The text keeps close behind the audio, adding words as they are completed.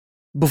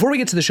Before we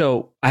get to the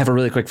show, I have a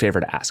really quick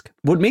favor to ask.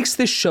 What makes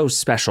this show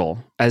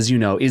special, as you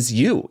know, is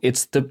you.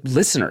 It's the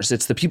listeners.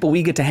 It's the people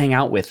we get to hang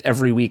out with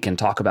every week and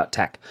talk about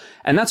tech.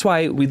 And that's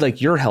why we'd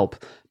like your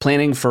help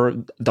planning for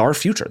our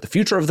future, the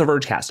future of the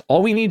Vergecast.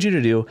 All we need you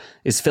to do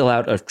is fill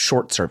out a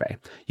short survey.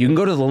 You can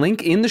go to the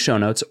link in the show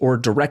notes or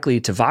directly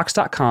to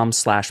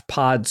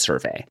vox.com/pod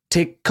survey.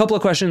 Take a couple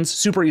of questions,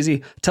 super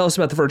easy. Tell us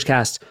about the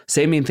Vergecast,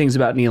 say mean things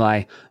about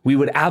Nilay. We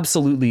would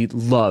absolutely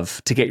love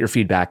to get your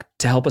feedback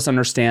to help us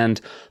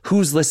understand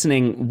who's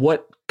listening,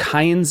 what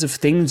kinds of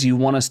things you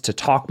want us to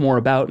talk more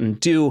about and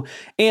do,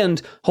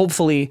 and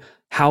hopefully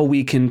how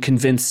we can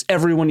convince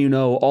everyone you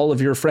know, all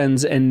of your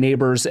friends and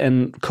neighbors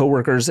and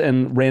coworkers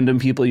and random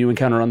people you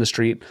encounter on the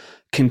street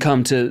can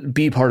come to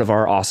be part of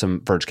our awesome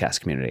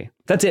Vergecast community.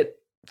 That's it.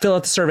 Fill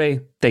out the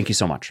survey. Thank you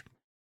so much.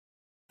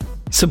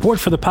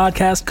 Support for the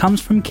podcast comes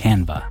from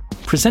Canva.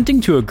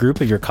 Presenting to a group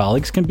of your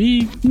colleagues can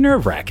be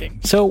nerve-wracking,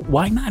 so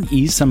why not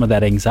ease some of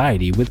that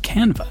anxiety with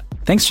Canva?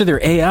 Thanks to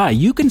their AI,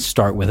 you can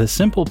start with a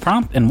simple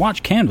prompt and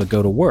watch Canva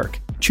go to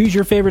work. Choose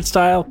your favorite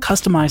style,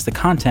 customize the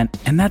content,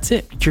 and that's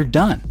it. You're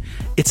done.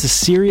 It's a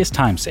serious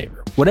time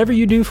saver. Whatever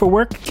you do for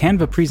work,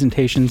 Canva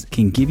presentations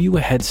can give you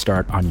a head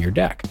start on your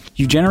deck.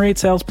 You generate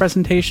sales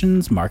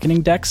presentations,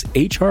 marketing decks,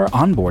 HR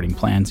onboarding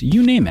plans,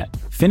 you name it.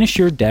 Finish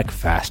your deck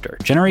faster.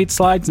 Generate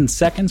slides in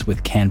seconds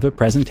with Canva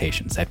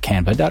presentations at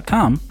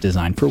canva.com,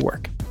 designed for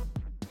work.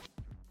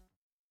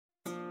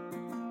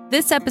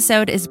 This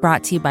episode is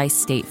brought to you by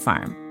State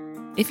Farm.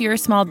 If you're a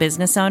small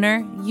business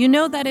owner, you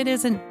know that it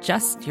isn't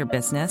just your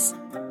business,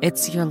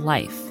 it's your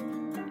life.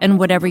 And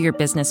whatever your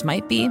business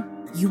might be,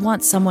 you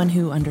want someone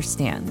who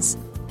understands.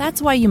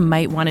 That's why you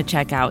might want to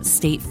check out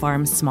State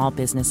Farm Small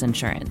Business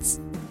Insurance.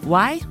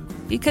 Why?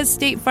 Because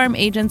State Farm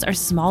agents are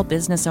small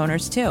business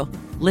owners too,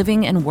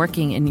 living and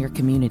working in your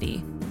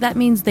community. That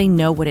means they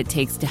know what it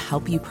takes to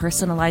help you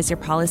personalize your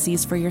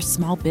policies for your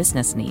small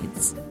business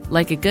needs.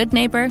 Like a good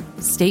neighbor,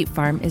 State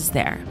Farm is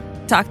there.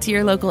 Talk to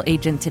your local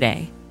agent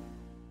today.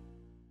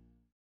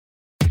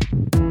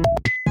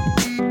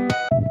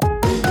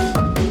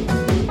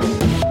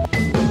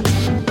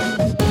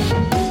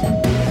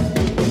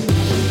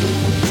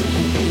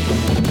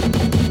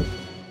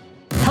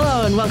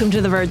 And welcome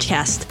to the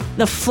Vergecast,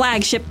 the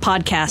flagship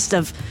podcast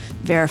of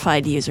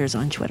verified users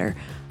on Twitter.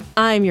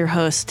 I'm your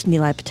host,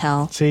 Nilay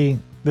Patel. See,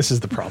 this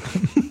is the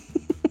problem.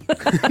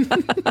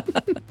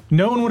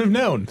 No one would have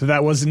known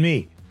that wasn't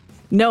me.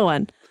 No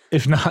one.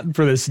 If not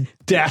for this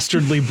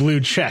dastardly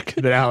blue check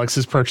that Alex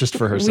has purchased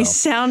for herself. We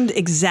sound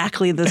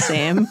exactly the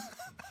same.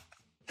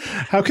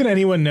 How can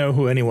anyone know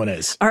who anyone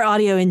is? Our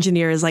audio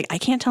engineer is like, I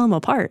can't tell them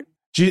apart.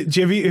 Have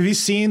you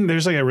seen,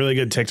 there's like a really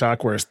good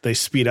TikTok where they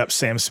speed up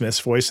Sam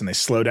Smith's voice and they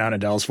slow down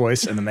Adele's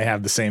voice and then they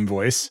have the same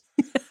voice?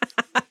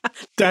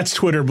 That's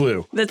Twitter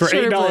Blue. That's for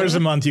Twitter $8 Blue. a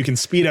month, you can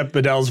speed up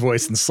Adele's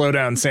voice and slow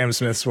down Sam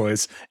Smith's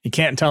voice. You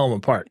can't tell them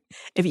apart.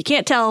 If you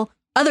can't tell,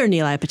 other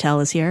Nilay Patel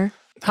is here.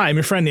 Hi, I'm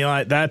your friend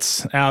Nilay.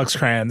 That's Alex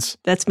Kranz.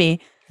 That's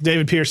me.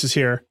 David Pierce is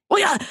here. Oh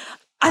yeah,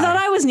 I thought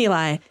I was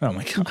Nilay. Oh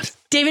my God.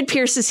 David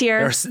Pierce is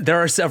here. There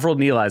are several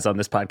Nilays on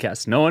this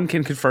podcast. No one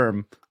can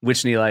confirm which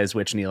Nilay is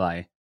which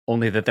Nilay.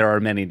 Only that there are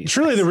many Nilays.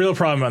 Truly, the real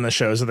problem on the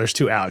show is that there's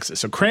two Alexes.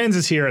 So Kranz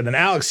is here, and then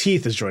Alex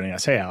Heath is joining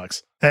us. Hey,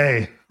 Alex.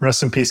 Hey,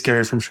 rest in peace,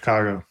 Gary from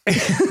Chicago.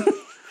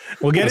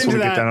 We'll get That's into when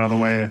we that. Get that out of the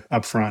way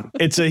up front.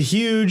 It's a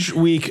huge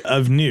week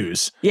of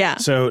news. Yeah.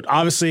 So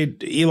obviously,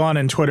 Elon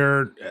and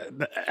Twitter,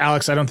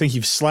 Alex, I don't think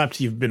you've slept.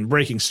 You've been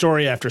breaking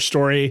story after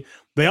story.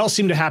 They all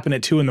seem to happen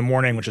at 2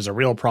 a.m, which is a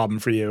real problem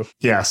for you.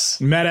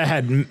 Yes. Meta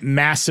had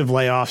massive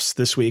layoffs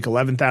this week,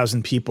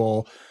 11,000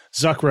 people.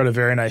 Zuck wrote a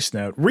very nice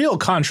note. Real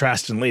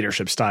contrast in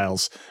leadership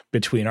styles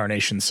between our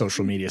nation's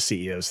social media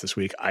CEOs this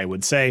week, I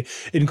would say,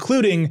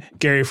 including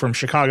Gary from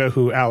Chicago,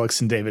 who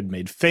Alex and David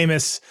made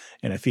famous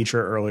in a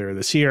feature earlier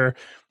this year.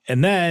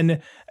 And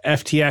then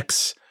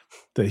FTX,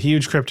 the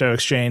huge crypto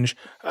exchange,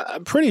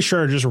 I'm pretty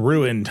sure just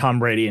ruined Tom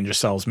Brady and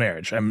Gisele's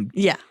marriage.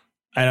 Yeah.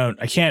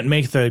 I can't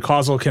make the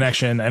causal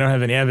connection. I don't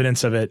have any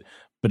evidence of it,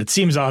 but it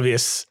seems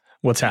obvious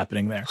what's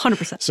happening there.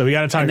 100%. So we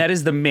got to talk. And that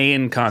is the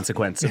main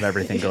consequence of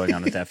everything going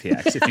on with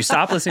FTX. If you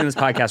stop listening to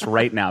this podcast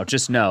right now,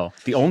 just know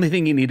the only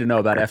thing you need to know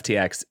about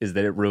FTX is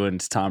that it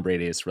ruined Tom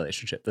Brady's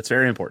relationship. That's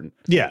very important.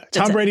 Yeah.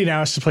 Tom Brady now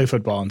has to play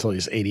football until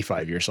he's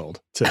 85 years old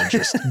to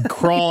just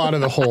crawl out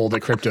of the hole that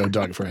crypto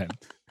dug for him.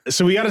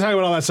 So we got to talk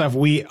about all that stuff.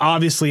 We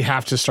obviously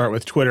have to start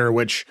with Twitter,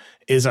 which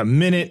is a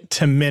minute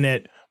to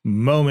minute,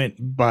 moment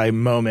by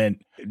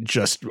moment,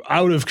 just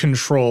out of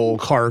control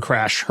car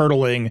crash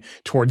hurtling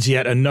towards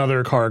yet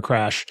another car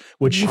crash,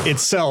 which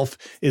itself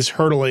is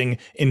hurtling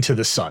into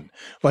the sun.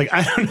 Like,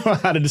 I don't know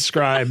how to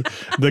describe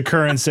the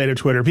current state of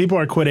Twitter. People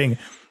are quitting.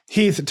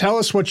 Heath, tell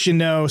us what you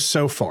know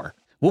so far.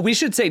 Well, we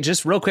should say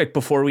just real quick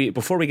before we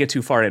get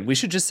too far in, we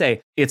should just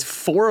say it's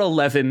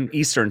 4:11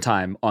 Eastern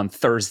time on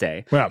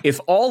Thursday. Wow. If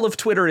all of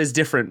Twitter is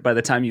different by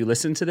the time you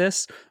listen to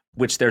this,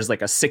 which there's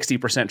like a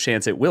 60%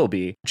 chance it will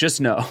be, just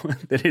know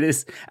that it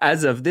is,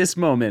 as of this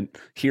moment,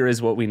 here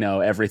is what we know,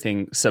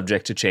 everything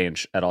subject to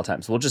change at all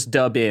times. We'll just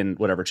dub in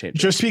whatever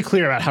changes. Just to be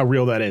clear about how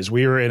real that is,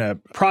 we were in a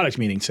product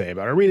meeting today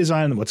about our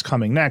redesign and what's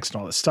coming next and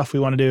all this stuff we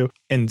want to do.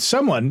 And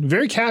someone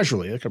very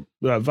casually, like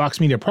a Vox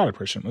Media product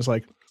person, was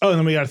like, oh, and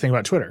then we got to think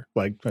about Twitter,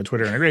 like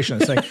Twitter integration.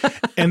 This thing.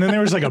 And then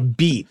there was like a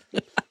beat.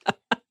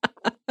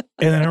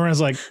 And then everyone's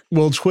like,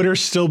 will Twitter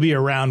still be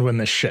around when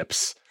this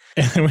ships?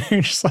 And then we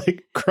were just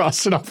like,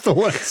 crossed it off the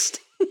list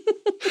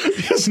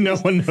because no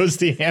one knows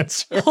the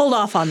answer. Hold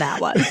off on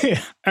that one.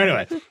 Yeah.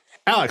 Anyway,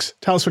 Alex,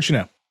 tell us what you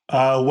know.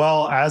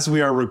 Well, as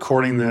we are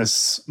recording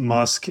this,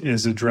 Musk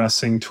is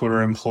addressing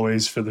Twitter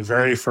employees for the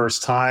very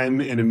first time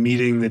in a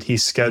meeting that he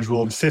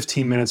scheduled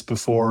 15 minutes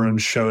before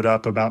and showed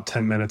up about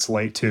 10 minutes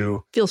late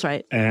to. Feels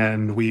right.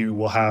 And we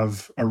will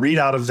have a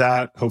readout of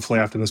that, hopefully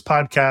after this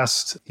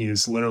podcast. He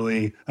is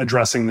literally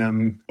addressing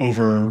them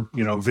over,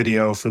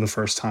 video for the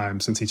first time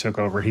since he took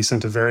over. He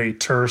sent a very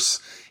terse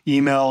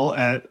email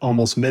at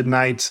almost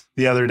midnight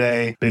the other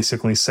day,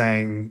 basically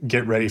saying,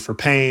 get ready for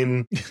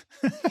pain.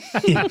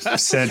 He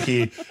said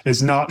he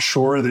is not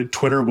sure that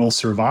Twitter will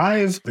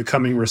survive the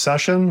coming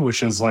recession,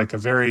 which is like a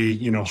very,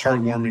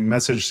 heartwarming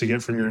message to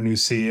get from your new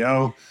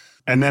CEO.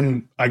 And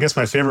then I guess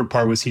my favorite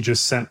part was he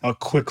just sent a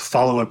quick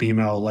follow-up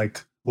email,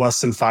 like less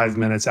than 5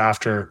 minutes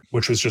after,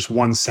 which was just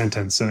one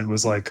sentence. And it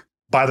was like,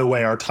 by the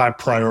way, our top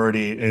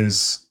priority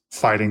is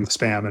fighting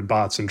spam and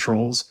bots and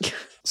trolls.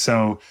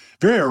 So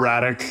very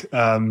erratic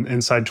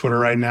inside Twitter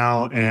right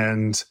now.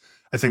 And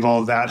I think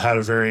all of that had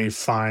a very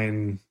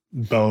fine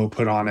bow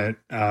put on it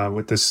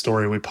with this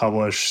story we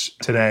published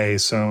today.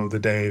 So the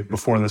day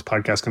before this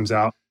podcast comes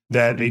out,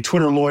 that a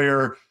Twitter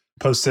lawyer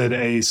posted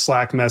a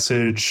Slack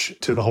message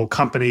to the whole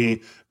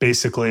company,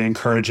 basically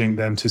encouraging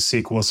them to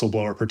seek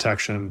whistleblower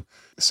protection.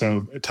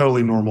 So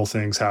totally normal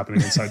things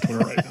happening inside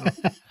Twitter right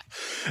now.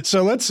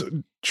 So let's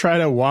try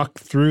to walk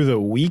through the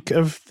week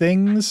of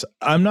things.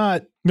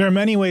 There are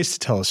many ways to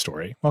tell a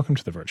story. Welcome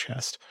to the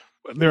Vergecast.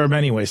 There are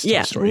many ways to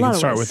tell a story. You can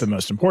start with the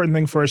most important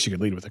thing first. You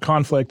could lead with a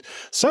conflict.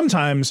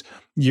 Sometimes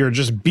you're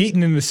just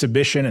beaten into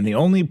submission, and the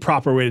only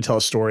proper way to tell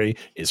a story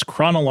is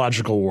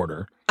chronological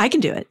order. I can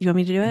do it. You want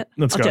me to do it?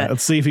 Let's go.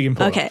 Let's see if you can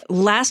pull it off.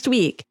 Last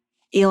week,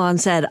 Elon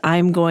said,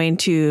 I'm going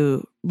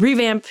to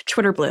revamp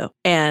Twitter Blue,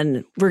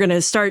 and we're going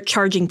to start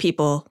charging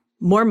people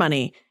more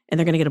money, and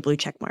they're going to get a blue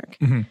check mark.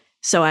 Mm-hmm.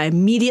 So I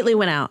immediately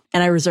went out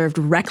and I reserved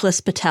Reckless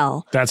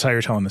Patel. That's how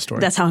you're telling the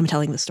story? That's how I'm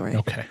telling the story.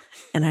 Okay.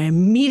 And I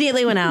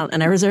immediately went out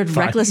and I reserved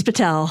Reckless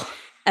Patel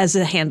as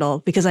a handle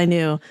because I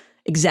knew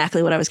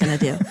exactly what I was going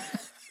to do.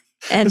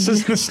 And this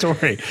isn't a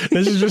story.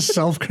 This is just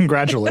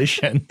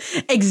self-congratulation.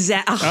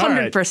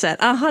 100%.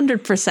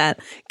 100%.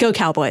 Go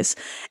Cowboys.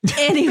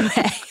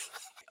 Anyway,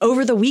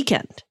 over the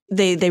weekend,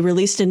 they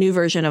released a new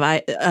version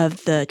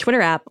of the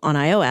Twitter app on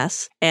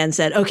iOS and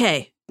said,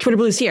 okay, Twitter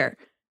Blue's here.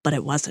 But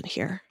it wasn't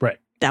here. Right.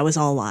 That was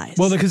all lies.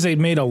 Well, because they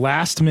made a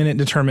last-minute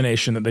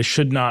determination that they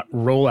should not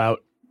roll out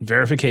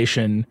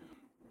verification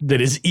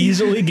that is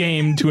easily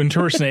gamed to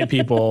impersonate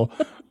people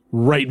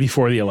right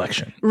before the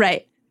election.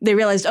 Right. They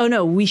realized, oh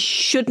no, we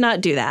should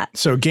not do that.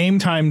 So game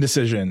time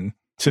decision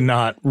to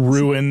not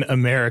ruin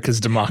America's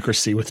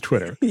democracy with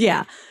Twitter.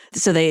 Yeah.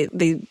 So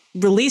they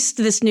released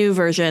this new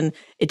version.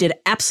 It did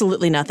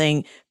absolutely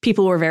nothing.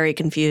 People were very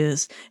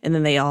confused. And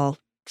then they all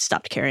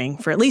stopped caring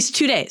for at least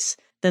 2 days.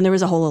 Then there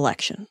was a whole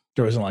election.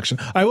 There was an election.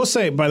 I will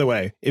say, by the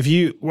way,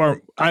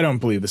 I don't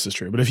believe this is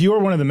true, but if you are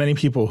one of the many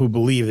people who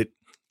believe that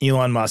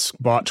Elon Musk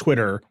bought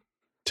Twitter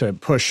to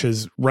push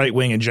his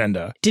right-wing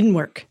agenda. Didn't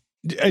work.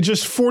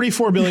 Just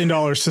 $44 billion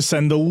to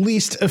send the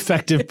least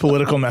effective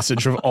political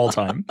message of all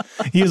time.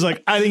 He was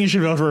like, I think you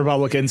should vote for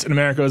Republicans. And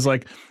America was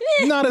like,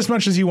 not as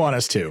much as you want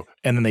us to.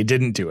 And then they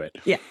didn't do it.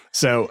 Yeah.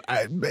 So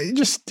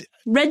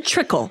Red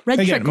trickle.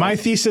 My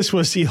thesis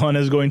was Elon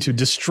is going to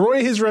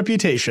destroy his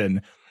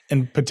reputation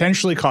and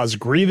potentially cause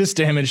grievous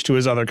damage to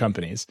his other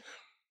companies.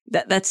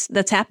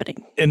 That's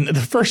happening. And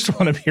the first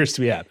one appears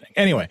to be happening.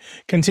 Anyway,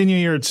 continue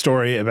your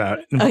story about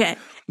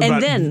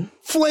then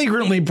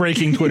flagrantly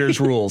breaking Twitter's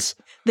rules.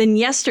 Then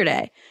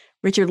yesterday,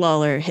 Richard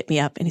Lawler hit me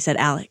up and he said,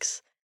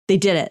 Alex, they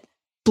did it.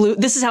 Blue.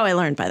 This is how I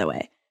learned, by the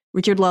way.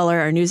 Richard Lawler,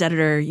 our news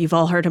editor, you've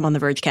all heard him on the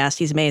Vergecast.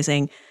 He's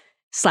amazing.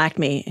 Slacked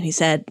me and he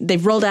said,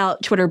 they've rolled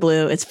out Twitter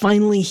Blue. It's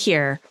finally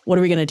here. What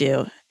are we going to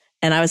do?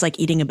 And I was like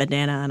eating a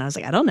banana and I was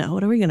like, I don't know.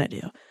 What are we going to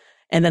do?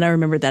 And then I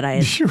remembered that I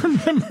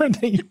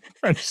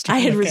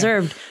had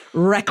reserved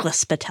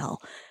Reckless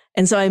Patel.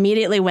 And so I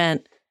immediately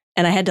went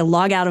and I had to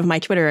log out of my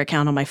Twitter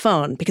account on my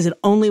phone because it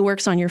only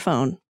works on your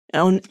phone,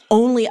 only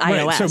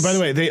iOS. Right. So by the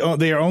way,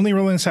 they are only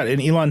rolling this out.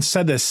 And Elon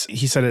said this,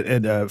 he said it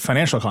at a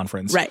financial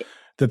conference, right?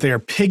 That they are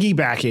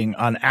piggybacking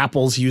on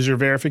Apple's user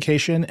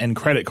verification and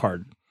credit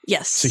card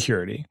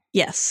security.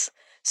 Yes.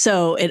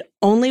 So it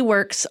only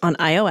works on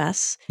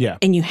iOS. Yeah.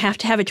 And you have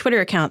to have a Twitter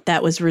account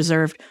that was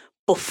reserved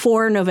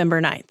before November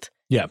 9th.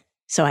 Yeah.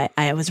 So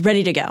I was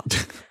ready to go.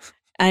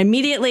 I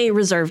immediately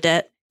reserved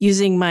it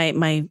using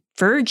my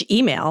Verge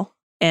email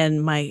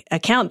and my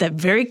account that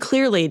very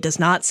clearly does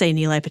not say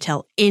Nilay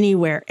Patel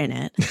anywhere in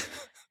it.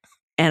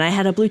 and I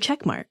had a blue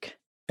check mark.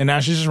 And now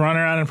she's just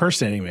running around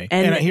impersonating me.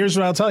 And here's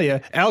what I'll tell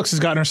you. Alex has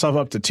gotten herself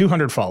up to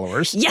 200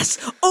 followers.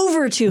 Yes,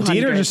 over 200.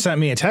 Dieter just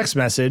sent me a text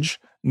message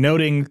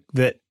noting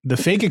that the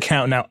fake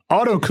account now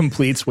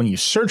auto-completes when you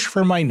search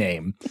for my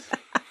name.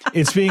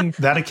 It's being...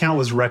 That account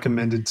was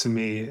recommended to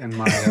me in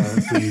my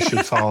that you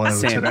should follow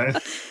today.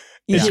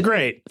 It's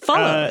great.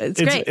 Follow. It's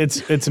great.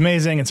 It's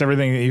amazing. It's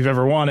everything that you've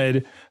ever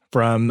wanted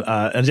from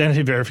an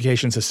identity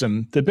verification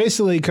system that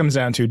basically comes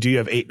down to, do you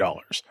have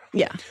 $8?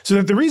 Yeah.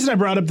 So the reason I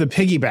brought up the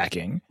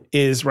piggybacking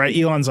is, right,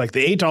 Elon's like,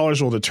 the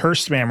 $8 will deter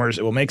spammers.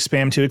 It will make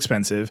spam too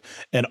expensive.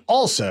 And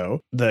also,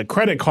 the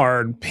credit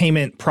card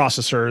payment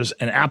processors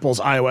and Apple's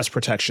iOS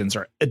protections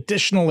are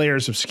additional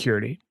layers of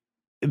security.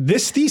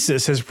 This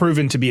thesis has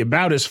proven to be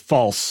about as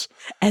false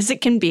as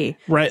it can be.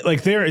 Right?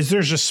 Like there's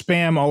just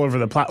spam all over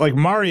the platform. Like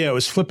Mario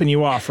is flipping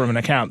you off from an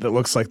account that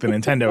looks like the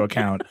Nintendo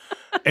account.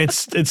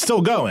 It's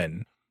still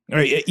going.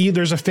 Right?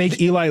 There's a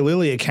fake Eli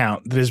Lilly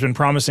account that has been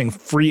promising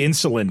free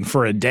insulin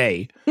for a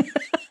day.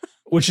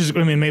 Which is,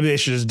 I mean, maybe they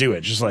should just do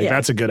it. Just like,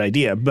 that's a good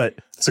idea. But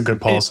it's a good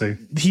policy.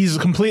 He's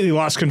completely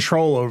lost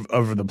control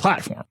over the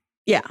platform.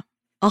 Yeah,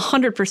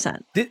 100%.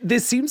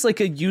 This seems like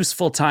a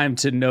useful time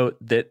to note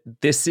that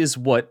this is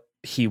what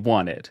he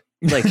wanted.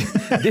 Like,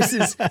 this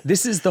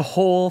is the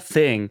whole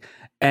thing.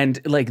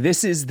 And like,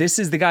 this is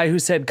the guy who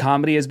said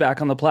comedy is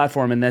back on the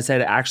platform, and then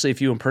said, actually,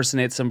 if you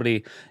impersonate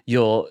somebody,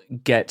 you'll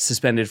get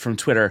suspended from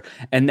Twitter,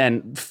 and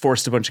then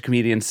forced a bunch of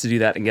comedians to do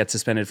that and get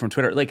suspended from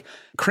Twitter. Like,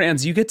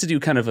 Kranz, you get to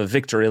do kind of a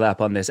victory lap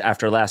on this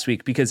after last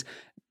week, because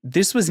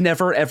this was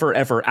never, ever,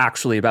 ever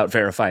actually about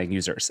verifying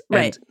users.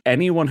 Right. And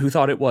anyone who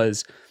thought it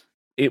was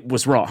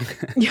wrong.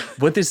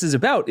 What this is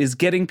about is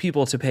getting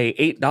people to pay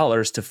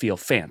 $8 to feel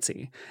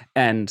fancy.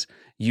 And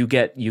you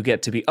get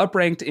to be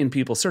upranked in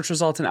people's search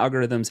results and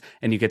algorithms,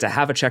 and you get to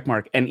have a check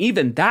mark. And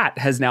even that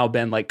has now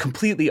been like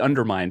completely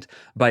undermined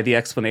by the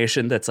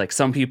explanation that's like,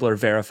 some people are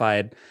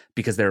verified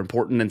because they're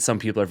important and some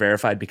people are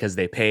verified because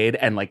they paid,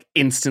 and like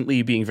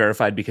instantly being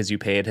verified because you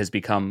paid has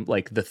become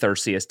like the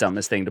thirstiest,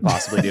 dumbest thing to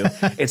possibly do.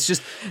 It's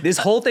just, this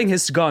whole thing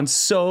has gone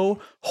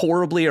so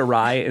horribly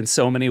awry in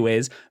so many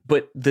ways.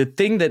 But the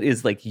thing that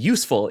is like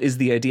useful is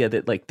the idea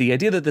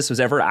that this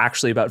was ever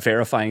actually about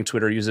verifying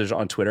Twitter users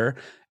on Twitter.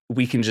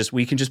 We can just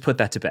put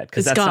that to bed,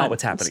 because that's not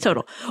what's happening. It's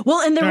total.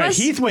 Well, and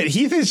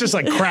Heath is just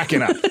like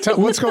cracking up.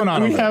 What's going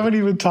on? We haven't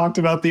even talked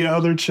about the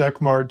other check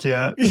mark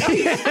yet. Yeah,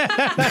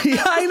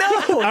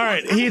 I know. All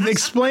right, Heath,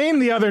 explain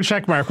the other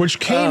check mark,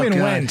 which came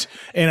and went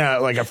in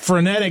a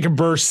frenetic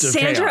burst of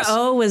Sandra chaos.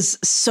 Oh was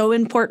so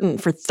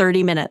important for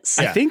 30 minutes.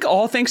 I think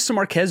all thanks to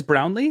Marquez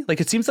Brownlee.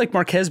 Like, it seems like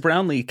Marquez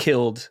Brownlee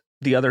killed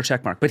the other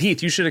check mark. But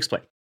Heath, you should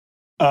explain.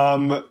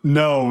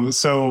 No.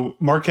 So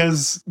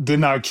Marquez did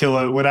not kill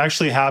it. What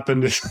actually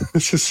happened is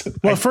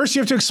first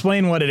you have to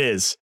explain what it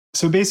is.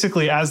 So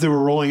basically, as they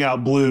were rolling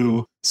out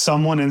Blue,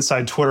 someone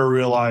inside Twitter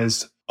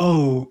realized,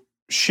 oh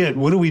shit,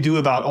 what do we do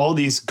about all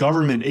these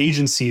government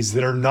agencies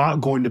that are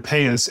not going to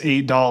pay us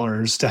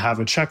 $8 to have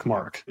a check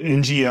mark,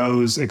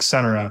 NGOs,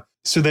 etc.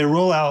 So they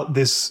roll out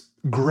this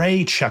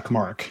gray check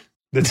mark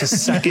that's a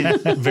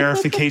second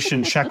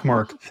verification check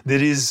mark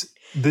that is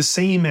the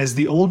same as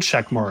the old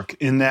check mark,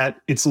 in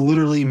that it's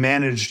literally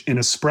managed in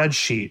a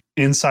spreadsheet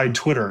inside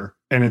Twitter.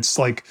 And it's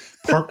like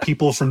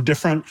people from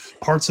different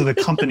parts of the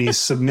company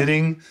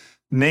submitting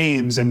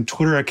names and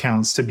Twitter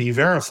accounts to be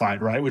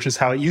verified, right? Which is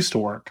how it used to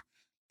work.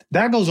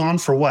 That goes on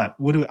for what?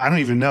 I don't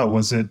even know.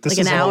 Was it this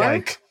like is an all hour?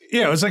 like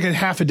Yeah, it was like a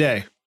half a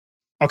day.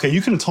 Okay,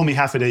 you could have told me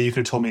half a day, you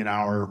could have told me an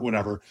hour,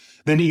 whatever.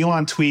 Then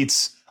Elon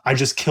tweets, I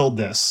just killed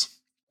this.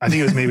 I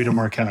think it was maybe to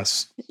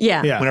Marquez.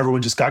 Yeah. When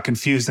everyone just got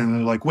confused and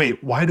they're like,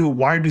 wait, why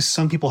do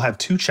some people have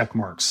two check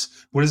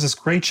marks? What is this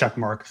gray check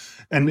mark?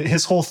 And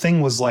his whole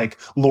thing was like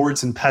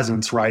lords and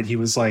peasants, right? He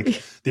was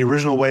like, the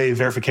original way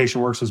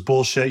verification works was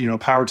bullshit,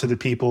 power to the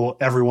people.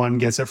 Everyone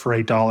gets it for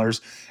 $8.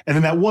 And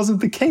then that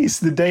wasn't the case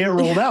the day it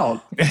rolled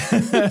out.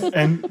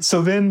 And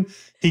so then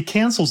he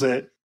cancels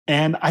it.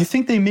 And I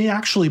think they may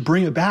actually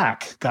bring it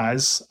back,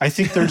 guys. I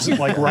think there's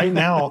like right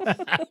now,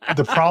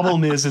 the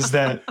problem is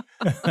that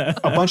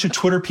a bunch of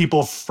Twitter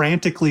people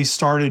frantically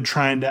started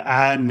trying to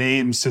add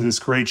names to this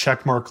great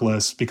checkmark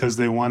list because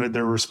they wanted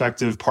their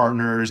respective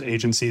partners,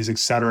 agencies, et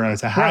cetera,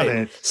 to have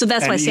it. So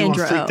that's why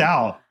Sandra Elon freaked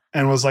out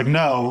and was like,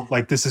 no,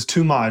 like this is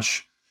too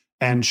much,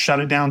 and shut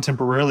it down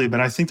temporarily.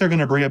 But I think they're going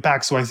to bring it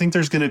back. So I think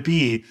there's going to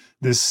be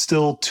this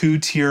still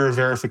 2-tier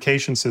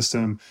verification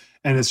system.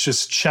 And it's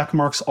just check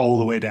marks all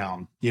the way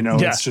down.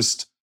 It's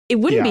just...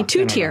 It wouldn't be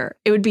 2-tier.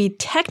 It would be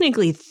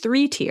technically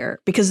 3-tier,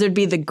 because there'd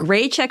be the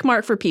gray check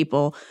mark for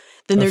people.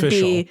 Then there'd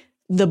be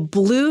the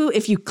blue,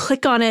 if you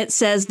click on it,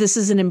 says this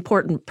is an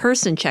important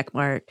person check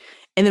mark.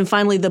 And then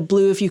finally the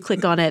blue, if you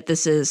click on it,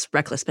 this is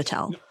Reckless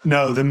Patel.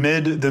 No, the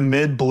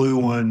mid blue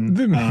one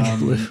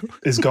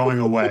is going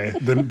away.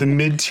 The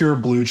mid-tier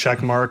blue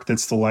check mark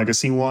that's the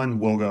legacy one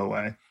will go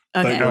away.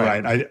 Okay. But you're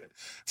right.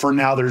 For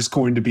now, there's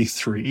going to be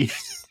 3.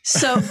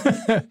 So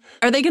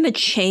are they going to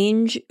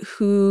change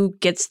who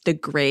gets the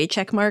gray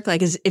check mark?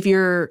 Like, if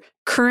you're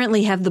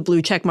currently have the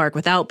blue check mark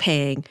without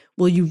paying,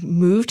 will you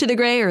move to the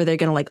gray, or are they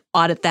going to like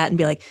audit that and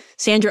be like,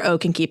 Sandra Oh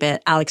can keep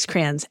it, Alex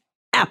Kranz,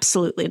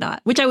 absolutely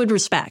not, which I would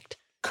respect.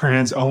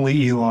 Kranz,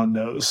 only Elon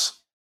knows.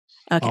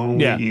 Okay.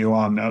 Only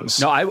Elon knows.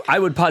 No, I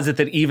would posit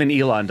that even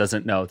Elon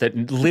doesn't know, that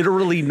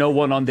literally no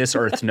one on this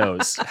earth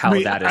knows how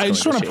that is. I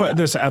just want to put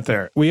this out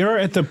there. We are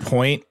at the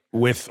point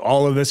with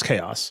all of this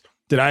chaos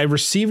that I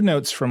received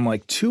notes from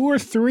like 2 or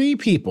 3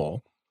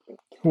 people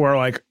who are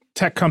like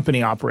tech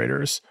company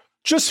operators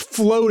just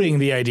floating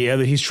the idea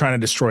that he's trying to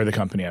destroy the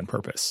company on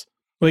purpose.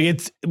 Like,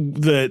 it's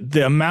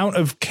the amount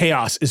of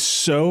chaos is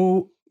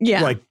so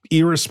like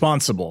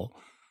irresponsible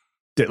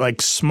that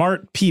like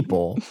smart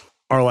people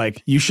are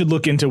like, you should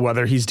look into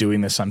whether he's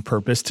doing this on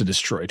purpose to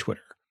destroy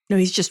Twitter. No,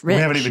 he's just rich.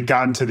 We haven't even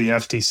gotten to the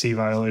FTC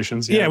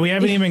violations yet. Yeah, we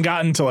haven't even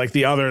gotten to like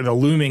the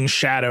looming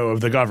shadow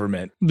of the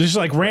government. Just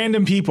like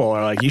random people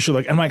are like, you should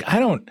look. I'm like,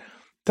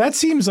 that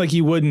seems like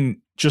you wouldn't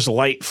just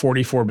light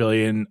 44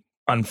 billion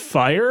on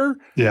fire.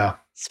 Yeah.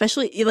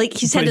 Especially like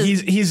he said,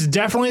 he's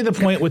definitely the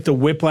point with the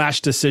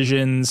whiplash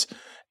decisions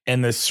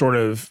and this sort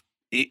of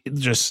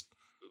just,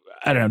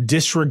 I don't know,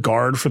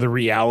 disregard for the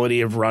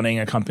reality of running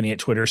a company at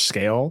Twitter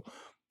scale,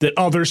 that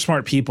other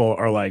smart people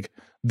are like,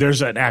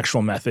 there's an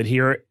actual method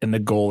here, and the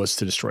goal is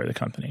to destroy the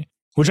company,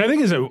 which I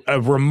think is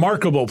a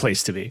remarkable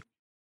place to be.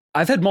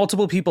 I've had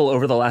multiple people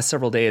over the last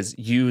several days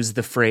use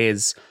the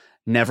phrase,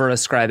 never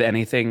ascribe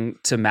anything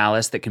to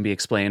malice that can be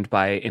explained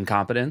by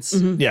incompetence.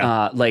 Mm-hmm.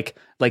 Yeah. Like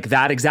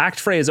that exact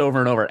phrase over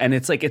and over. And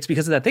it's like, it's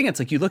because of that thing. It's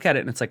like, you look at it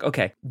and it's like,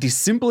 okay, the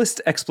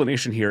simplest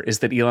explanation here is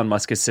that Elon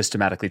Musk is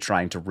systematically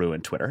trying to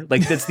ruin Twitter.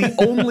 Like, that's the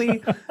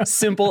only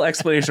simple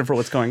explanation for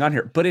what's going on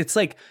here. But it's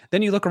like,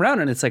 then you look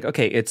around and it's like,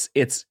 okay, it's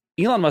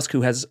Elon Musk,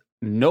 who has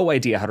no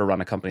idea how to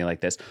run a company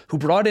like this, who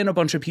brought in a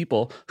bunch of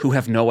people who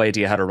have no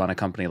idea how to run a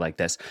company like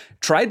this,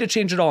 tried to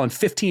change it all in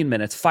 15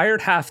 minutes,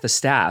 fired half the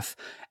staff.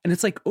 And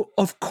it's like,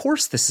 of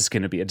course this is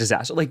going to be a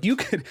disaster. Like, you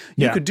could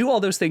do all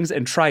those things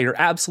and try your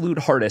absolute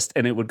hardest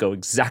and it would go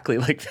exactly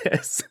like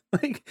this.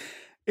 Like,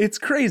 it's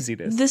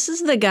craziness. This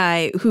is the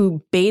guy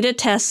who beta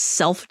tests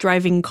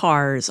self-driving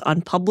cars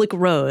on public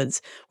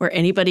roads where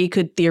anybody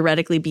could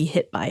theoretically be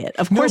hit by it.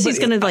 Of course, he's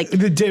going to like.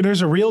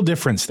 There's a real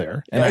difference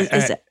there. And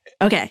is it?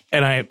 Okay.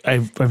 And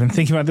I've been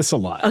thinking about this a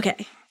lot.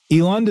 Okay.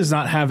 Elon does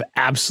not have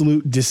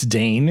absolute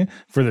disdain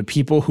for the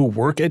people who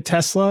work at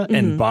Tesla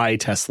and buy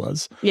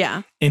Teslas.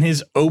 Yeah. And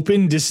his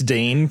open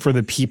disdain for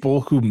the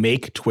people who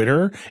make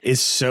Twitter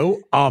is so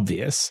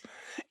obvious.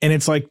 And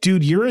it's like,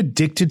 dude, you're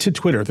addicted to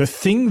Twitter. The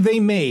thing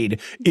they made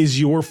is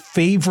your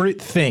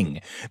favorite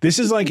thing. This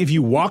is like if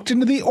you walked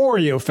into the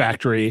Oreo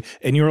factory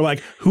and you were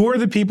like, who are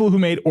the people who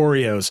made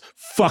Oreos?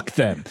 Fuck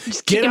them.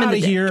 Get out of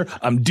here.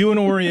 I'm doing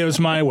Oreos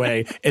my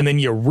way. And then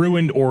you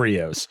ruined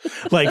Oreos.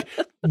 Like,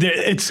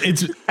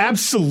 it's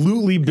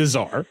absolutely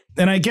bizarre.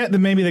 And I get that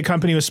maybe the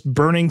company was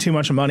burning too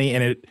much money.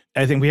 And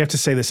I think we have to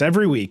say this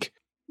every week.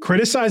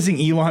 Criticizing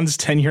Elon's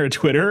tenure at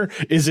Twitter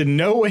is in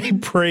no way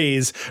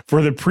praise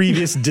for the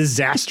previous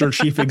disaster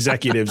chief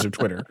executives of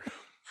Twitter.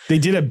 They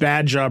did a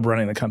bad job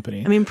running the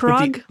company. I mean,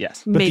 Parag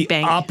made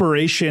bank.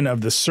 Operation of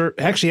the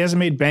actually hasn't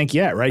made bank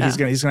yet, right?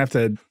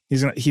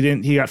 Oh.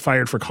 He got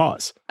fired for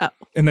cause. Oh.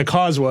 And the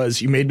cause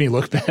was, you made me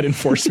look bad and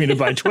forced me to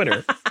buy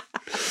Twitter.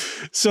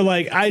 So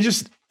like,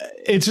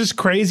 it's just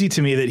crazy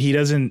to me that he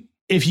doesn't.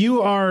 If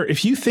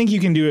you think you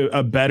can do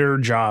a better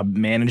job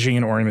managing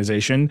an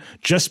organization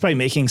just by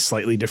making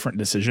slightly different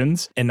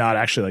decisions and not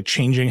actually like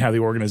changing how the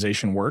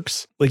organization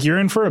works, like, you're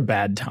in for a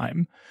bad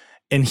time.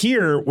 And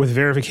here with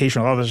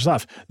verification, all this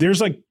stuff,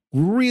 there's like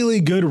really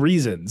good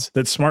reasons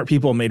that smart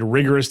people made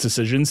rigorous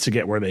decisions to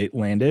get where they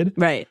landed.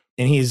 Right.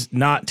 And he's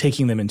not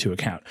taking them into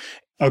account.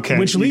 Okay.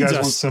 Which leads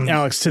us,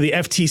 Alex, to the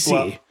FTC.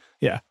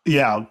 Well,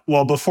 yeah.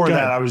 Well, before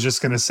that, I was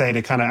just going to say,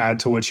 to kind of add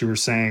to what you were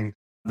saying,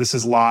 this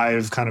is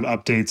live kind of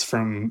updates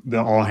from the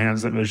all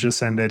hands that was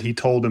just ended. He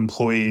told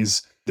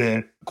employees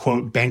that,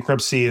 quote,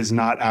 bankruptcy is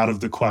not out of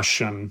the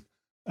question,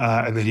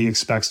 and that he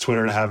expects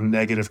Twitter to have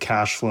negative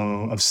cash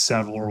flow of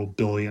several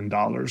billion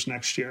dollars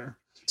next year.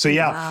 So,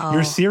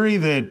 your theory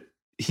that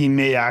he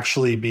may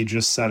actually be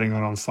just setting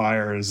it on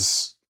fire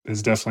is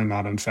definitely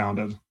not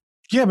unfounded.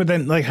 Yeah, but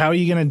then, like, how are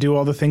you going to do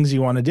all the things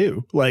you want to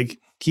do? Like,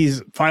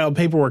 he's filed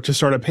paperwork to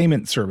start a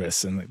payment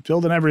service and like,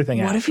 building everything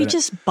out. What if he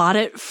just bought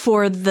it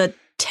for the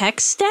tech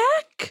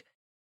stack?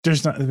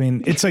 There's not, I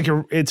mean, it's like,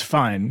 it's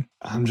fine.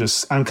 I'm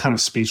kind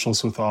of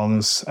speechless with all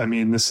this. I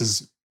mean, this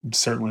is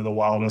certainly the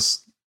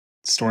wildest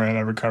story I've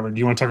ever covered. Do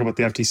you want to talk about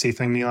the FTC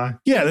thing, Nilay?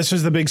 Yeah, this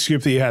was the big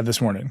scoop that you had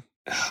this morning.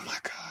 Oh my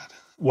God.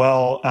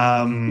 Well,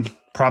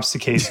 props to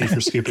Casey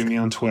for scooping me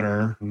on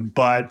Twitter.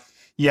 But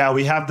yeah,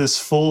 we have this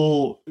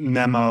full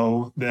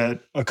memo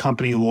that a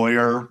company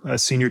lawyer, a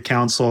senior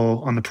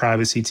counsel on the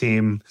privacy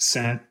team,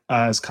 sent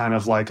as kind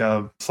of like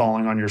a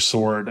falling on your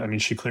sword. I mean,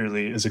 she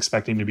clearly is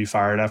expecting to be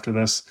fired after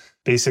this,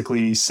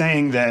 basically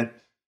saying that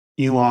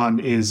Elon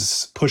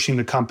is pushing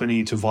the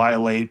company to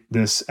violate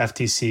this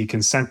FTC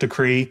consent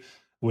decree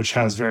which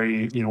has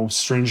very,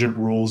 stringent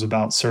rules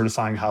about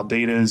certifying how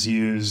data is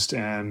used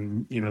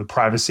and,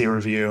 privacy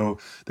review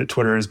that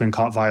Twitter has been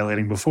caught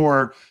violating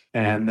before,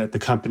 and that the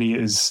company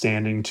is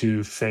standing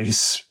to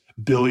face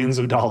billions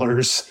of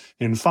dollars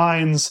in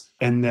fines.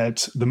 And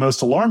that the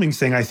most alarming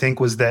thing, I think,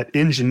 was that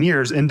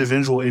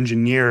individual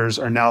engineers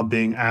are now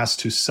being asked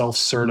to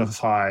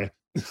self-certify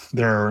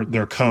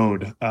their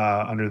code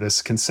under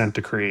this consent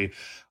decree.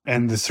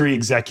 And the 3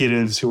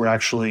 executives who were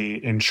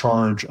actually in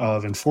charge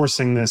of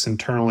enforcing this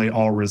internally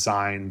all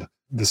resigned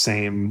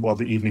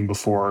the evening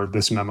before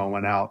this memo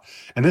went out.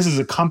 And this is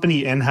a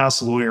company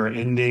in-house lawyer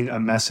ending a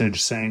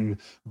message saying,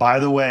 by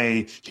the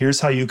way,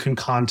 here's how you can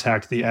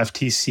contact the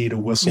FTC to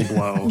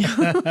whistleblow.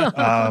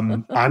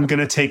 I'm going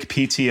to take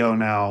PTO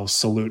now,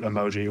 salute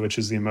emoji, which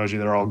is the emoji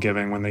they're all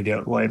giving when they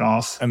get laid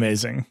off.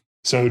 Amazing.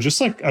 So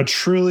just like a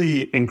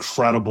truly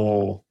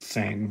incredible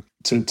thing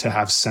to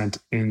have sent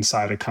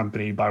inside a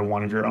company by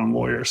one of your own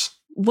lawyers.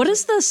 What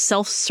is the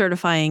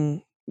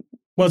self-certifying?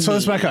 Well, so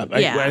let's back up.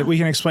 Yeah. We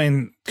can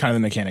explain kind of the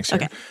mechanics here.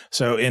 Okay.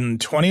 So in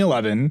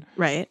 2011,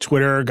 Right.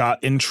 Twitter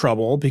got in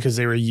trouble because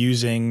they were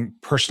using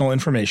personal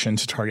information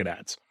to target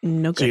ads.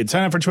 No So good. you'd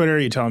sign up for Twitter,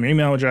 you tell them your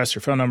email address,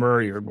 your phone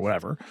number, your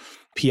whatever.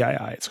 PII,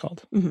 it's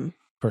called. Mm-hmm.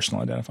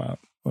 Personal identifiable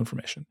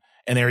information.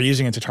 And they were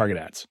using it to target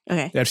ads.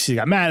 Okay. The FCC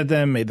got mad at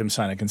them, made them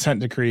sign a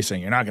consent decree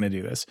saying you're not going to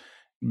do this.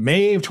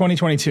 May of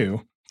 2022,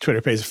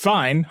 Twitter pays a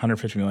fine,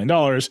 $150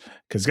 million,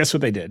 because guess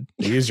what they did?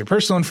 They used your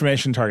personal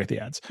information to target the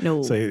ads.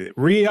 No. So they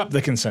re-up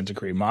the consent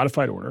decree,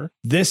 modified order.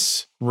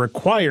 This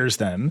requires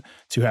them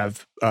to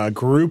have a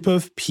group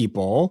of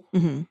people.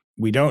 Mm-hmm.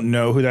 We don't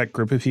know who that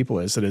group of people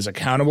is that is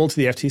accountable to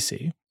the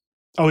FTC.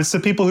 Oh, it's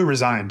the people who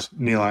resigned,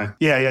 Nilay.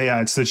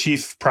 Yeah. It's the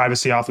chief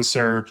privacy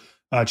officer,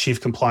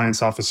 chief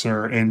compliance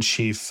officer, and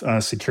chief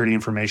security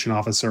information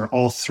officer,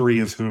 all 3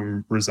 of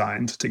whom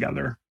resigned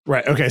together.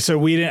 Right. Okay. So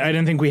I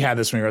didn't think we had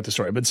this when we wrote the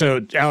story, but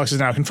so Alex has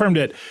now confirmed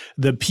it.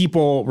 The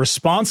people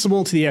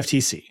responsible to the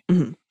FTC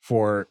Mm-hmm.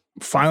 for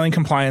filing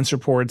compliance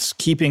reports,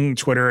 keeping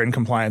Twitter in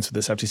compliance with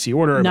this FTC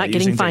order, Not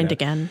getting fined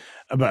again.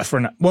 But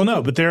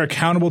they're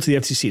accountable to the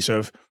FTC. So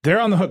if they're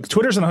on the hook,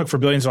 Twitter's on the hook for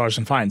billions of dollars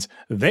in fines.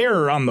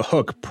 They're on the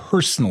hook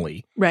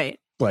personally, Right.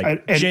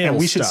 like And jail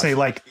we should stuff.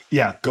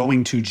 say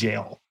going to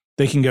jail.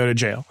 They can go to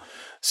jail.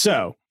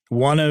 So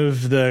one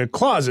of the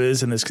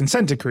clauses in this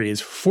consent decree is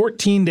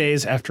 14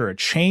 days after a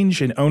change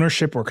in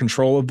ownership or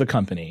control of the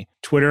company,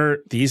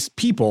 these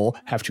people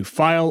have to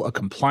file a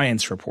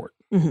compliance report.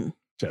 Mm-hmm.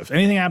 So if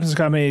anything happens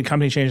to the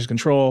company changes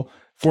control,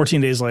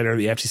 14 days later,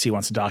 the FTC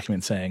wants a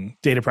document saying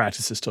data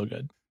practice is still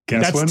good.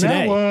 Guess That's when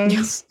today. that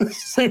was?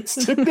 It's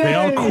today. They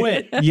all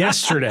quit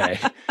yesterday.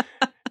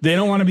 They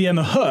don't want to be on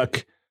the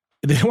hook.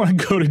 They don't want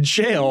to go to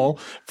jail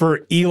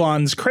for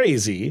Elon's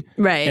crazy.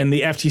 Right. And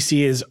the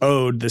FTC is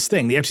owed this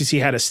thing. The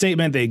FTC had a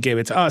statement. They gave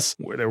it to us.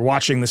 They're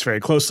watching this very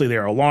closely.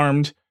 They're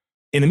alarmed.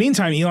 In the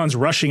meantime, Elon's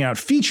rushing out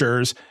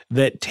features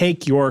that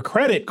take your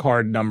credit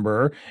card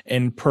number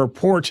and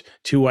purport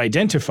to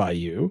identify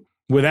you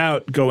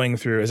without going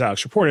through, as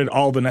Alex reported,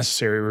 all the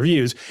necessary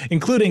reviews,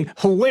 including,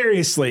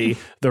 hilariously,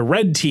 the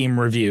red team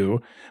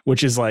review,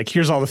 which is like,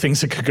 here's all the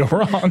things that could go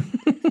wrong.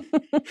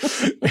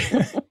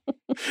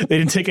 They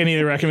didn't take any of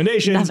the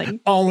recommendations. Nothing.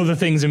 All of the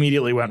things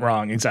immediately went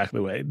wrong exactly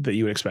the way that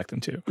you would expect them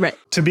to. Right.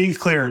 To be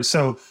clear,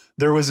 so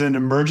there was an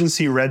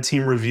emergency red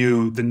team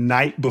review the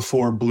night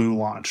before Blue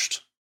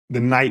launched, the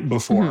night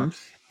before. Mm-hmm.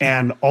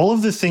 And all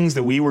of the things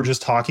that we were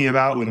just talking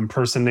about with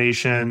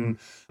impersonation,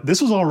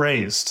 this was all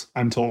raised,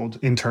 I'm told,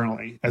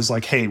 internally as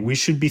like, hey, we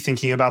should be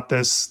thinking about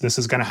this. This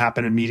is going to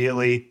happen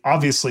immediately.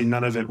 Obviously,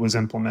 none of it was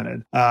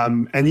implemented.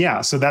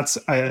 So that's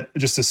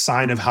just a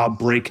sign of how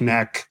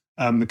breakneck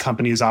the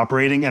company is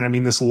operating. And I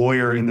mean, this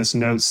lawyer in this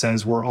note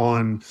says we're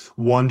on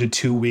 1 to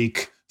 2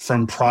 week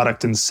from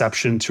product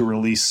inception to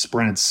release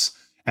sprints.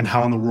 And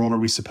how in the world are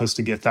we supposed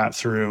to get that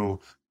through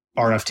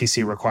our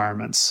FTC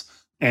requirements?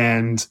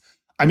 And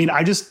I mean,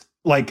 I just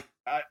like,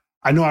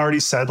 I know I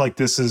already said like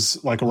this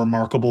is like a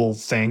remarkable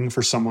thing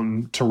for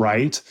someone to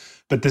write,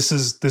 but this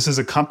is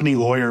a company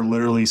lawyer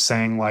literally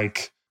saying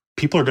like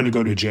people are going to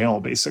go to jail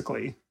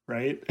basically,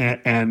 right?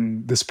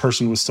 And this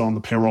person was still on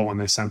the payroll when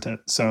they sent it.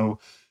 So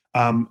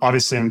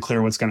obviously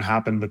unclear what's going to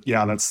happen, but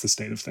yeah, that's the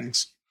state of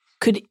things.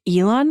 Could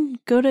Elon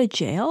go to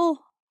jail?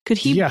 Could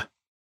he Yeah.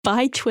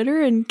 buy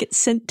Twitter and get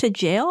sent to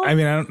jail? I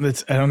mean, I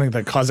don't think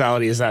the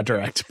causality is that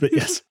direct, but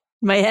yes.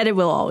 In my head, it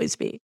will always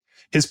be.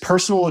 His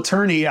personal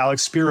attorney,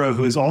 Alex Spiro,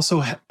 who is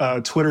also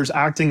Twitter's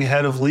acting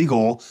head of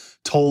legal,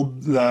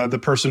 told the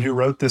person who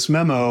wrote this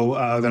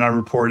memo that I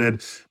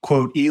reported,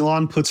 quote,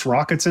 Elon puts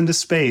rockets into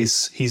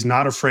space. He's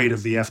not afraid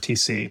of the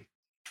FTC.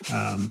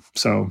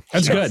 So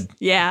That's good.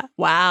 Yeah.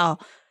 Wow.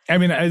 I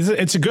mean,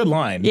 it's a good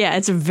line. Yeah,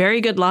 it's a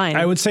very good line.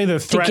 I would say the to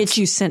threats, get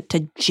you sent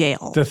to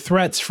jail. the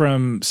threats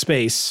from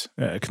space,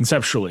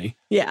 conceptually,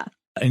 Yeah.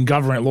 and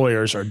government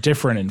lawyers are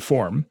different in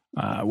form,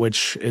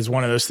 which is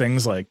one of those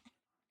things like,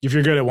 if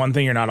you're good at one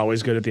thing, you're not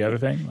always good at the other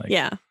thing. Like,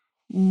 Yeah.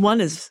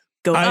 One is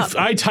go up.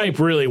 I type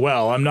really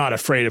well. I'm not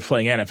afraid of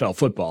playing NFL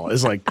football.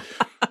 It's like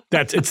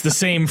it's the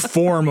same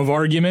form of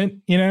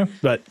argument, you know.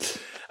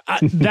 But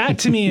That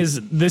to me is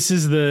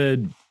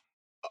the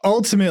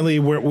ultimately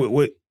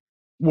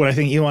what I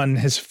think Elon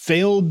has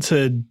failed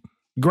to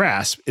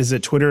grasp is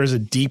that Twitter is a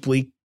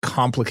deeply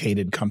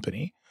complicated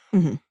company.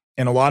 Mm-hmm.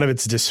 And a lot of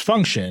its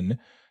dysfunction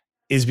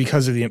is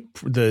because of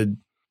the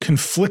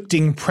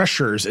conflicting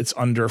pressures it's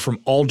under from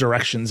all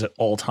directions at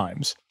all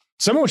times.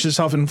 Some of which is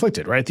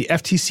self-inflicted, right? The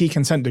FTC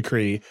consent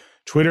decree,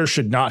 Twitter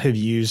should not have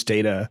used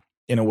data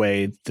in a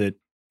way that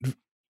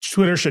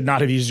Twitter should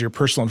not have used your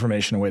personal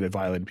information in a way that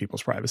violated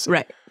people's privacy.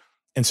 Right.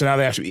 And so now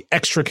they have to be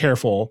extra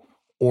careful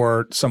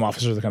or some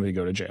officers of the company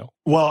go to jail.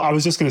 Well, I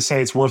was just going to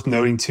say it's worth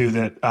noting too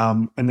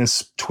that in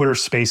this Twitter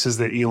Spaces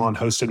that Elon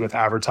hosted with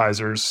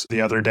advertisers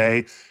the other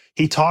day,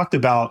 he talked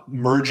about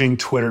merging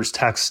Twitter's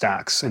tech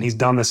stacks. And he's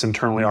done this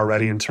internally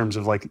already in terms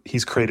of like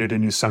he's created a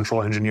new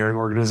central engineering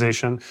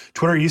organization.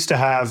 Twitter used to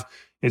have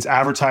its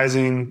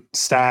advertising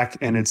stack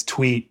and its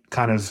tweet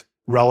kind of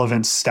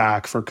relevance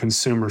stack for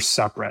consumers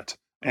separate.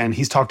 And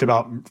he's talked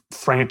about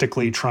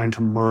frantically trying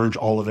to merge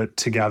all of it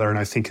together. And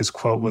I think his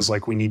quote was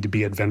like, we need to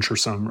be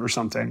adventuresome or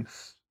something.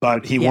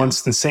 But he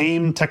wants the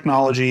same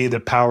technology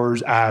that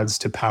powers ads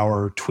to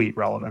power tweet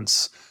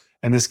relevance.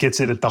 And this gets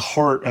it at the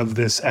heart of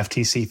this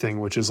FTC thing,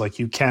 which is like,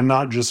 you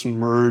cannot just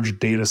merge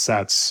data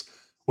sets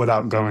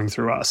without going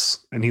through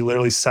us. And he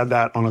literally said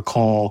that on a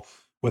call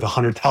with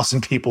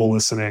 100,000 people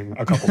listening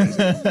a couple days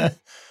ago.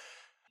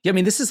 Yeah, I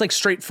mean, this is like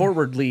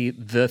straightforwardly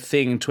the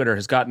thing Twitter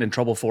has gotten in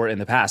trouble for in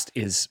the past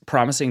is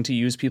promising to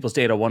use people's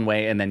data one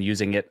way and then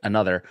using it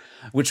another,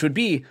 which would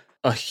be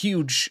a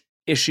huge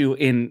issue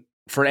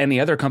for any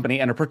other company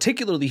and a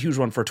particularly huge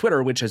one for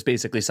Twitter, which has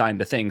basically signed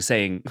a thing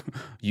saying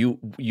you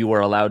are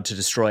allowed to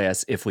destroy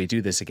us if we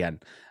do this again.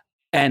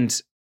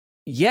 And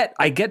yet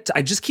I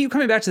just keep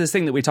coming back to this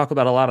thing that we talk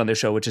about a lot on this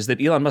show, which is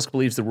that Elon Musk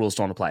believes the rules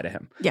don't apply to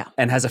him. Yeah.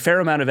 And has a fair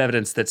amount of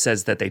evidence that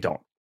says that they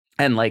don't.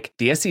 And like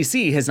the SEC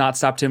has not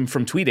stopped him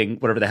from tweeting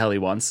whatever the hell he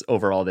wants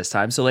over all this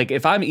time. So like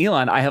if I'm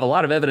Elon, I have a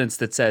lot of evidence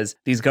that says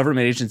these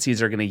government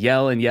agencies are going to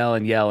yell and yell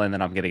and yell, and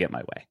then I'm going to get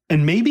my way.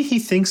 And maybe he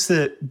thinks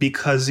that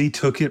because he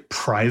took it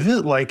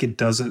private, like it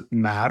doesn't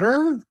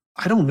matter.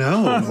 I don't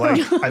know.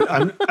 Like,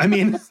 I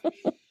mean,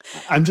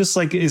 I'm just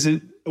like, is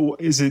it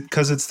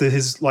because it's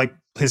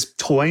his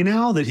toy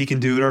now that he can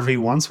do whatever he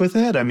wants with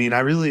it? I mean,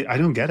 I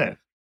don't get it.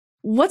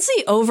 What's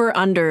the over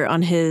under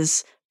on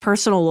his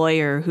personal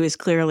lawyer, who is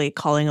clearly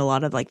calling a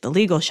lot of like the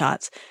legal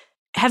shots,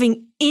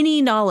 having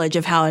any knowledge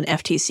of how an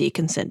FTC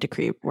consent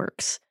decree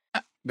works?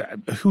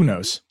 Who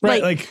knows?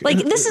 Right? Like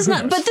this is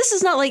not, but this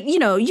is not like,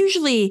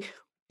 usually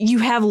you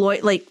have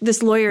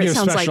this lawyer, it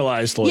sounds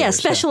specialized like, lawyers,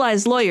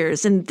 specialized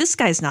lawyers. And this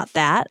guy's not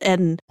that.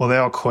 And well, they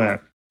all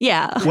quit.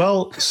 Yeah.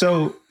 Well,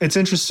 so it's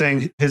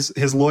interesting.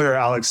 His lawyer,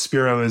 Alex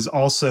Spiro, is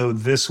also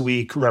this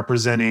week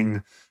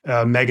representing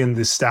Megan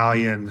Thee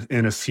Stallion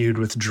in a feud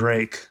with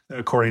Drake,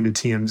 according to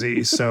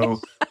TMZ.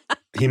 So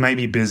he might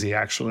be busy,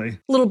 actually. A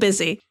little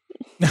busy.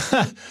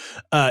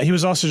 He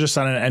was also just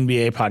on an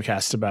NBA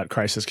podcast about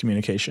crisis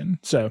communication.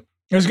 So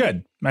it was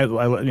good. I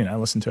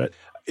listened to it.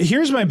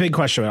 Here's my big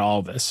question about all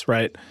of this,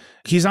 right?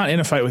 He's not in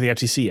a fight with the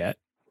FTC yet.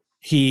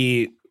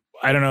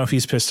 I don't know if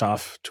he's pissed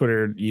off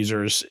Twitter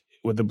users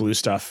with the blue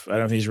stuff. I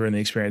don't think he's ruined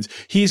the experience.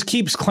 He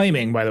keeps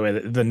claiming, by the way,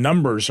 that the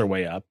numbers are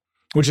way up,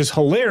 which is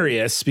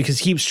hilarious because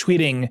he keeps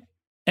tweeting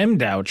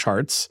MDAO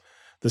charts,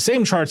 the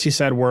same charts he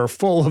said were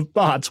full of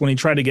bots when he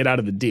tried to get out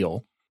of the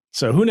deal.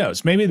 So who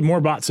knows? Maybe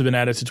more bots have been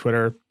added to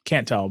Twitter.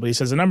 Can't tell. But he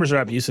says the numbers are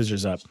up, usage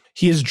is up.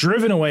 He has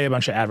driven away a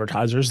bunch of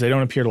advertisers. They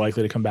don't appear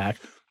likely to come back,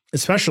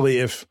 especially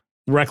if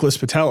Reckless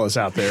Patel is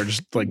out there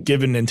just like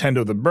giving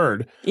Nintendo the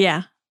bird.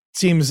 Yeah.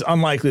 Seems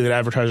unlikely that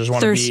advertisers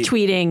want to be thirst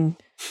tweeting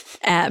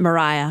at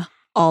Mariah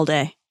all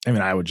day. I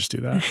mean, I would just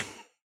do that.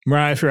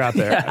 Mariah, if you're out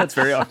there. Yeah, that's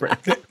very awkward.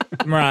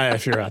 Mariah,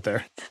 if you're out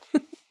there.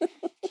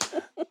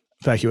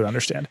 In fact, you would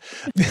understand.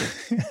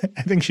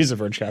 I think she's a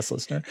Vergecast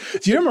listener.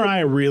 Do you know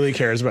Mariah really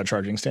cares about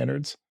charging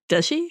standards?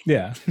 Does she?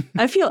 Yeah.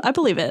 I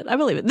believe it.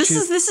 This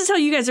is how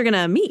you guys are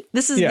gonna meet.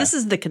 This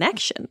is the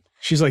connection.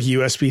 She's like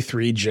USB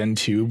 3 Gen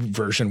 2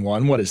 version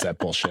 1. What is that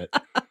bullshit?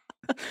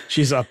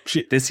 She's up.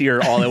 This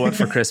year, all I want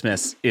for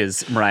Christmas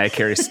is Mariah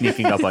Carey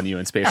sneaking up on you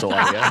in spatial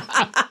audio.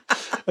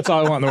 That's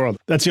all I want in the world.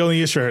 That's the only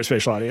use for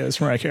spatial audio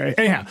is Mariah Carey.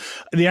 Anyhow,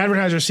 the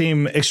advertisers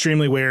seem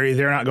extremely wary.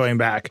 They're not going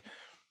back.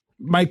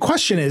 My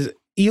question is,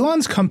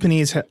 Elon's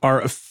companies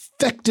are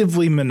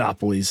effectively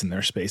monopolies in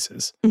their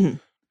spaces. Mm-hmm.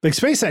 Like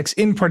SpaceX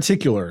in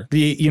particular,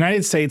 the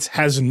United States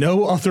has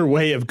no other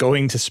way of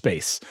going to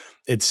space.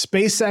 It's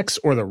SpaceX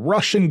or the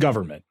Russian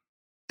government.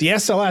 The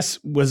SLS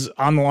was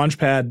on the launch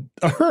pad.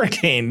 A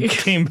hurricane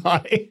came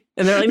by.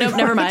 And they're like, nope,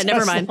 never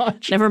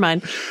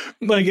mind.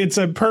 Like it's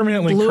a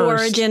permanently Blue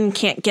cursed. Origin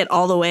can't get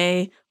all the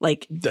way.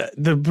 Like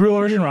the Blue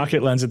Origin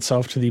rocket lends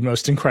itself to the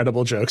most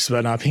incredible jokes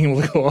about not being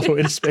able to go all the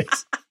way to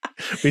space.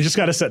 We just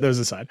got to set those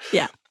aside.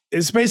 Yeah.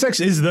 SpaceX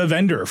is the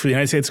vendor for the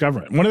United States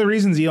government. One of the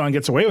reasons Elon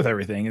gets away with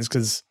everything is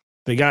because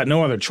they got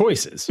no other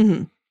choices.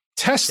 Mm-hmm.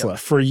 Tesla,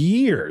 for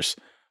years,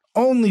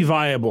 only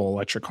viable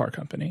electric car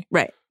company.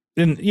 Right.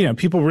 And, you know,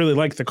 people really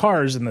like the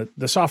cars and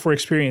the software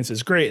experience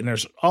is great. And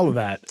there's all of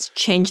that. It's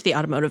changed the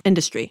automotive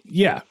industry.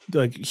 Yeah.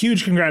 Like,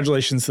 huge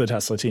congratulations to the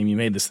Tesla team. You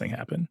made this thing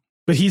happen.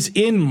 But he's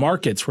in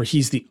markets where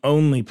he's the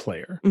only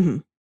player. Mm-hmm.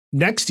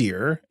 Next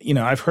year, you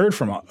know, I've heard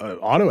from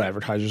auto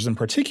advertisers in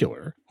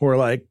particular who are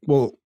like,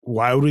 well,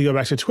 why would we go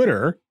back to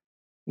Twitter?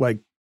 Like,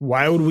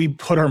 why would we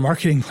put our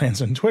marketing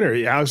plans on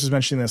Twitter? Alex was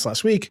mentioning this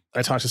last week.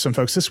 I talked to some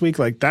folks this week.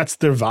 Like, that's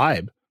their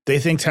vibe. They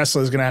think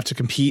Tesla is going to have to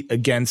compete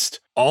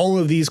against all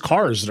of these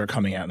cars that are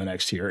coming out in the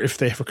next year, if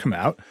they ever come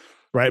out,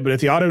 right? But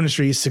if the auto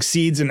industry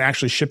succeeds in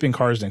actually shipping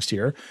cars next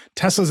year,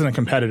 Tesla's in a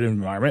competitive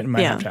environment and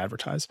might have to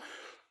advertise.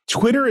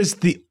 Twitter is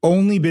the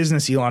only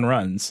business Elon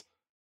runs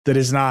that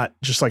is not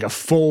just like a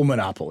full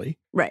monopoly.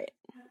 Right.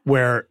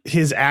 Where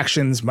his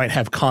actions might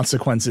have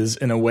consequences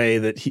in a way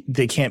that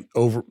they can't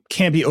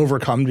be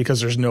overcome because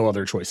there's no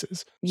other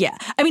choices. Yeah.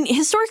 I mean,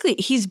 historically,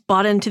 he's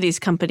bought into these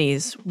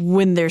companies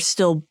when they're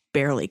still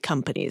barely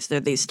companies. They're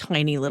these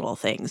tiny little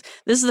things.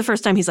 This is the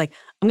first time he's like,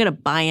 I'm going to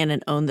buy in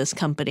and own this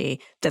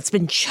company that's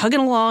been chugging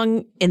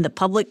along in the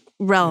public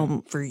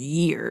realm for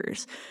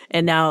years.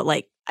 And now,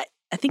 like,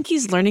 I think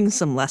he's learning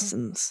some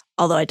lessons,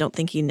 although I don't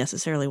think he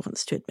necessarily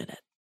wants to admit it.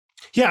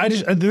 Yeah,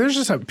 there's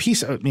just a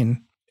piece, I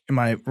mean, am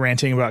I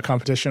ranting about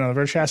competition on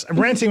the Vergecast? I'm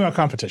ranting about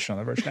competition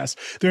on the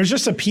Vergecast. There's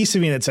just a piece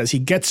of me that says he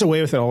gets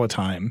away with it all the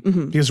time.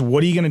 Mm-hmm. Because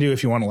what are you going to do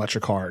if you want an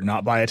electric car?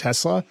 Not buy a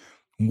Tesla?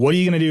 What are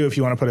you going to do if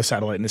you want to put a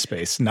satellite into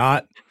space?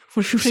 Not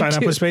sign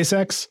up with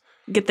SpaceX?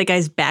 Get the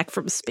guys back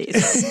from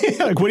space.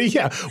 Like, what are you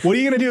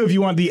going to do if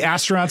you want the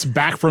astronauts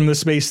back from the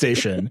space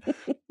station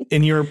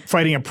and you're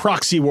fighting a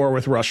proxy war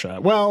with Russia?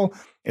 Well,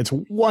 it's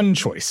one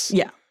choice.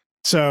 Yeah.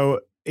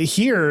 So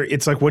here,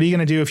 it's like, what are you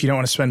going to do if you don't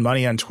want to spend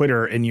money on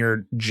Twitter and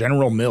your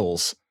General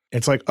Mills?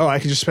 It's like, oh, I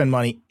could just spend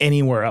money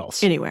anywhere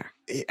else. Anywhere.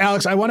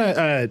 Alex, I want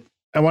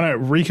to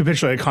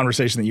recapitulate a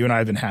conversation that you and I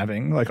have been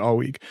having like all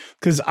week,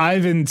 because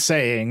I've been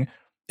saying,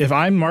 if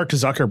I'm Mark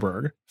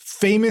Zuckerberg,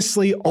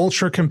 famously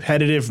ultra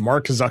competitive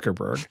Mark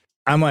Zuckerberg,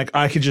 I'm like,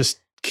 I could just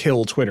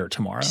kill Twitter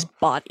tomorrow. Just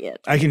body it.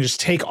 I can just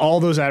take all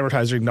those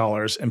advertising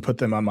dollars and put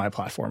them on my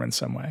platform in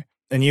some way.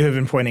 And you have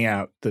been pointing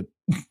out that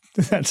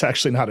that's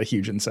actually not a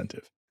huge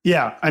incentive.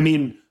 Yeah, I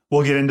mean,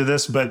 we'll get into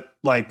this, but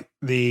like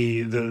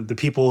the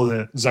people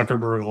that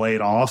Zuckerberg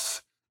laid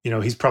off, you know,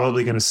 he's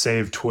probably going to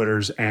save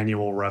Twitter's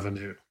annual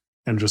revenue,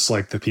 and just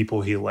like the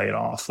people he laid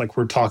off, like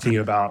we're talking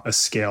about a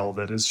scale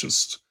that is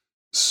just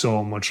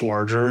so much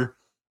larger.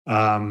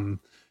 And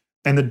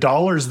the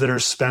dollars that are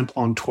spent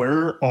on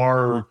Twitter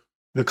are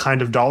the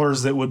kind of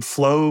dollars that would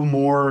flow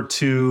more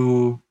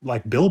to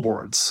like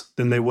billboards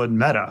than they would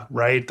Meta,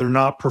 right? They're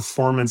not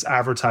performance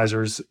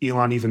advertisers.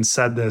 Elon even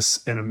said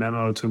this in a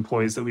memo to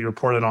employees that we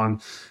reported on,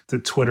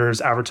 that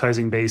Twitter's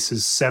advertising base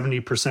is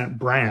 70%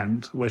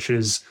 brand, which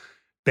is,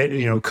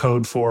 you know,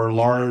 code for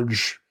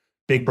large,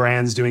 big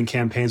brands doing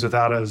campaigns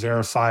without a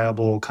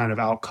verifiable kind of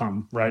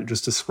outcome, right?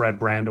 Just to spread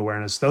brand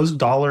awareness. Those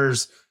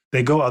dollars,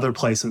 they go other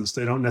places.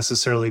 They don't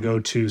necessarily go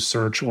to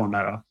search or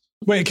Meta.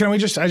 Wait, I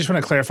just want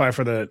to clarify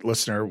for the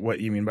listener what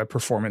you mean by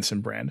performance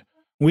and brand.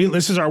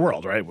 This is our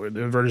world, right?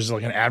 The Verge is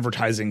like an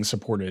advertising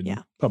supported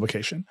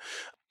publication.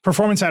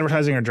 Performance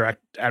advertising or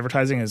direct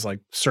advertising is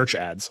like search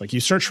ads. Like you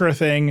search for a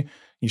thing,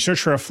 you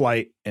search for a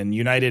flight, and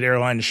United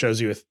Airlines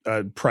shows you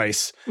a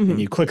price, and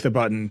you click the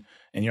button,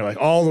 and you're like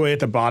all the way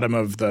at the bottom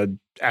of the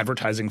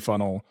advertising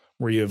funnel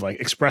where you have like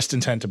expressed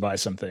intent to buy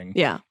something.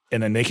 Yeah.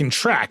 And then they can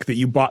track that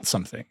you bought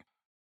something.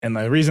 And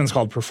the reason it's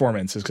called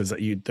performance is because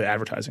the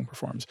advertising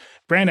performs.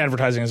 Brand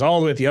advertising is all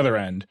the way at the other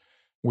end,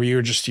 where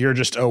you're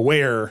just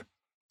aware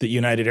that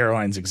United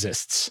Airlines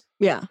exists.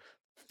 Yeah.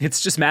 It's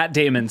just Matt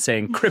Damon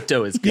saying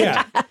crypto is good.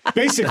 Yeah,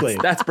 basically.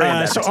 that's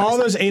brand so all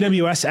those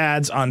AWS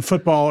ads on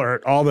football,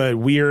 or all the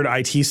weird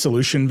IT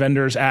solution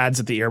vendors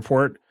ads at the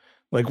airport,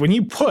 like when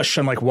you push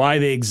on like why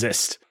they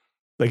exist,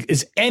 like,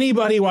 is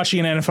anybody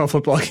watching an NFL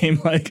football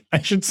game like,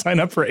 I should sign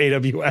up for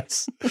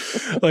AWS?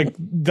 Like,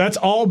 that's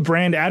all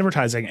brand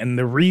advertising. And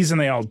the reason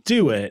they all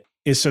do it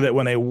is so that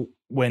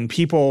when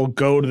people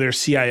go to their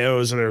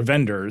CIOs or their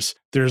vendors,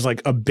 there's like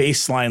a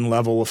baseline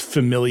level of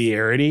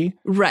familiarity.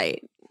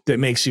 Right. That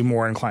makes you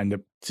more inclined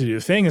to do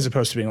the thing, as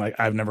opposed to being like,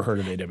 I've never heard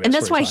of AWS. And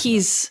that's why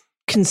he's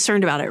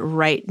concerned about it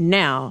right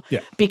now,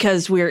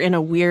 because we're in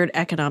a weird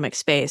economic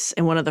space.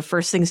 And one of the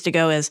first things to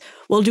go is,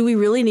 well, do we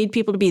really need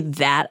people to be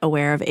that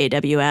aware of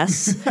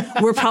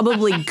AWS? We're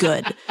probably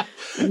good.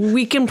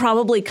 We can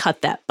probably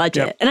cut that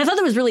budget. Yep. And I thought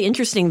that was really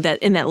interesting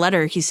that in that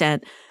letter he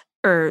sent,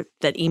 or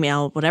that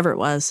email, whatever it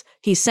was,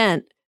 he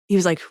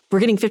was like, we're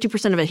getting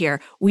 50% of it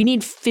here. We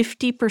need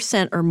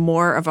 50% or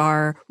more of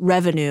our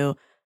revenue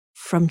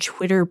from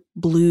Twitter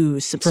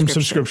Blue subscriptions.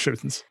 From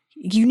subscriptions.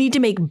 You need to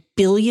make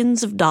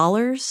billions of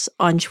dollars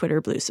on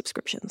Twitter Blue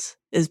subscriptions,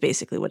 is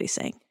basically what he's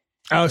saying.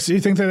 Alex, do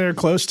you think that they're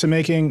close to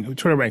making,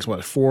 Twitter makes what,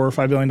 $4 or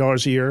 $5 billion a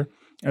year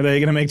Are they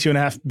going to make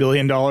 $2.5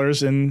 billion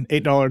in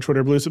 $8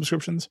 Twitter Blue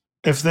subscriptions?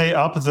 If they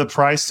up the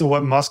price to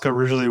what Musk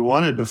originally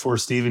wanted before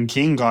Stephen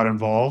King got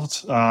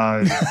involved,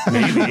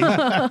 maybe.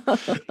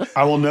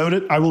 I will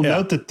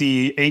note that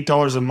the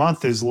 $8 a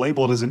month is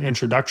labeled as an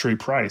introductory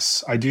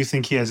price. I do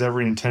think he has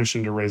every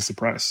intention to raise the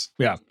price.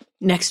 Yeah.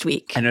 Next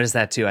week. I noticed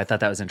that too. I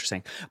thought that was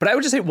interesting. But I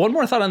would just say one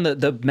more thought on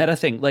the Meta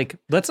thing. Like,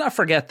 let's not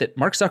forget that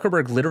Mark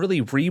Zuckerberg literally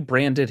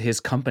rebranded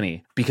his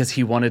company because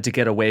he wanted to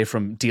get away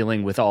from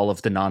dealing with all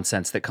of the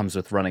nonsense that comes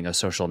with running a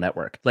social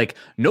network. Like,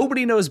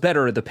 nobody knows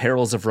better the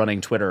perils of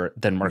running Twitter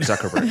than Mark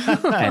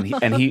Zuckerberg.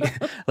 and he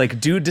like,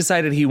 dude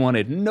decided he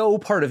wanted no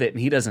part of it,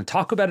 and he doesn't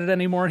talk about it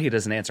anymore. He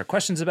doesn't answer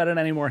questions about it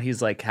anymore.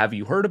 He's like, have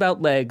you heard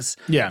about legs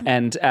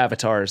and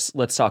avatars?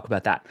 Let's talk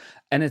about that.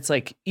 And it's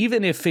like,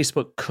 even if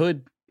Facebook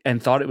could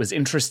and thought it was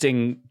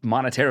interesting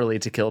monetarily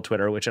to kill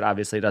Twitter, which it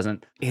obviously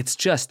doesn't, it's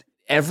just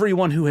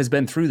everyone who has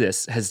been through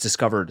this has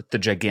discovered the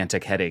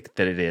gigantic headache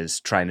that it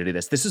is trying to do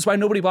this. This is why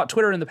nobody bought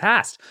Twitter in the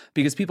past,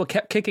 because people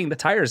kept kicking the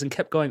tires and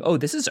kept going, oh,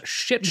 this is a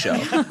shit show.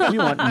 We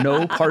want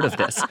no part of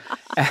this.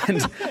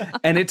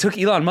 And it took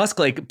Elon Musk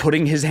like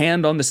putting his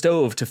hand on the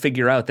stove to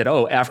figure out that,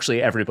 oh,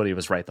 actually everybody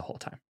was right the whole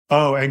time.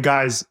 Oh, and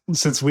guys,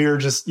 since we are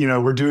just,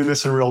 we're doing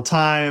this in real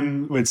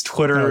time, it's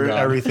Twitter,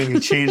 everything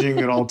is changing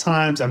at all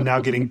times. I'm now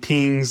getting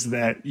pings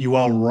that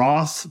Yoel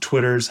Roth,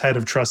 Twitter's head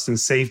of trust and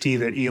safety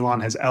that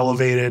Elon has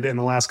elevated in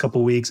the last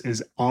couple of weeks,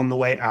 is on the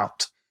way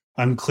out.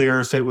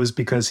 Unclear if it was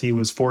because he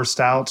was forced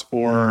out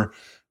or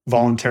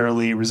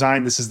voluntarily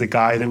resigned. This is the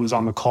guy that was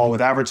on the call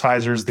with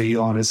advertisers that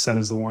Elon has said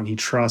is the one he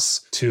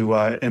trusts to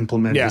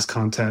implement his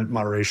content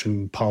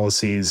moderation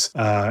policies.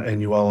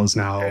 And Yoel is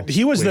now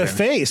he was the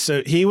face.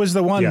 So he was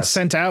the one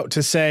sent out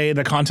to say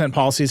the content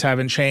policies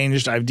haven't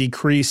changed. I've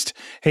decreased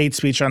hate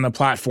speech on the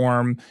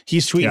platform.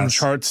 He's tweeting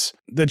charts.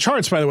 The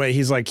charts, by the way,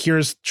 he's like,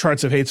 here's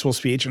charts of hateful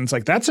speech. And it's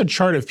like, that's a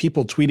chart of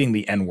people tweeting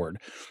the N-word.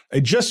 I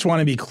just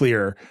want to be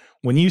clear.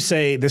 When you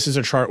say this is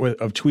a chart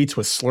of tweets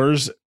with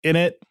slurs in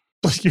it,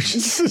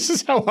 this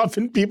is how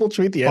often people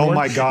tweet the N-word. Oh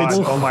my God.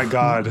 Oh my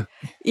God.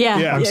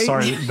 Yeah. I'm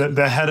sorry.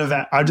 The head of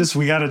that,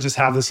 we got to just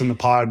have this in the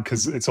pod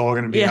because it's all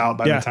going to be out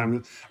by the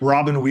time.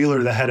 Robin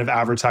Wheeler, the head of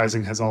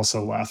advertising, has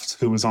also left,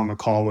 who was on the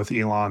call with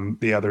Elon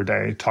the other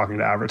day talking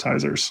to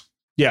advertisers.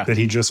 Yeah. That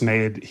he just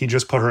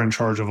put her in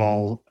charge of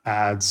all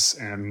ads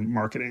and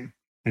marketing.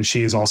 And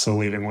she is also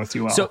leaving with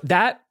Yoel. So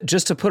that,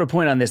 just to put a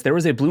point on this, there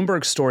was a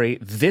Bloomberg story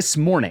this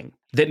morning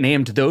that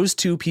named those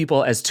two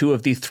people as two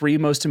of the three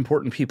most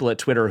important people at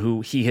Twitter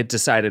who he had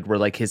decided were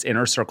like his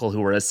inner circle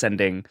who were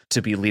ascending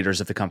to be leaders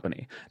of the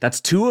company.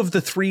 That's two of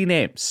the three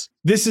names.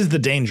 This is the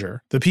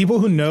danger. The people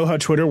who know how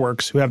Twitter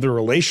works, who have the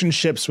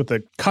relationships with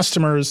the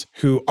customers,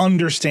 who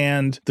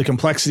understand the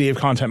complexity of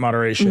content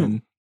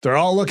moderation, they're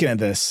all looking at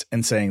this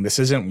and saying, this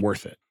isn't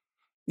worth it.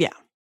 Yeah.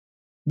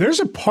 There's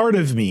a part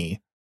of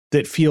me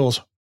that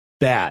feels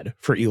bad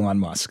for Elon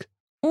Musk.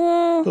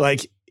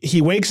 Like, he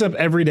wakes up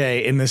every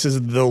day and this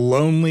is the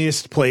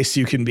loneliest place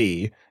you can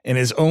be. And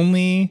his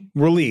only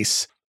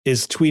release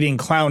is tweeting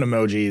clown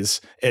emojis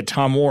at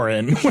Tom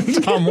Warren when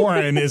Tom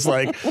Warren is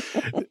like,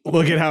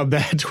 look at how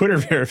bad Twitter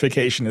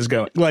verification is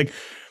going. Like,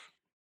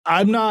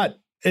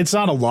 it's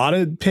not a lot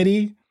of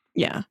pity.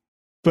 Yeah.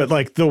 But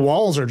like the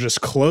walls are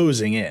just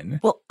closing in.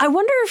 Well, I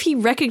wonder if he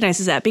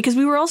recognizes that, because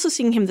we were also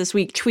seeing him this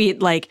week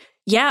tweet like,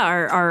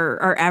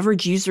 our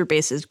average user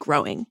base is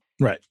growing.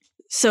 Right.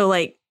 So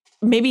like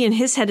maybe in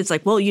his head, it's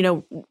like, well,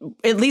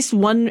 at least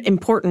one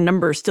important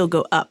number still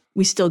go up.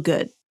 We still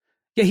good.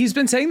 Yeah, he's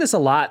been saying this a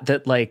lot,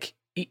 that like,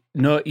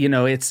 no,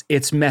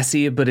 it's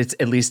messy, but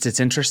at least it's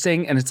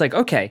interesting. And it's like,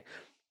 okay,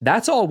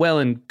 that's all well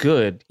and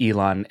good,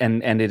 Elon,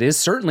 and it is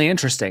certainly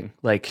interesting.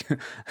 Like,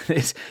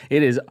 it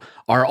is.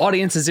 Our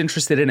audience is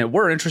interested in it.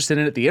 We're interested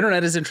in it. The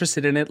internet is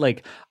interested in it.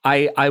 Like,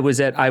 I was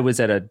at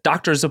a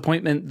doctor's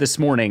appointment this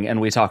morning,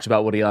 and we talked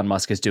about what Elon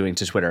Musk is doing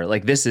to Twitter.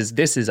 Like, this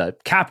is a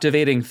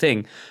captivating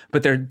thing.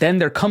 But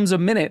there comes a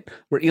minute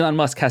where Elon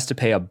Musk has to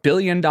pay $1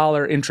 billion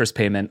interest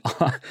payment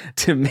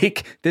to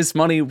make this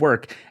money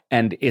work,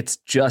 and it's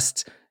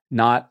just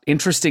not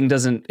interesting.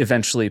 Doesn't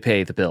eventually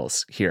pay the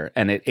bills here.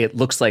 And it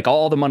looks like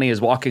all the money is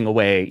walking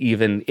away,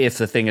 even if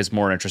the thing is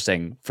more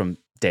interesting from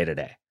day to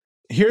day.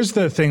 Here's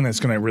the thing that's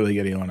going to really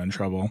get Elon in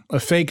trouble. A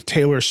fake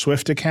Taylor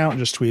Swift account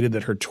just tweeted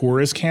that her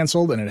tour is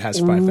canceled and it has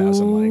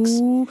 5,000 likes.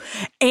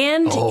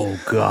 And oh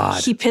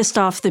God, he pissed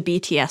off the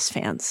BTS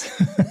fans.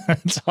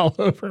 It's all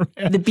over,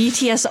 man. The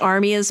BTS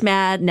army is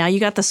mad. Now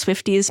you got the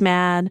Swifties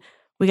mad.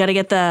 We got to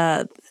get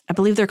I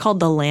believe they're called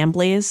the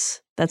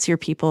Lambleys. That's your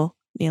people,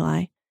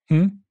 Eli.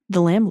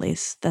 The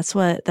Lambleys. That's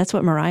what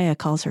Mariah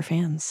calls her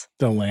fans.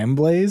 The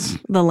Lambleys?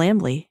 The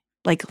Lambley.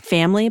 Like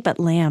family, but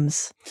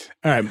lambs.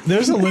 All right.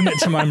 There's a limit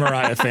to my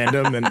Mariah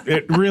fandom, and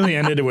it really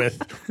ended with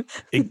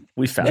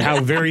how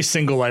very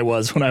single I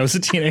was when I was a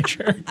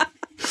teenager.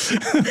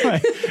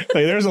 like,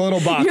 there's a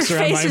little box your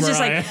around face my is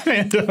Mariah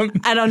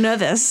fandom. I don't know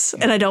this,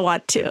 and I don't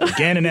want to.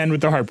 Began and end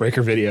with the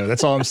Heartbreaker video.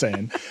 That's all I'm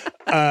saying.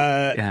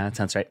 Yeah, that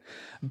sounds right.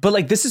 But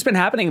like this has been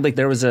happening. Like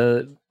there was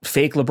a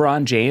fake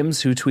LeBron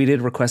James who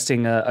tweeted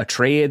requesting a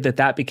trade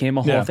that became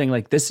a whole thing.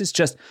 Like this is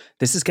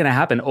going to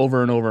happen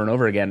over and over and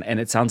over again. And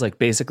it sounds like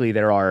basically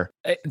there are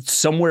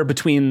somewhere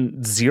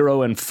between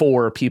 0 and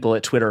 4 people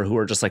at Twitter who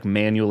are just like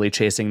manually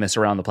chasing this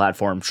around the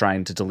platform,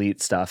 trying to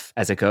delete stuff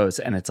as it goes.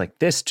 And it's like,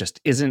 this just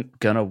isn't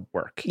going to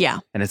work. Yeah.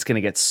 And it's going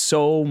to get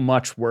so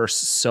much worse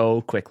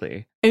so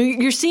quickly.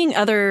 And you're seeing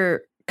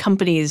other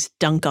companies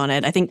dunk on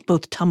it. I think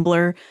both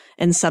Tumblr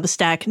and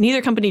Substack,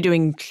 neither company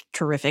doing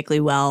terrifically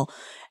well,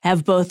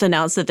 have both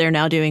announced that they're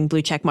now doing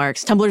blue check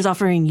marks. Tumblr's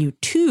offering you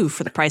 2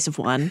 for the price of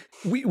 1.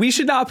 We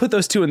should not put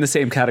those 2 in the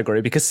same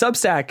category because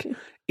Substack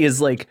is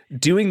like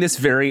doing this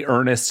very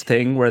earnest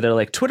thing where they're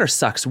like, Twitter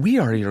sucks. We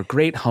are your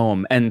great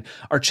home. And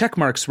our check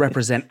marks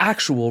represent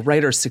actual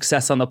writer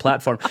success on the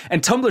platform.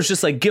 And Tumblr's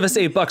just like, give us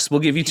 $8.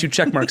 We'll give you 2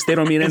 check marks. They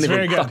don't mean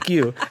anything. Fuck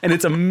you. And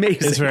it's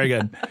amazing. It's very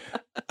good.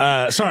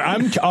 Sorry,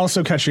 I'm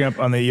also catching up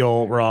on the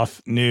Yoel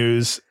Roth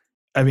news.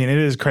 I mean, it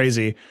is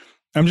crazy.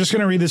 I'm just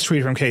going to read this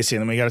tweet from Casey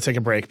and then we got to take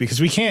a break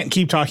because we can't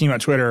keep talking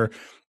about Twitter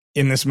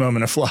in this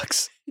moment of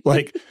flux.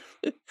 Like,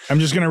 I'm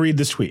just going to read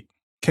this tweet.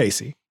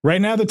 Casey,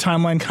 right now the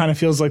timeline kind of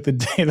feels like the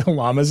day the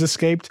llamas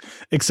escaped,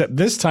 except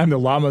this time the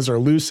llamas are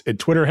loose at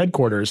Twitter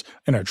headquarters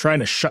and are trying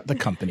to shut the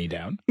company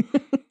down.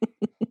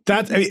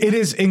 It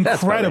is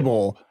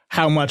incredible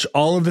how much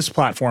all of this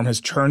platform has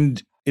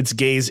turned its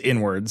gaze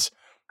inwards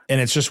and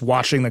it's just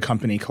watching the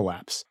company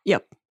collapse.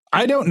 Yep.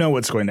 I don't know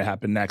what's going to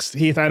happen next.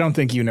 Heath, I don't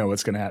think you know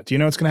what's going to happen. Do you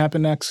know what's going to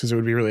happen next? Because it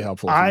would be really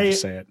helpful if you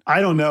just say it.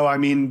 I don't know. I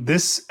mean,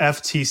 this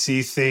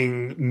FTC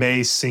thing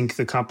may sink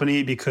the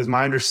company because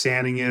my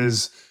understanding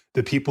is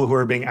the people who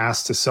are being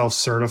asked to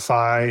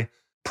self-certify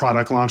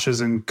product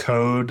launches and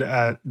code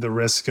at the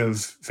risk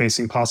of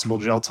facing possible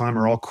jail time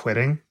are all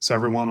quitting. So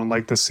everyone on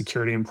like the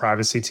security and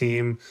privacy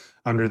team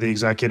under the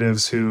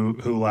executives who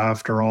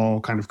left are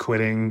all kind of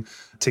quitting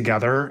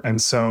together. And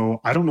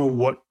so I don't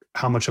know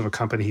how much of a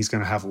company he's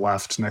going to have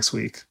left next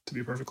week, to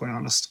be perfectly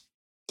honest.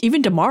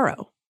 Even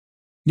tomorrow.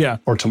 Yeah.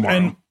 Or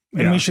tomorrow.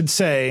 And we should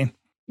say,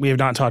 we have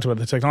not talked about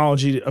the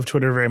technology of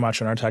Twitter very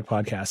much on our tech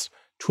podcast.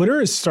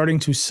 Twitter is starting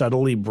to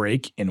subtly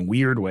break in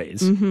weird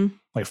ways. Mm-hmm.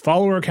 Like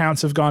follower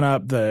accounts have gone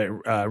up. The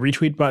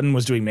retweet button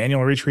was doing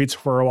manual retweets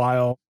for a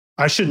while.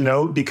 I should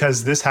note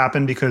because this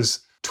happened because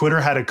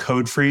Twitter had a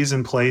code freeze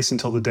in place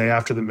until the day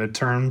after the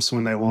midterms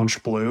when they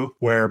launched Blue,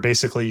 where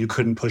basically you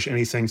couldn't push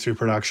anything through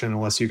production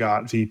unless you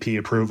got VP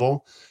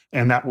approval.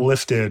 And that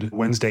lifted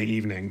Wednesday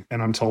evening.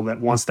 And I'm told that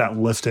once that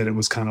lifted, it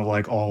was kind of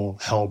like all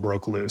hell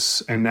broke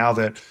loose. And now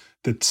that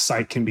the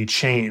site can be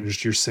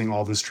changed, you're seeing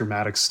all this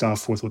dramatic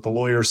stuff with what the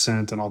lawyer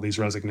sent and all these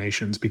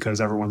resignations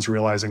because everyone's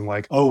realizing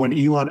like, oh, when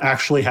Elon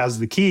actually has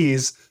the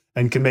keys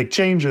and can make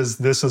changes,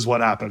 this is what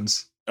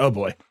happens. Oh,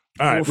 boy.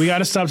 All right, we got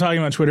to stop talking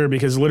about Twitter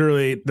because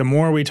literally the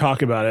more we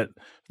talk about it,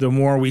 the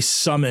more we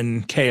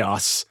summon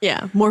chaos.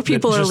 Yeah, more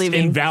people are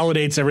leaving.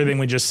 Invalidates everything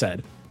we just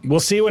said.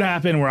 We'll see what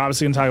happened. We're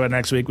obviously going to talk about it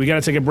next week. We got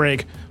to take a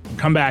break. We'll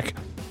come back.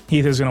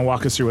 Heath is going to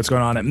walk us through what's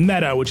going on at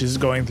Meta, which is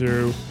going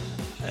through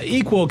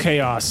equal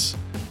chaos,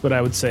 but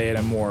I would say in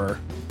a more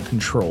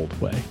controlled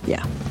way.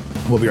 Yeah.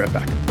 We'll be right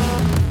back.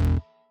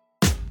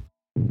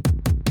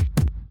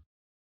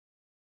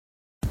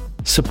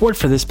 Support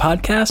for this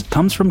podcast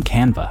comes from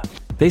Canva.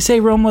 They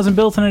say Rome wasn't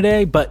built in a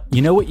day, but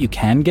you know what you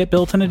can get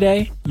built in a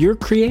day? Your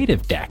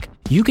creative deck.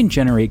 You can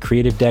generate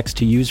creative decks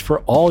to use for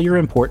all your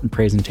important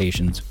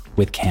presentations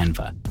with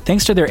Canva.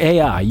 Thanks to their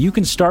AI, you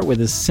can start with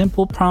a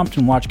simple prompt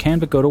and watch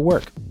Canva go to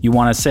work. You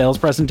want a sales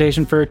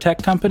presentation for a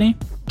tech company?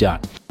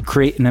 Done.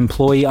 Create an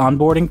employee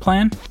onboarding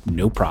plan?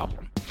 No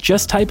problem.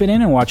 Just type it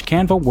in and watch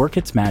Canva work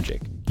its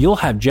magic. You'll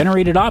have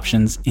generated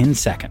options in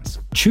seconds.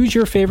 Choose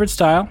your favorite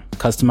style,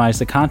 customize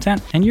the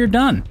content, and you're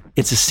done.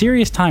 It's a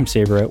serious time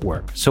saver at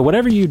work. So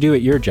whatever you do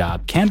at your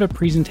job, Canva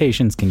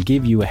presentations can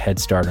give you a head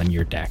start on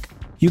your deck.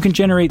 You can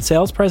generate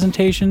sales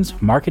presentations,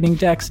 marketing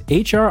decks,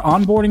 HR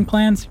onboarding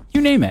plans,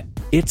 you name it.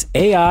 It's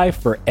AI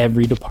for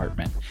every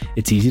department.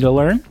 It's easy to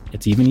learn,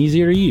 it's even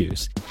easier to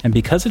use. And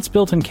because it's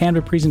built in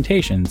Canva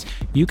presentations,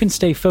 you can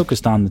stay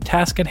focused on the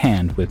task at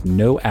hand with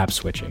no app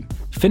switching.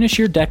 Finish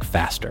your deck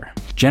faster.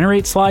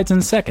 Generate slides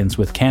in seconds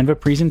with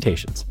Canva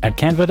presentations at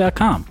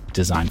canva.com,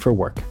 designed for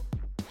work.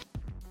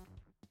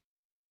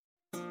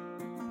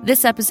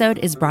 This episode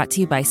is brought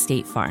to you by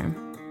State Farm.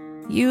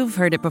 You've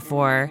heard it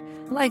before.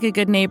 Like a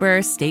good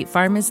neighbor, State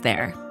Farm is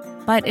there.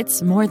 But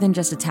it's more than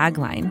just a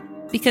tagline.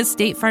 Because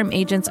State Farm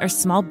agents are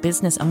small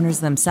business owners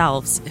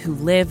themselves who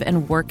live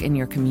and work in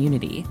your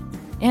community.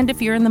 And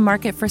if you're in the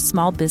market for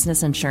small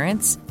business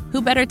insurance,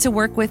 who better to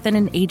work with than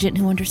an agent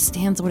who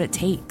understands what it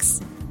takes?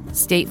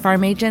 State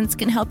Farm agents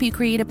can help you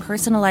create a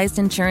personalized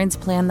insurance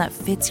plan that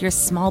fits your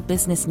small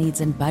business needs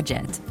and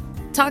budget.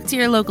 Talk to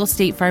your local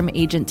State Farm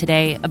agent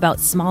today about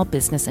small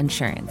business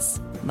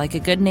insurance. Like a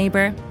good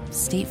neighbor,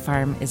 State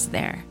Farm is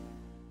there.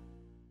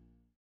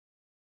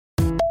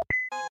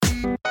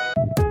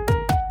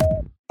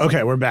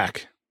 Okay, we're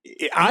back.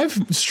 I've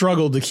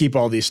struggled to keep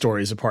all these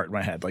stories apart in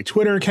my head, like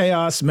Twitter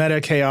chaos, Meta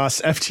chaos,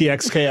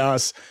 FTX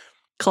chaos.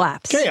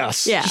 collapse.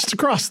 Chaos. Yeah. Just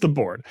across the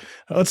board.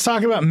 Let's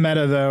talk about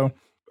Meta, though.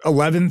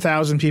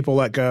 11,000 people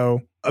let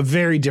go. A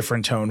very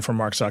different tone from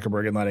Mark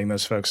Zuckerberg in letting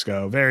those folks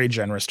go. Very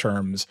generous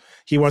terms.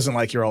 He wasn't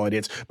like, you're all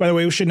idiots. By the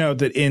way, we should note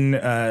that in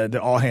the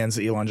all hands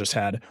that Elon just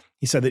had,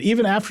 he said that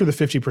even after the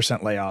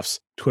 50% layoffs,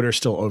 Twitter's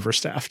still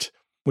overstaffed,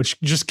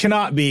 which just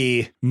cannot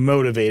be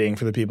motivating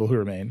for the people who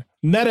remain.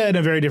 Meta in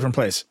a very different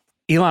place.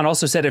 Elon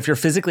also said if you're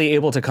physically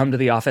able to come to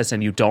the office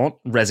and you don't,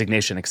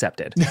 resignation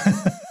accepted,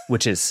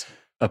 which is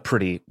a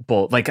pretty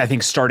bold, like I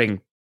think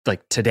starting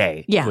like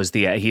today was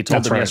the, he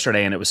told them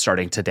yesterday and it was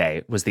starting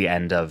today was the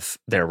end of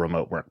their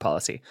remote work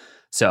policy.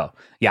 So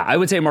yeah, I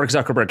would say Mark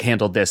Zuckerberg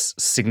handled this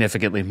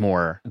significantly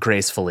more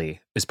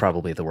gracefully is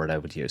probably the word I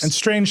would use. And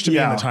strange to be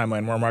in the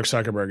timeline where Mark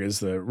Zuckerberg is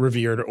the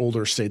revered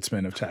older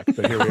statesman of tech,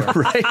 but here we are.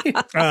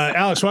 Right.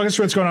 Alex, walk us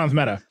through what's going on with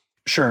Meta.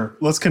 Sure.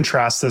 Let's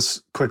contrast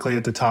this quickly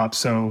at the top.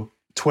 So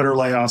Twitter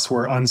layoffs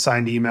were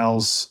unsigned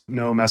emails,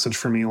 no message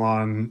from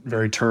Elon,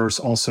 very terse,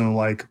 also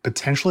like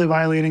potentially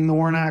violating the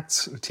WARN Act,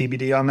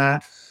 TBD on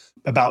that,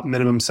 about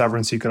minimum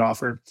severance you could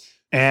offer.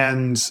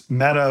 And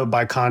Meta,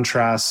 by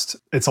contrast,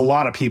 it's a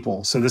lot of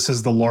people. So this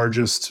is the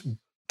largest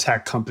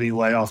tech company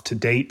layoff to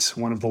date,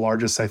 one of the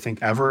largest, I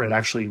think, ever. It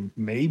actually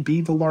may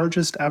be the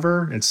largest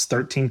ever. It's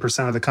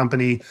 13% of the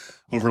company,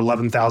 over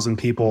 11,000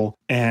 people.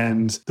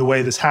 And the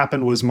way this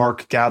happened was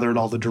Mark gathered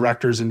all the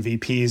directors and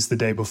VPs the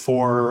day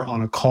before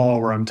on a call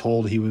where I'm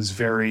told he was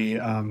very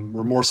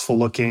remorseful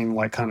looking,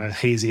 like kind of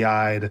hazy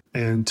eyed,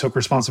 and took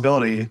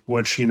responsibility,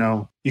 which, you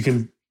know, you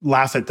can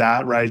laugh at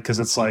that, right? Because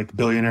it's like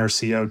billionaire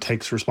CEO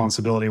takes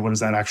responsibility. What does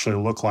that actually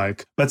look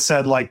like? But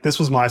said like, this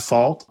was my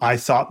fault. I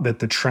thought that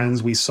the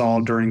trends we saw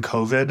during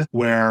COVID,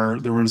 where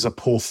there was a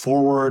pull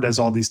forward, as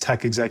all these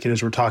tech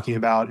executives were talking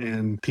about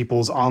in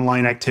people's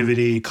online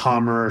activity,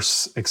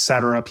 commerce, et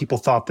cetera, people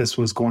thought this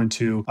was going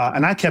to,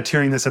 and I kept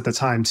hearing this at the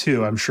time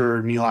too. I'm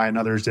sure Nilay and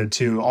others did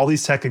too. All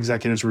these tech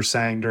executives were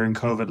saying during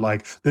COVID,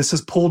 like, this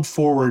has pulled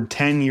forward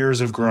 10 years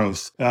of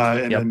growth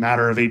in a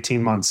matter of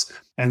 18 months.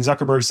 And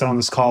Zuckerberg said on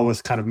this call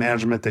with kind of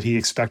management that he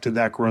expected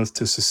that growth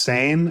to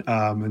sustain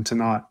and to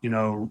not, you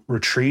know,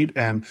 retreat.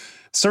 And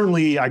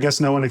certainly, I guess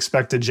no one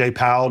expected Jay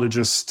Powell to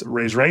just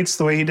raise rates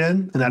the way he did.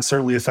 And that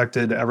certainly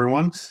affected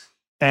everyone.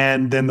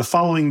 And then the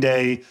following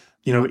day,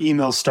 you know,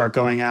 emails start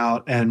going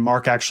out and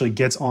Mark actually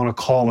gets on a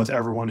call with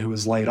everyone who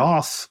was laid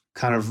off,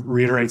 kind of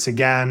reiterates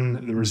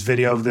again. There was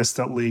video of this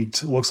that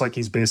leaked. Looks like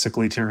he's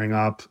basically tearing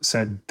up,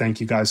 said, thank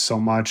you guys so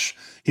much.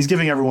 He's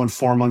giving everyone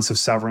 4 months of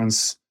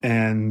severance,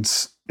 and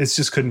it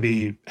just couldn't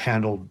be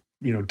handled,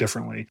 you know,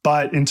 differently.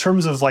 But in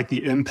terms of like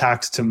the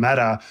impact to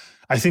Meta,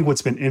 I think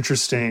what's been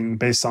interesting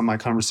based on my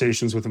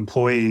conversations with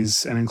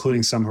employees and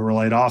including some who were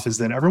laid off is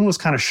that everyone was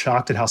kind of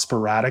shocked at how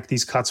sporadic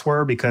these cuts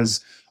were,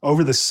 because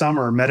over the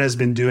summer, Meta has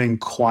been doing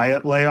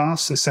quiet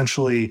layoffs.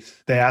 Essentially,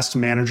 they asked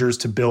managers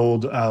to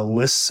build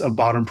lists of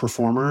bottom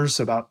performers,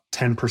 about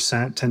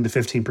 10%, 10 to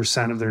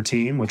 15% of their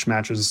team, which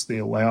matches the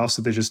layoffs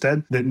that they just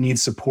did, that need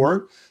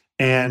support.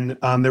 And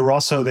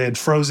they had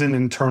frozen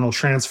internal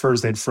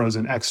transfers. They'd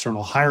frozen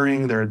external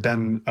hiring. There had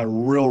been a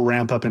real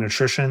ramp up in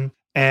attrition.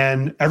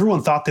 And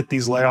everyone thought that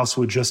these layoffs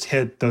would just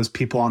hit those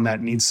people on that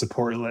needs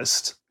support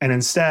list. And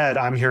instead,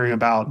 I'm hearing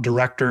about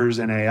directors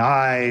in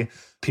AI,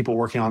 people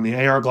working on the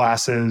AR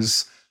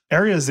glasses,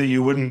 areas that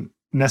you wouldn't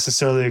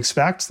necessarily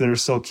expect that are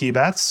still key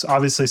bets.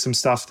 Obviously, some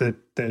stuff that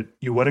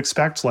you would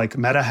expect, like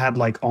Meta had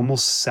like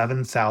almost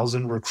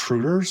 7,000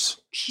 recruiters.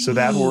 Jeez. So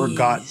that org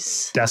got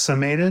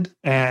decimated.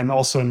 And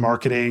also in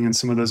marketing and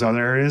some of those other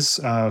areas,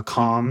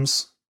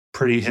 comms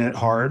pretty hit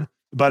hard.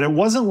 But it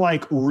wasn't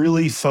like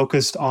really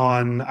focused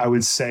on, I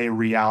would say,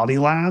 Reality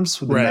Labs,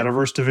 the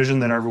metaverse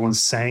division that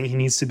everyone's saying he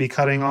needs to be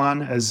cutting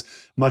on, as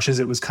much as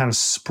it was kind of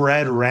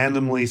spread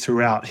randomly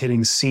throughout,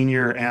 hitting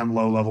senior and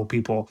low-level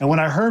people. And what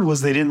I heard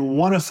was they didn't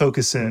want to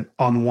focus it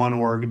on one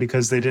org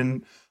because they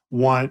didn't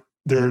want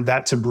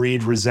that to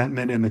breed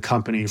resentment in the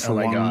company for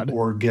one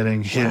org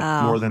getting hit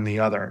more than the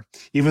other.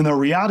 Even though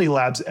Reality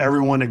Labs,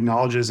 everyone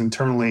acknowledges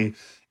internally,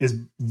 is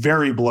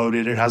very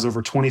bloated. It has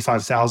over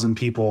 25,000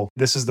 people.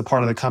 This is the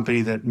part of the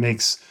company that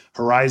makes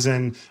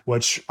Horizon,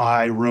 which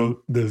I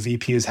wrote, the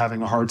VP is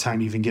having a hard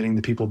time even getting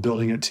the people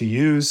building it to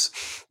use.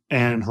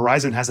 And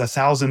Horizon has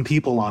 1,000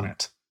 people on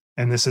it.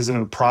 And this is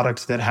a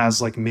product that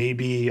has like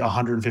maybe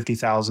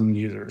 150,000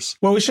 users.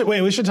 Well, we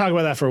should talk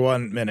about that for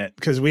 1 minute,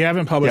 because we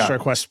haven't published our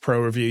Quest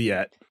Pro review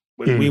yet.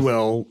 We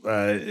will.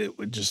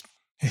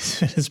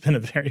 It's been a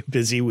very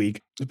busy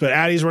week. But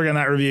Addie's working on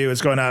that review.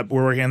 It's going up.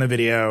 We're working on the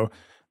video.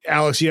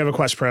 Alex, you have a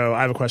Quest Pro.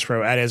 I have a Quest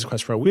Pro. Addie has a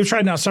Quest Pro. We've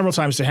tried now several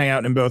times to hang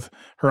out in both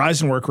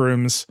Horizon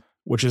Workrooms,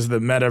 which is the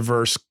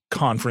metaverse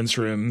conference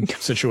room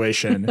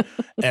situation,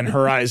 and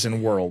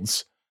Horizon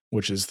Worlds,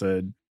 which is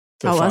the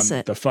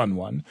fun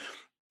one.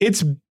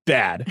 It's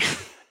bad.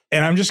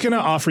 And I'm just going to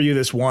offer you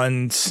this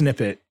one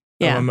snippet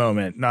of a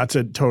moment, not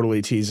to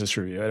totally tease this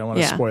review. I don't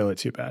want to spoil it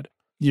too bad.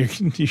 You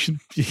should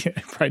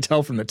probably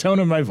tell from the tone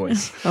of my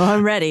voice. Oh,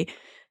 I'm ready.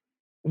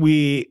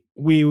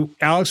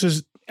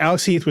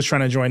 Alex Heath was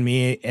trying to join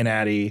me and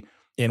Addie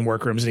in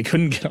workrooms, and he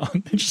couldn't get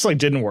on. It just like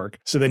didn't work.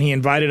 So then he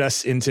invited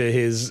us into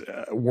his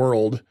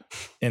world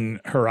in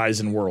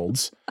Horizon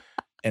Worlds.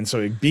 And so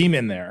we beam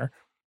in there.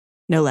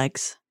 No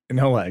legs.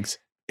 No legs.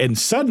 And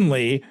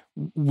suddenly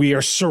we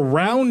are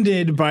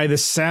surrounded by the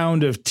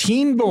sound of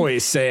teen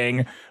boys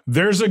saying,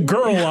 there's a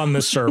girl on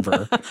the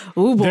server.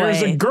 Oh boy.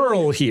 There's a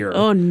girl here.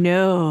 Oh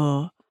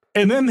no.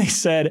 And then they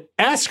said,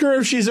 ask her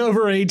if she's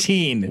over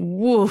 18.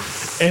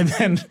 Woof. And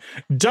then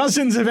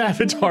dozens of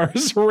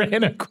avatars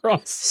ran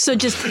across. So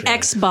just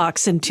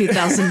Xbox in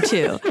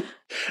 2002.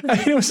 I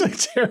mean, it was like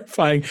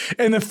terrifying.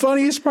 And the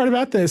funniest part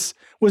about this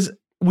was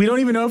we don't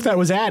even know if that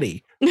was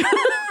Addie.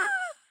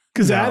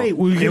 Because Addie,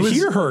 we could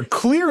hear her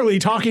clearly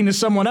talking to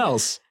someone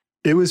else.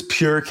 It was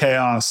pure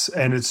chaos.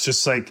 And it's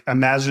just like,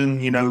 imagine,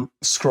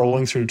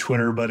 scrolling through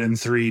Twitter, but in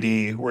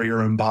 3D where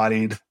you're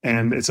embodied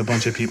and it's a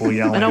bunch of people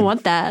yelling. I don't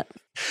want that.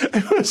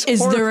 Is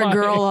there a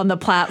girl on the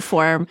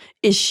platform?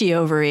 Is she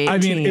over 18? I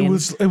mean,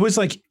 it was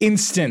like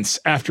instance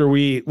after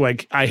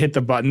I hit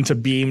the button to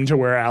beam to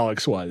where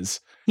Alex was.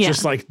 Yeah.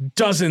 Just like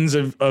dozens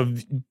of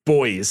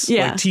boys,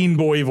 like teen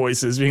boy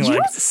voices being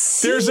like,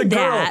 there's a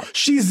girl.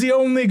 She's the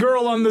only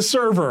girl on the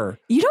server.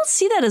 You don't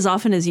see that as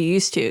often as you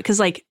used to. Because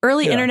like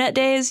early internet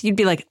days, you'd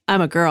be like,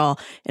 I'm a girl.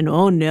 And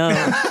oh no,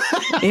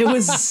 it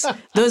was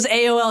those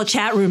AOL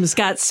chat rooms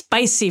got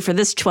spicy for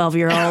this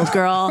 12-year-old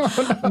girl.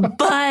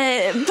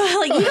 but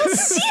like you don't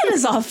see it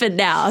as often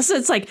now. So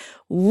it's like,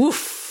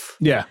 woof.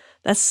 Yeah.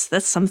 That's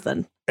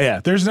something. Yeah. I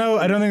don't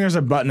think there's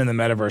a button in the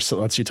metaverse that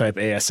lets you type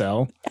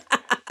ASL.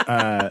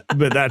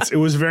 But it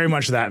was very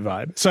much that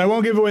vibe. So I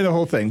won't give away the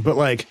whole thing, but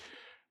like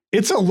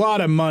it's a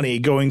lot of money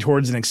going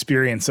towards an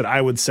experience that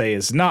I would say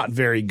is not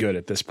very good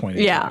at this point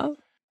in time.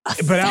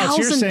 But Alex,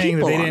 you're saying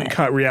that they didn't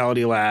cut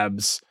Reality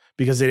Labs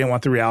because they didn't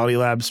want the Reality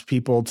Labs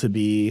people to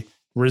be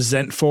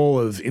resentful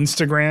of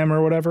Instagram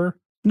or whatever?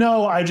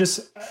 No,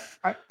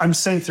 I'm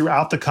saying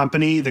throughout the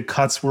company, the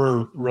cuts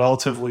were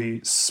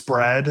relatively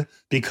spread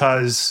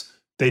because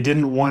they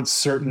didn't want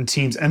certain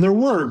teams. And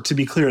to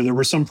be clear, there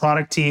were some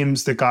product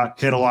teams that got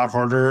hit a lot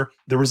harder.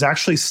 There was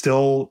actually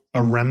still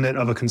a remnant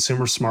of a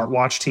consumer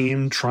smartwatch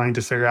team trying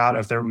to figure out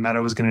if their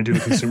Meta was going to do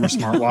a consumer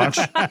smartwatch,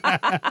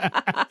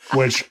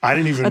 which I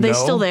didn't even know. Are they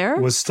still there?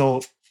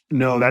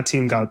 No, that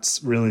team got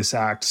really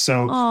sacked.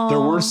 So there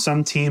were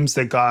some teams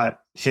that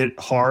got hit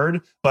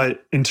hard,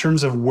 but in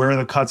terms of where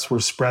the cuts were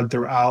spread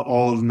throughout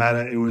all of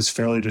Meta, it was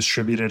fairly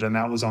distributed, and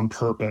that was on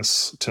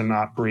purpose to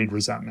not breed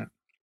resentment.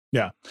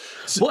 Yeah.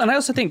 Well, and I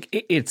also think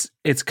it's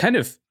kind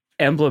of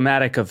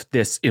emblematic of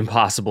this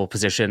impossible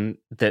position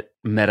that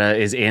Meta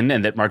is in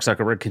and that Mark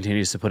Zuckerberg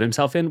continues to put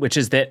himself in, which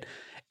is that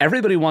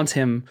everybody wants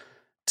him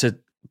to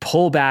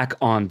pull back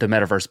on the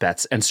metaverse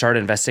bets and start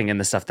investing in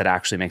the stuff that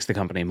actually makes the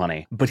company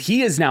money. But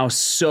he is now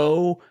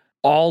so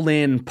all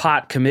in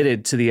pot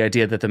committed to the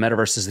idea that the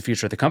metaverse is the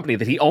future of the company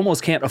that he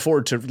almost can't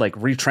afford to like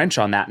retrench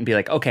on that and be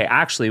like, okay,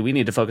 actually we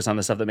need to focus on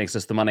the stuff that makes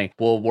us the money.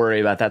 We'll worry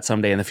about that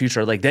someday in the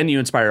future. Like then you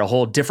inspire a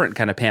whole different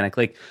kind of panic.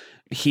 Like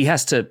he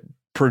has to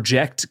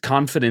project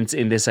confidence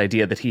in this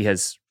idea that he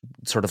has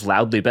sort of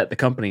loudly bet the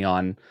company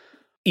on,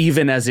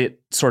 even as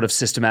it sort of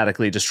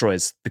systematically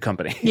destroys the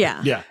company.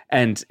 Yeah. Yeah.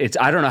 And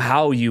I don't know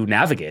how you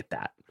navigate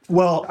that.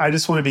 Well, I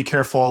just want to be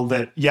careful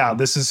that,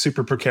 this is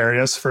super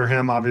precarious for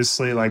him.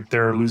 Obviously, like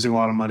they're losing a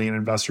lot of money and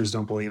investors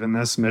don't believe in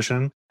this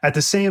mission. At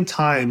the same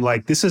time,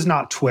 like this is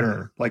not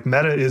Twitter. Like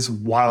Meta is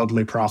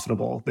wildly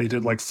profitable. They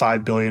did like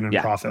 $5 billion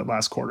in profit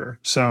last quarter.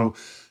 So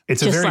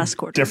it's just a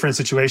very different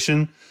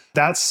situation.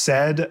 That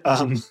said,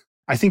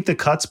 I think the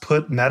cuts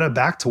put Meta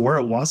back to where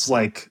it was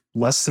like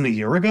less than a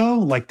year ago.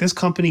 Like this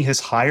company has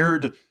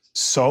hired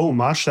so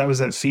much. That was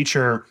that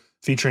feature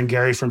featuring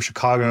Gary from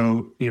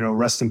Chicago,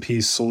 rest in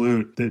peace,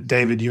 salute, that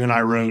David, you and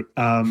I wrote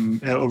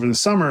over the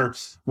summer,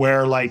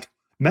 where like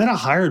Meta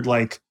hired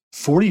like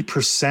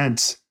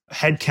 40%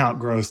 headcount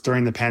growth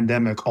during the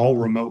pandemic, all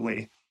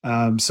remotely.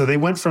 So they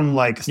went from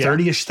like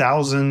 30-ish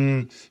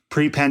thousand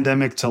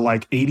pre-pandemic to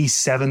like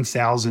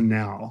 87,000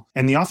 now.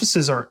 And the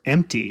offices are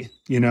empty,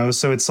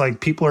 so it's like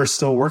people are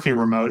still working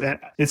remote. And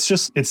it's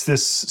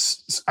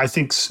this, I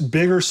think,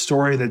 bigger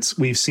story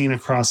we've seen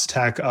across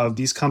tech of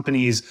these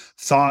companies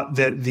thought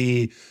that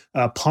the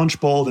punch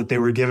bowl that they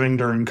were giving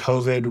during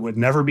COVID would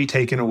never be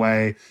taken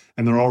away.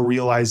 And they're all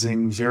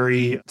realizing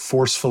very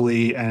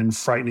forcefully and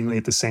frighteningly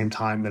at the same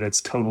time that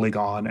it's totally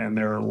gone and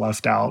they're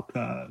left out.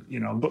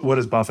 But what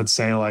does Buffett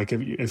say? Like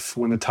if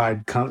when the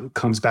tide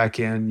comes back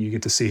in, you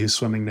get to see who's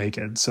swimming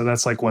naked. So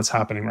that's like what's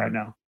happening right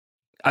now.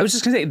 I was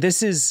just going to say,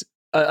 this is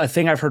a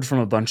thing I've heard from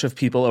a bunch of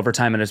people over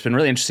time, and it's been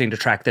really interesting to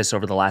track this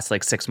over the last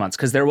like 6 months,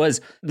 because there was,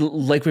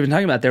 like we've been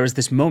talking about, there was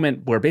this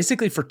moment where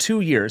basically for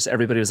 2 years,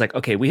 everybody was like,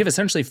 okay, we have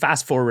essentially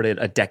fast forwarded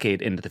a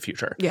decade into the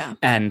future. Yeah.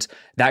 And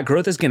that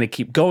growth is going to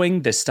keep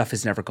going. This stuff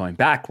is never going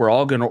back. We're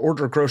all going to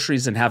order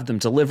groceries and have them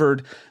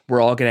delivered.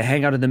 We're all going to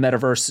hang out in the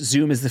metaverse.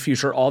 Zoom is the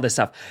future, all this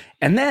stuff.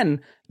 And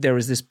then there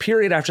was this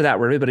period after that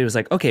where everybody was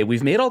like, okay,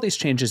 we've made all these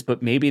changes,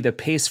 but maybe the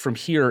pace from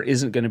here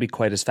isn't going to be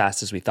quite as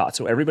fast as we thought.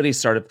 So everybody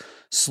started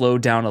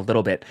slowed down a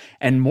little bit.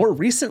 And more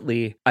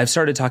recently, I've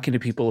started talking to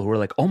people who are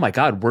like, oh my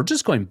God, we're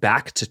just going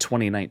back to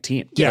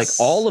 2019. Yes.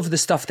 Like all of the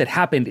stuff that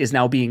happened is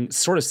now being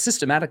sort of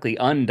systematically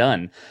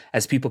undone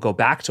as people go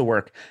back to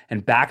work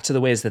and back to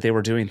the ways that they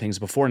were doing things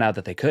before now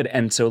that they could.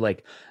 And so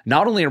like,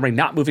 not only are we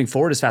not moving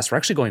forward as fast, we're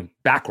actually going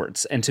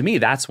backwards. And to me,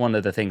 that's one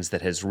of the things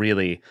that has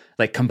really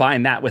like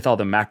combined that with all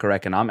the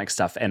macroeconomic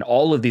stuff. And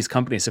all of these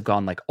companies have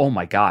gone like, oh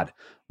my God,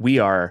 we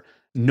are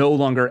no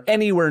longer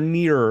anywhere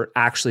near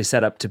actually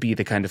set up to be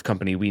the kind of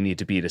company we need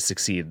to be to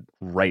succeed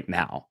right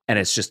now. And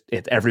it's just,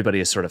 everybody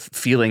is sort of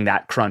feeling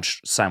that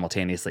crunch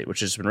simultaneously,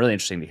 which has been really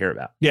interesting to hear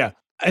about. Yeah.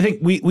 I think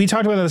we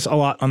talked about this a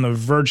lot on the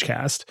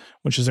Vergecast,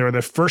 which is there were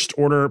the first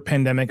order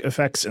pandemic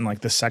effects and like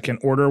the second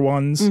order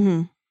ones.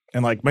 Mm-hmm.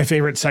 And like my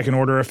favorite second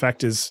order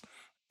effect is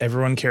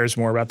everyone cares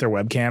more about their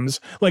webcams.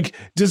 Like,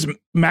 does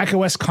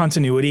macOS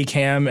Continuity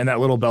Cam and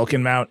that little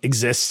Belkin mount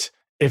exist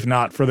if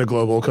not for the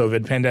global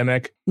COVID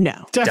pandemic? No.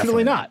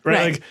 Definitely not,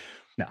 right? Like,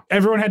 no.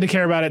 Everyone had to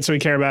care about it, so we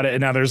care about it.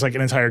 And now there's like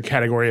an entire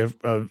category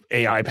of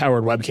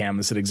AI-powered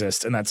webcams that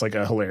exist, and that's like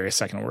a hilarious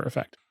second-order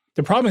effect.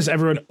 The problem is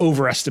everyone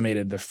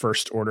overestimated the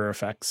first-order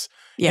effects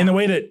in the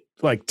way that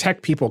like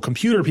tech people,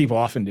 computer people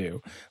often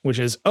do, which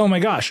is, oh my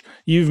gosh,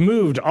 you've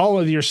moved all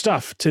of your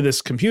stuff to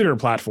this computer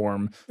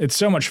platform. It's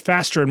so much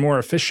faster and more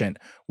efficient.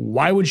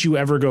 Why would you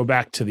ever go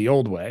back to the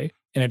old way?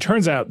 And it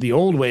turns out the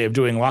old way of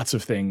doing lots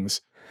of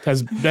things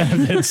has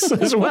benefits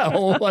as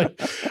well. It's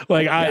not.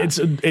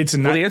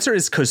 Well, the answer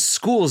is because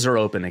schools are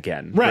open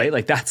again, right?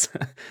 Like that's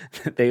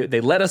they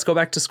let us go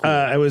back to school.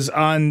 I was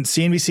on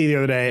CNBC the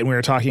other day, and we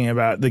were talking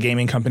about the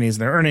gaming companies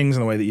and their earnings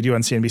and the way that you do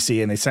on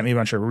CNBC. And they sent me a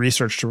bunch of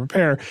research to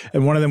prepare.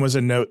 And one of them was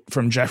a note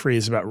from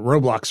Jefferies about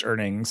Roblox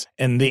earnings.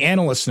 And the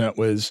analyst note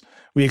was,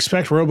 we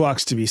expect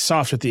Roblox to be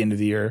soft at the end of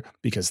the year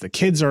because the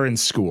kids are in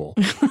school.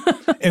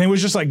 And it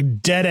was just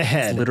like dead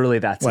ahead. It's literally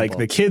that simple. Like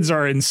the kids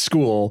are in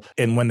school,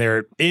 and when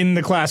they're in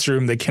the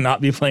classroom, they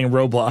cannot be playing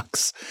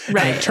Roblox.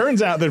 Right. And it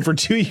turns out that for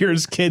 2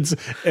 years, kids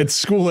at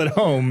school at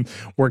home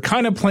were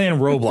kind of playing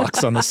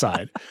Roblox on the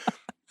side.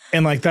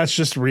 And like that's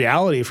just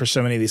reality for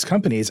so many of these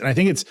companies. And I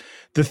think it's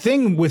the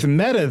thing with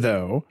Meta,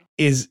 though,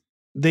 is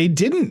they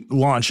didn't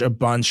launch a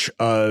bunch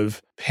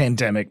of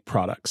pandemic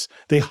products.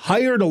 They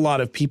hired a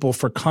lot of people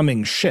for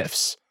coming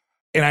shifts.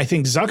 And I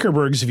think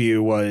Zuckerberg's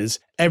view was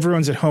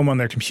everyone's at home on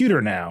their computer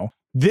now.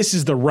 This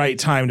is the right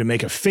time to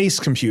make a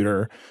face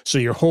computer. So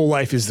your whole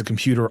life is the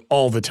computer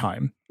all the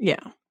time. Yeah.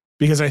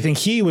 Because I think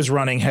he was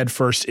running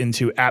headfirst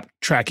into app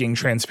tracking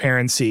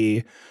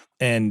transparency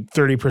and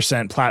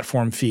 30%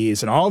 platform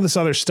fees and all this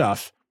other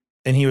stuff.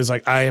 And he was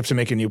like, I have to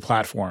make a new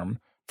platform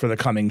for the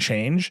coming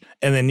change.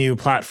 And the new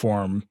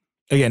platform,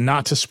 again,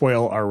 not to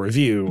spoil our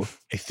review,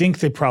 I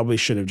think they probably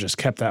should have just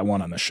kept that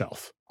one on the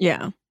shelf.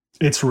 Yeah.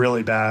 It's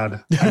really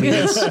bad. I mean,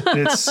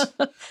 it's.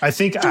 I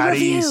think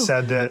Addie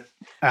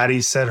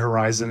said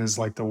Horizon is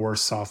like the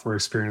worst software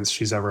experience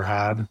she's ever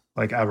had,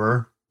 like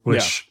ever.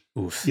 Which,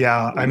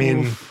 I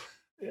mean,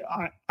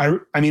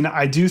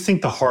 I do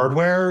think the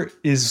hardware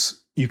is.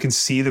 You can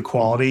see the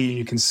quality,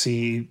 you can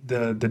see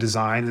the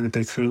design, and that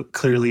they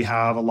clearly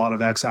have a lot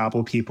of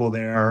ex-Apple people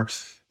there.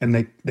 And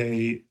I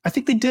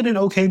think they did an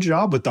okay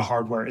job with the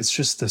hardware. It's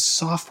just the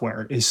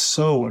software is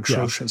so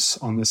atrocious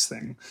on this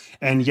thing.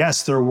 And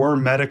yes, there were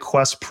Meta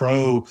Quest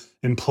Pro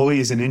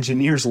employees and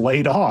engineers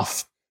laid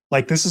off.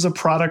 Like this is a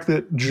product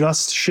that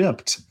just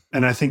shipped.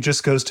 And I think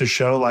just goes to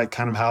show like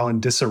kind of how in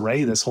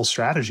disarray this whole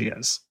strategy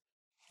is.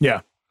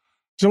 Yeah.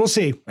 So we'll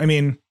see. I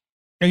mean,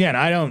 again,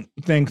 I don't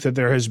think that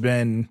there has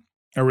been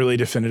a really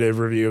definitive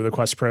review of the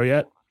Quest Pro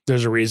yet.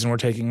 There's a reason we're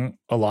taking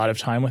a lot of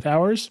time with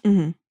ours.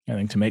 Mm-hmm. I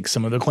think to make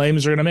some of the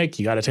claims they're going to make,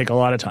 you got to take a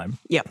lot of time.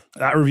 Yeah.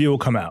 That review will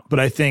come out. But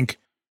I think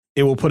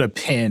it will put a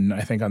pin,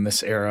 I think, on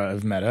this era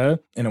of Meta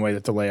in a way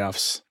that the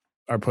layoffs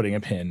are putting a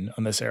pin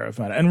on this era of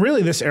Meta. And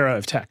really this era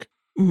of tech.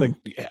 Mm-hmm. Like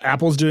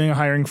Apple's doing a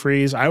hiring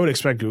freeze. I would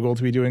expect Google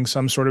to be doing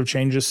some sort of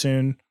changes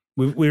soon.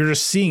 We're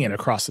just seeing it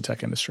across the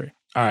tech industry.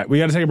 All right, we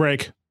got to take a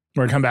break.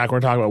 We're going to come back. We're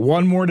going to talk about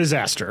one more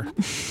disaster.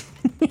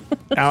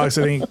 Alex,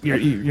 I think you're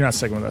not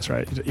sticking with us,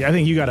 right? Yeah, I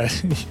think you gotta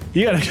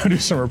go do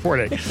some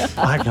reporting.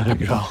 I gotta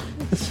go. All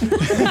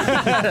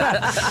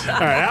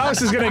right,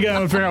 Alex is gonna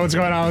go figure out what's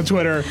going on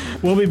Twitter.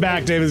 We'll be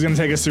back. David's gonna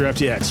take us through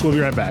FTX. We'll be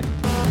right back.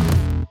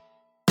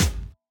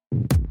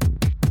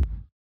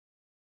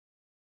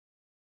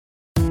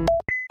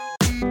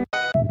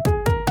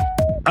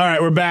 All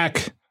right, we're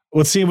back.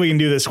 Let's see if we can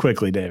do this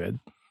quickly, David.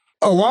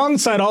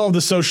 Alongside all of the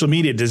social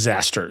media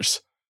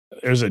disasters,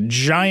 there's a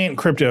giant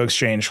crypto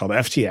exchange called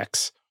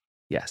FTX.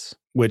 Yes.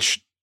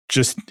 Which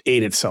just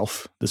ate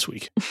itself this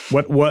week.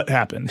 What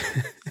happened?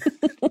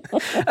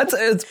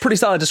 It's a pretty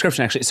solid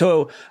description, actually.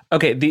 So,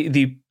 okay,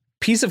 the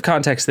piece of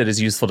context that is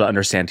useful to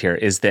understand here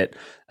is that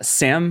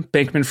Sam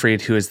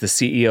Bankman-Fried, who is the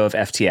CEO of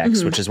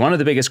FTX, which is one of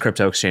the biggest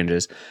crypto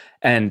exchanges,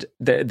 and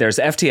there's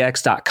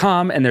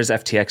FTX.com and there's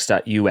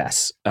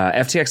FTX.us.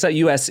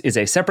 FTX.us is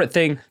a separate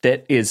thing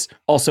that is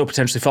also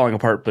potentially falling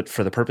apart, but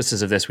for the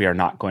purposes of this, we are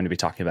not going to be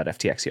talking about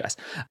FTX.us.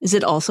 Is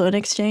it also an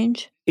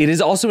exchange? It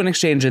is also an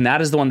exchange, and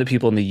that is the one that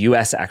people in the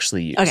US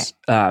actually use.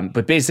 Okay.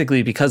 But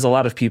basically, because a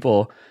lot of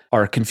people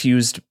are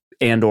confused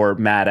and or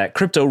mad at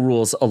crypto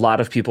rules, a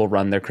lot of people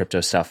run their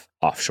crypto stuff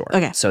offshore.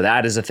 Okay. So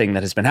that is a thing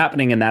that has been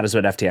happening, and that is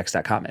what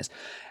FTX.com is.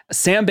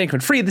 Sam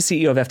Bankman-Fried, the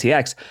CEO of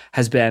FTX,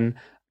 has been,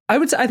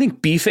 I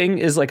think beefing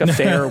is like a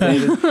fair way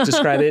to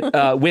describe it,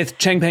 with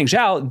Changpeng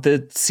Zhao,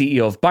 the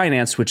CEO of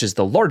Binance, which is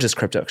the largest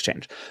crypto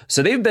exchange.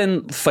 So they've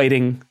been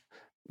fighting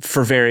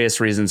for various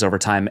reasons over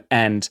time,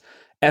 and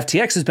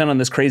FTX has been on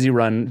this crazy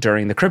run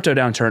during the crypto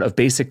downturn of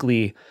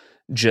basically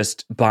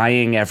just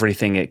buying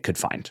everything it could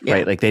find,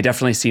 right? Like they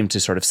definitely seemed to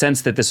sort of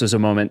sense that this was a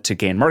moment to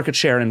gain market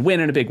share and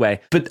win in a big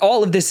way. But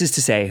all of this is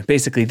to say,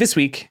 basically this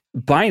week,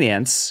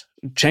 Binance,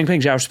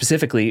 Changpeng Zhao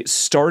specifically,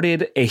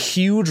 started a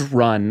huge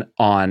run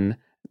on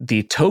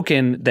the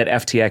token that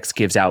FTX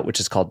gives out, which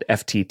is called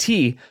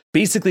FTT.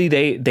 Basically,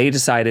 they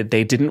decided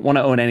they didn't want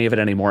to own any of it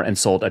anymore and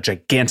sold a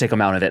gigantic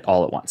amount of it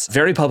all at once.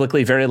 Very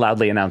publicly, very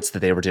loudly announced that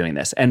they were doing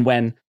this. And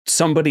when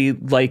somebody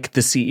like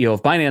the CEO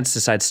of Binance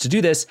decides to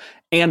do this,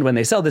 and when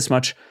they sell this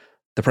much,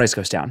 the price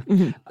goes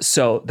down.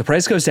 So the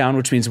price goes down,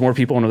 which means more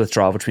people want to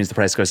withdraw, which means the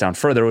price goes down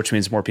further, which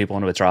means more people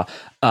want to withdraw.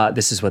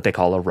 This is what they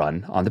call a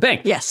run on the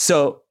bank. Yes.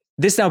 So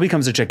this now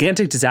becomes a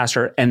gigantic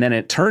disaster. And then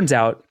it turns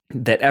out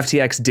that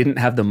FTX didn't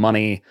have the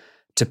money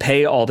to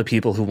pay all the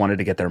people who wanted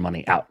to get their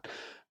money out,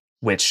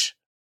 which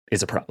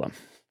is a problem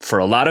for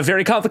a lot of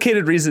very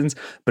complicated reasons.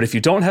 But if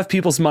you don't have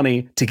people's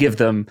money to give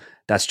them,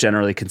 that's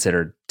generally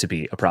considered to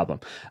be a problem.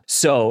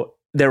 So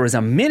there was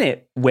a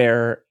minute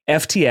where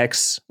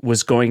FTX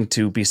was going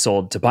to be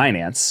sold to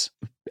Binance,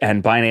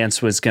 and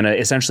Binance was going to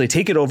essentially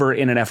take it over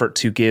in an effort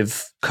to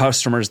give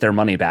customers their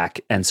money back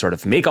and sort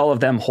of make all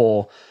of them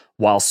whole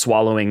while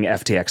swallowing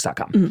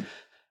FTX.com.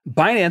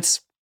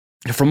 Binance,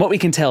 from what we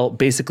can tell,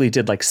 basically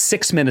did like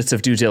 6 minutes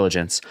of due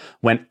diligence,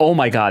 went, oh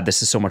my God,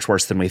 this is so much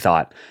worse than we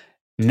thought.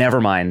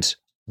 Never mind,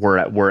 we're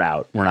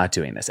out. We're not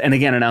doing this. And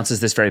again, announces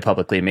this very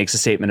publicly, makes a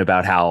statement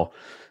about how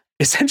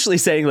essentially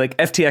saying like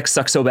FTX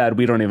sucks so bad,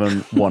 we don't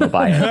even want to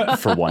buy it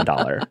for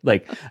 $1.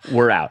 Like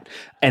we're out.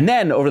 And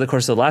then over the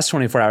course of the last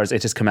 24 hours,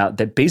 it just come out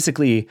that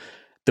basically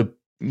the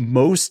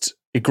most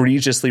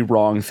egregiously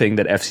wrong thing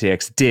that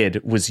FTX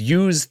did was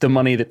use the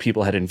money that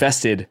people had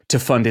invested to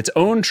fund its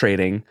own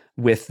trading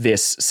with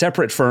this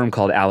separate firm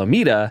called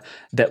Alameda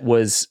that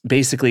was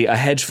basically a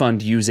hedge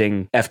fund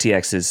using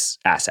FTX's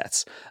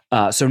assets.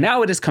 So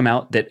now it has come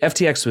out that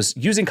FTX was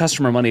using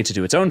customer money to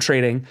do its own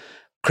trading.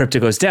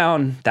 Crypto goes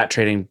down, that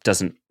trading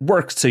doesn't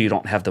work, so you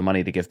don't have the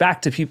money to give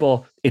back to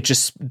people. It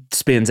just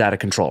spins out of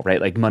control,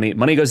 right? Like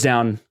money goes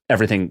down,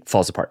 everything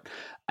falls apart.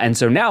 And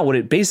so now what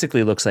it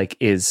basically looks like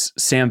is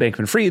Sam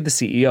Bankman-Fried, the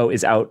CEO,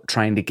 is out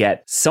trying to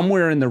get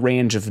somewhere in the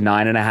range of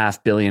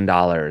 $9.5 billion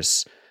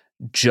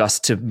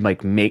just to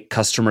like make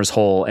customers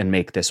whole and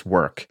make this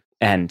work.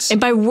 And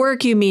by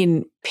work, you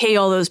mean pay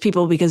all those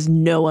people because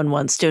no one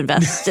wants to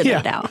invest in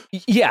it now.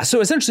 Yeah.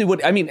 So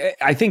essentially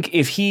I think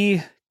if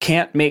he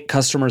can't make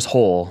customers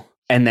whole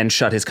and then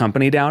shut his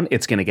company down,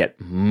 it's going to get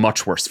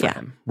much worse for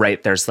him,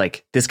 right? There's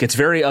like, this gets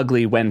very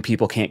ugly when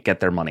people can't get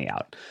their money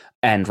out.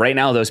 And right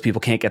now, those people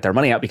can't get their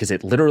money out because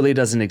it literally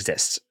doesn't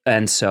exist.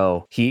 And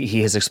so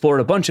he has explored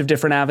a bunch of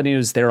different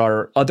avenues. There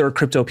are other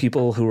crypto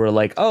people who are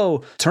like,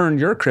 oh, turn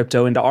your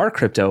crypto into our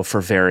crypto for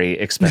very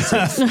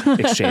expensive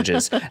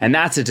exchanges. And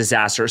that's a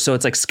disaster. So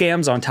it's like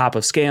scams on top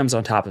of scams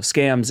on top of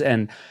scams.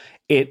 And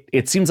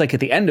it seems like at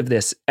the end of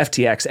this,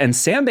 FTX and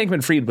Sam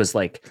Bankman-Fried was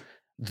like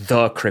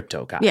the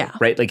crypto guy,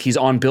 right? Like he's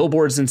on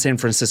billboards in San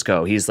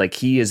Francisco. He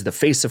is the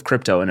face of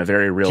crypto in a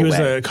very real way. He was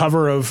the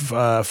cover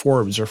of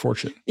Forbes or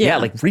Fortune. Yeah,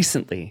 like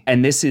recently.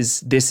 And this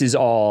is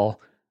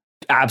all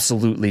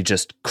absolutely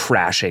just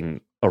crashing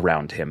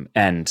around him.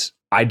 And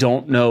I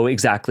don't know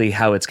exactly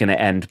how it's going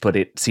to end, but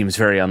it seems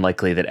very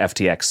unlikely that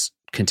FTX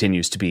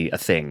continues to be a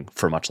thing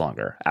for much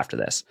longer after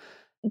this.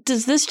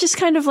 Does this just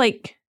kind of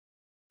like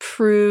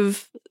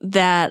prove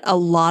that a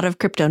lot of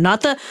crypto,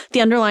 not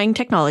the underlying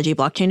technology,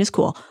 blockchain is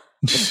cool.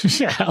 Is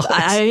it?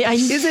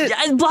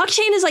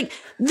 Blockchain is like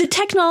the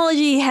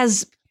technology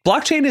has.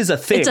 Blockchain is a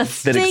thing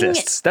that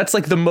exists. That's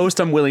like the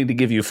most I'm willing to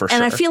give you for sure.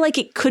 And I feel like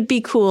it could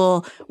be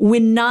cool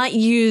when not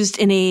used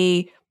in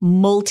a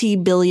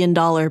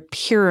multi-billion-dollar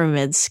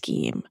pyramid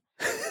scheme.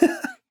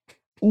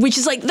 Which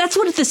is like, that's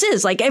what this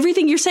is. Like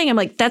everything you're saying, I'm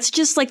like, that's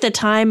just like the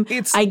time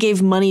I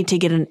gave money to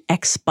get an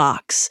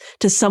Xbox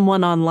to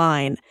someone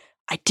online.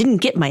 I didn't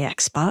get my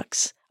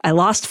Xbox. I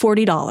lost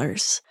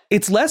 $40.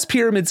 It's less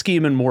pyramid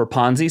scheme and more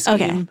Ponzi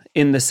scheme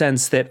in the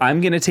sense that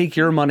I'm going to take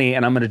your money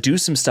and I'm going to do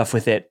some stuff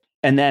with it.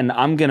 And then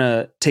I'm going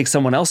to take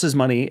someone else's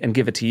money and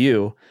give it to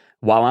you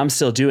while I'm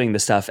still doing the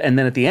stuff. And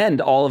then at the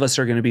end, all of us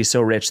are going to be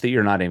so rich that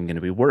you're not even going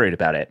to be worried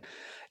about it.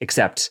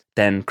 Except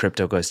then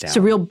crypto goes down. It's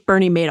a real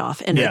Bernie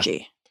Madoff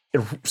energy.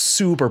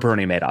 super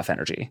Bernie Madoff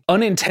energy.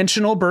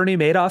 Unintentional Bernie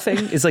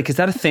Madoffing is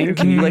that a thing?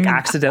 Can you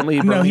accidentally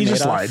Bernie No, he Madoff?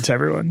 just lied to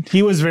everyone.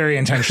 He was very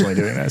intentionally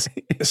doing this.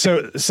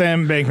 So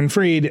Sam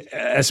Bankman-Fried,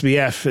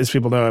 SBF, as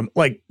people know him,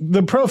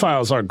 the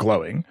profiles are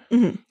glowing.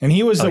 Mm-hmm. And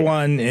he was the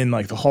one in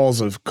the halls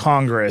of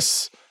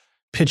Congress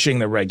pitching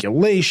the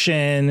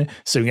regulation.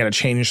 So we got to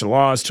change the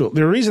laws to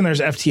the reason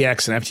there's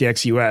FTX and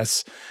FTX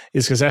US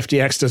is because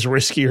FTX does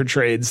riskier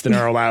trades than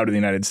are allowed in the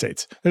United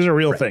States. There's a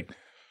real thing.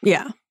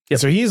 Yeah. Yeah.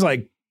 So he's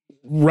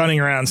running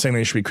around saying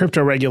there should be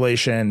crypto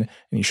regulation and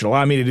you should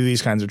allow me to do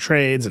these kinds of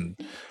trades. And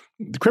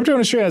the crypto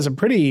industry has a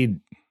pretty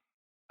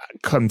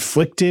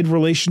conflicted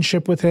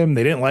relationship with him.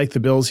 They didn't like the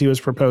bills he was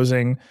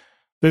proposing.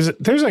 There's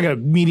a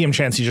medium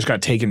chance he just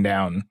got taken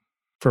down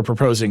for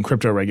proposing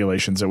crypto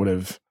regulations that would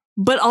have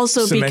but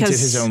also cemented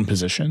because his own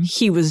position.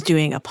 He was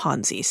doing a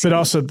Ponzi scheme. But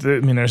also,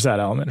 there's that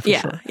element for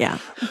sure. Yeah.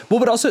 Well,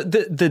 but also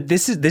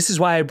this is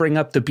why I bring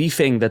up the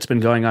beefing that's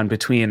been going on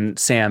between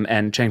Sam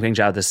and Changpeng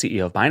Zhao, the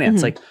CEO of Binance.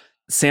 Mm-hmm.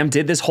 Sam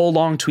did this whole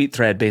long tweet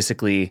thread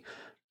basically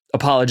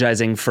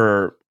apologizing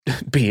for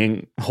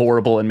being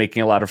horrible and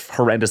making a lot of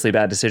horrendously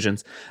bad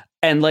decisions.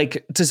 And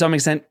to some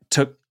extent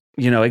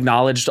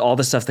acknowledged all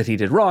the stuff that he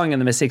did wrong and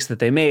the mistakes that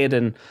they made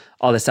and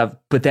all this stuff.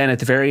 But then at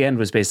the very end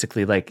was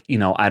basically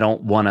I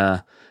don't want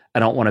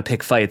to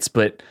pick fights,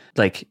 but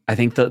I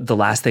think the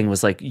last thing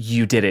was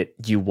you did it,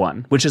 you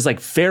won, which is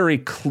very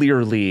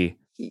clearly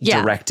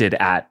directed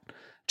at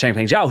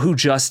Changpeng Zhao, who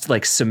just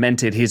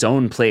cemented his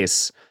own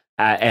place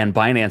and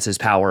Binance's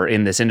power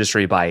in this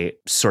industry by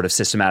sort of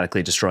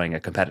systematically destroying a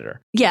competitor.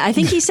 Yeah, I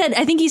think he said,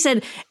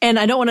 and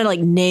I don't want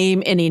to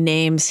name any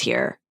names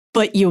here,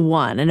 but you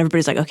won. And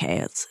everybody's okay,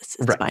 it's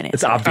right. Binance.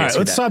 It's obvious. All right,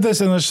 let's stop this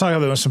and let's talk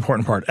about the most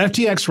important part.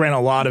 FTX ran a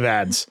lot of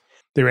ads.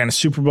 They ran a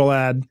Super Bowl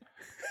ad.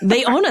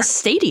 They own a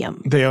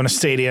stadium. They own a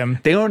stadium.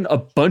 They own a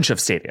bunch of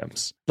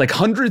stadiums,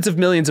 hundreds of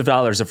millions of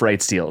dollars of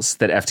rights deals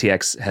that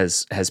FTX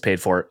has paid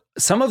for.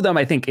 Some of them,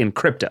 I think, in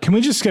crypto. Can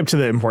we just skip to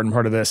the important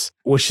part of this,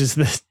 which is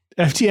that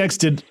FTX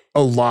did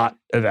a lot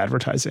of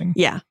advertising.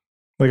 Yeah.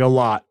 A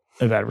lot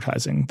of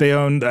advertising. They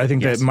owned, I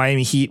think, that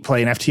Miami Heat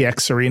play in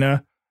FTX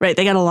Arena. Right.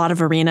 They got a lot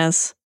of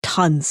arenas.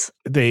 Tons.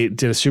 They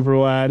did a Super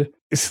Bowl ad.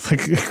 It's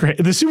great.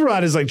 The Super Bowl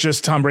ad is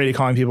just Tom Brady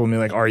calling people and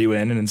being are you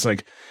in? And it's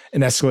an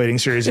escalating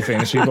series of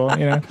famous people,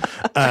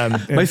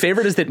 My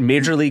favorite is that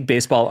Major League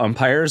Baseball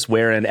umpires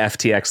wear an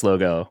FTX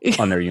logo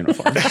on their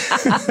uniform.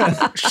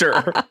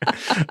 Sure.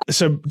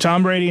 So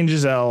Tom Brady and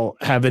Giselle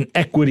have an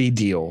equity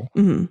deal.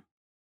 Mm-hmm.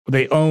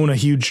 They own a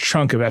huge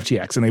chunk of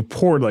FTX and they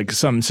poured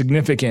some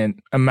significant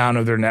amount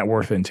of their net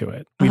worth into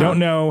it. We don't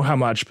know how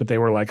much, but they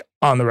were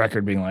on the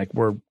record being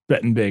we're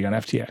betting big on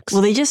FTX.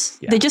 Well, they just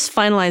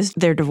finalized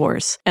their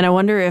divorce. And I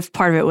wonder if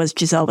part of it was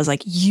Giselle was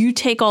you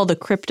take all the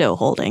crypto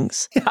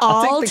holdings. Yeah,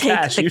 I'll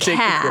take the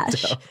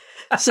cash.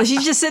 So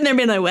she's just sitting there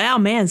being wow,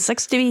 man,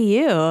 sucks to be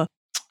you.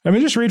 Let me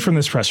just read from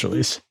this press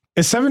release. A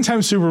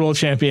 7-time Super Bowl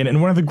champion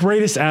and one of the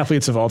greatest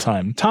athletes of all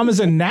time, Tom is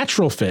a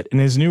natural fit in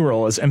his new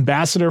role as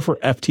ambassador for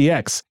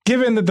FTX,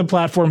 given that the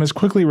platform has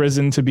quickly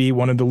risen to be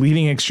one of the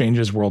leading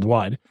exchanges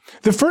worldwide.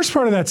 The first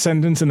part of that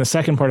sentence and the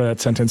second part of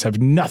that sentence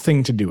have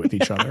nothing to do with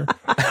each other.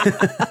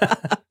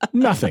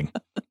 Nothing.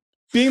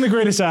 Being the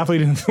greatest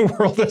athlete in the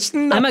world has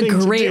nothing I'm a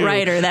great to do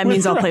writer. That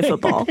means I'll play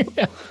football.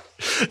 Yeah.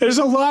 There's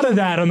a lot of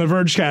that on the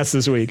Vergecast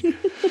this week.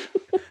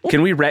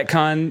 Can we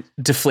retcon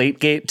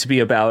Deflategate to be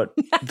about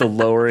the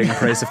lowering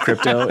price of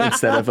crypto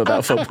instead of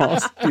about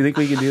footballs? Do you think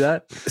we can do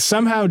that?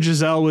 Somehow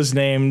Giselle was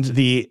named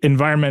the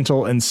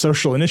Environmental and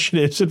Social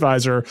Initiatives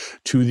Advisor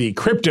to the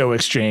crypto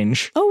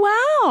exchange.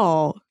 Oh,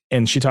 wow.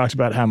 And she talked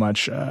about how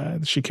much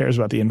she cares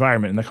about the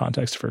environment in the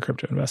context of her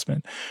crypto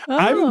investment. Oh,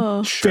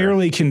 I'm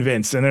fairly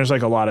convinced, and there's a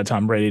lot of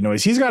Tom Brady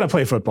noise. He's got to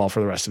play football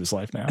for the rest of his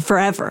life now.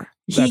 Forever.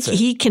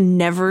 He can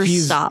never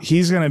stop.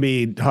 He's going to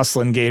be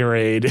hustling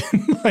Gatorade,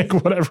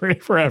 whatever,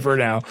 forever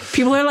now.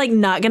 People are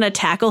not going to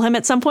tackle him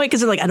at some point because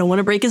they're I don't want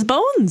to break his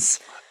bones.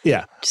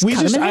 Yeah.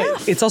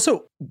 It's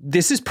also,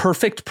 this is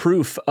perfect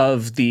proof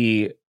of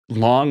the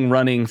long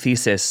running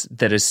thesis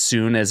that as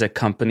soon as a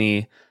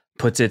company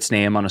puts its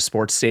name on a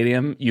sports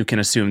stadium, you can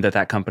assume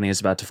that company is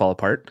about to fall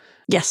apart.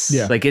 Yes.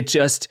 Yeah.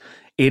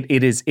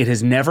 It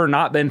has never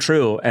not been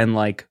true. And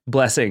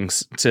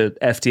blessings to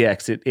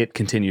FTX, it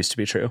continues to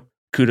be true.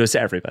 Kudos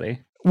to everybody.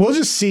 We'll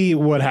just see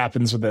what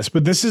happens with this.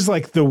 But this is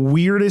the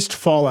weirdest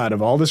fallout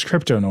of all this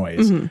crypto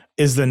noise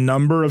is the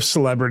number of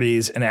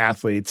celebrities and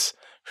athletes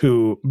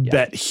who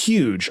bet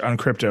huge on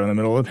crypto in the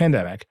middle of the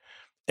pandemic.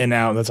 And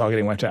now that's all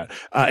getting wiped out.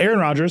 Aaron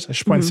Rodgers, I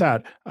should point this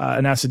out,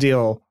 announced a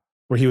deal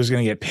where he was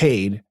going to get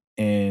paid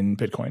in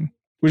Bitcoin,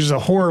 which is a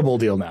horrible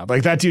deal now.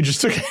 That dude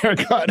just took a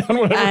haircut on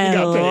whatever he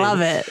got paid. I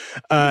love it.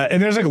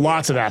 And there's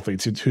lots of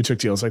athletes who took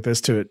deals like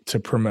this to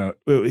promote.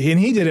 And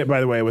he did it, by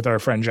the way, with our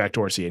friend Jack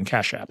Dorsey and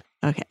Cash App.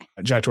 Okay.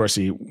 Jack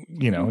Dorsey,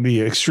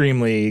 the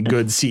extremely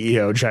good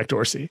CEO, Jack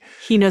Dorsey.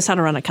 He knows how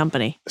to run a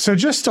company. So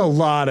just a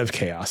lot of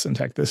chaos in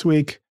tech this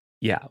week.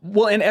 Yeah.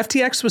 Well, and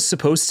FTX was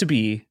supposed to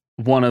be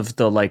one of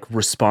the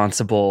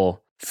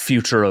responsible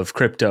future of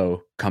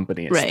crypto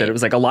companies. Right. That it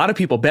was like a lot of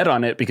people bet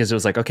on it because it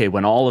was like, okay,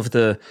 when all of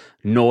the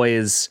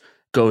noise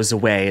goes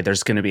away,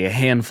 there's going to be a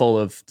handful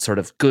of sort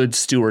of good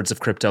stewards of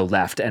crypto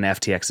left, and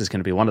FTX is going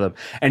to be one of them.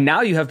 And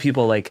now you have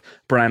people like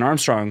Brian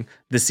Armstrong,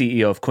 the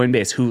CEO of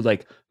Coinbase, who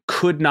like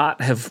could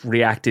not have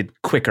reacted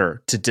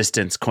quicker to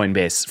distance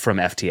Coinbase from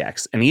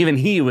FTX. And even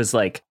he was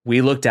like,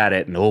 we looked at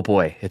it and oh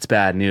boy, it's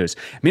bad news.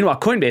 Meanwhile,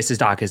 Coinbase's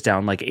stock is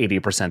down like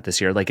 80% this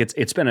year. Like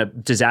it's been a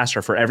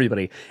disaster for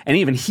everybody. And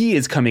even he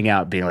is coming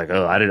out being like,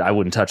 oh, I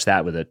wouldn't touch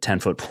that with a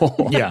 10-foot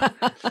pole. Yeah.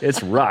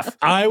 It's rough.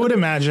 I would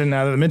imagine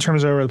now that the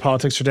midterms are over, the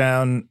politics are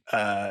down,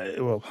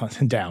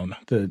 down.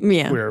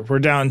 We're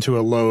down to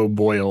a low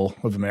boil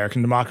of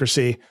American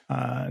democracy,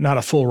 not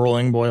a full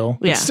rolling boil.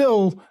 Yeah. It's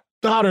still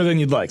hotter than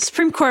you'd like.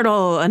 Supreme Court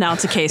will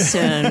announce a case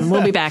soon.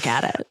 We'll be back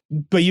at it.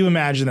 But you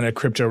imagine that a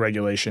crypto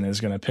regulation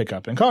is going to pick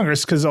up in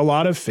Congress because a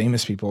lot of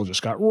famous people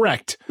just got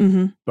wrecked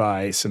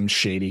by some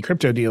shady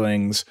crypto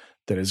dealings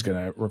that is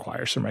going to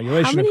require some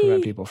regulation to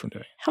prevent people from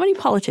doing it. How many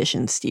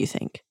politicians do you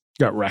think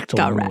Got wrecked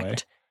along the way.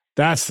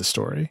 That's the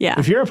story. Yeah.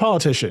 If you're a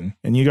politician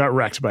and you got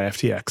wrecked by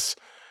FTX,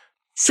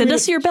 send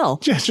us your bill?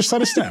 yeah, just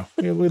let us know.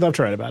 We'd love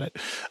to write about it.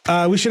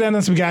 We should end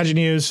on some gadget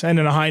news, end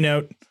on a high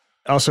note.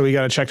 Also, we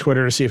got to check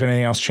Twitter to see if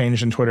anything else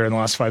changed in Twitter in the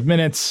last 5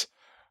 minutes.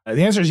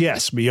 The answer is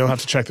yes, but you'll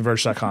have to check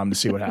theverge.com to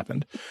see what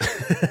happened.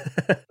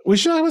 We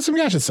should talk about some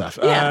gadget stuff.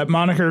 Yeah.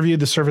 Monica reviewed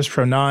the Surface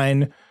Pro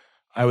 9.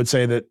 I would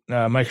say that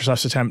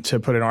Microsoft's attempt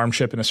to put an ARM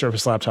chip in a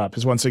Surface laptop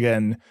has once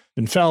again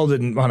been failed,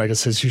 and Monica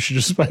says you should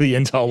just buy the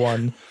Intel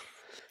one.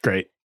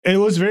 Great. It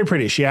was very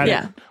pretty. She had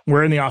it.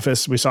 We're in the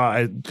office.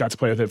 I got to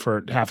play with it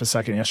for half a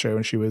second yesterday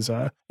when she was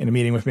in a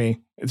meeting with me.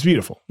 It's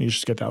beautiful. You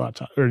should get that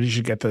laptop, or you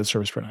should get the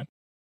Surface Pro 9.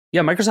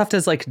 Yeah, Microsoft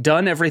has like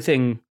done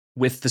everything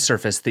with the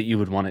Surface that you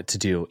would want it to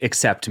do,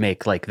 except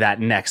make like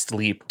that next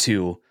leap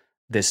to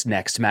this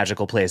next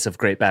magical place of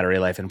great battery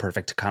life and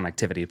perfect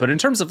connectivity. But in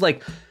terms of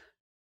like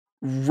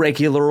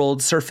regular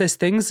old Surface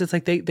things, it's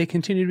like they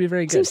continue to be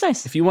very good. Seems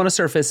nice. If you want a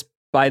Surface,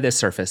 buy this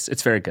Surface.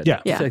 It's very good.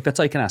 Yeah. I feel like that's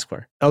all you can ask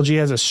for. LG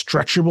has a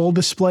stretchable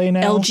display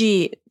now.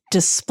 LG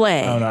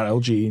Display. Oh, not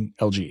LG.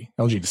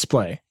 LG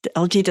Display. The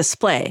LG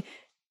Display.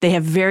 They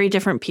have very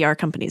different PR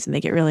companies, and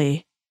they get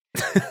really...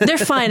 They're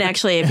fine,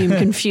 actually, if you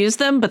confuse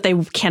them, but they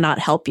cannot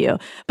help you.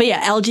 But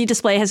yeah, LG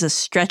Display has a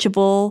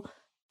stretchable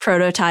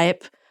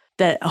prototype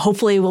that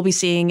hopefully we'll be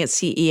seeing at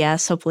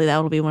CES. Hopefully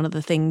that will be one of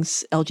the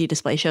things LG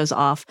Display shows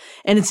off.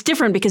 And it's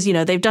different because,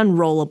 they've done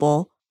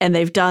rollable and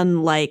they've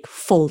done like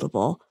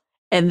foldable.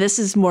 And this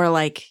is more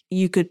like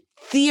you could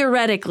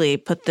theoretically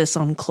put this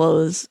on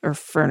clothes or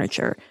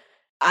furniture.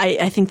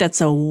 I think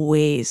that's a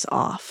ways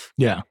off.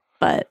 Yeah.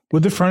 But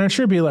would the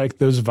furniture be like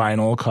those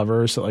vinyl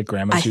covers that like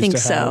grandmas used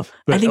to have? So.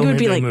 I think it would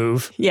be like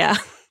move. Yeah.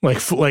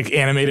 Like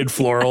animated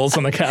florals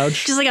on the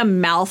couch. Just like a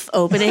mouth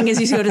opening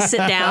as you go to sit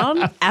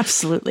down.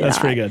 Absolutely That's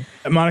not. pretty good.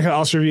 Monica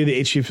also reviewed the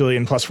HP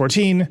Pavilion Plus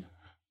 14.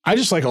 I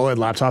just like OLED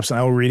laptops, and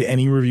I will read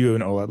any review of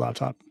an OLED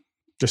laptop.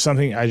 Just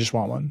something, I just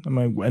want one.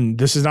 And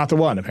this is not the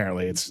one,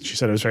 apparently. She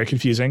said it was very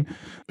confusing.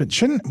 But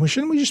shouldn't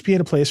we just be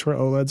at a place where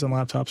OLEDs and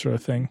laptops are a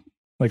thing?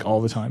 Like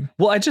all the time.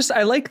 Well,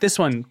 I like this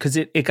one because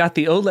it got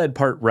the OLED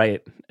part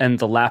right and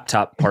the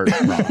laptop part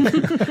wrong.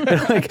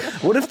 Like,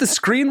 what if the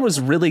screen was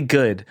really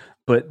good,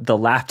 but the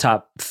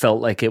laptop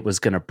felt like it was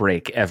going to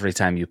break every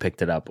time you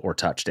picked it up or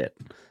touched it?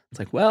 It's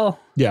like, well,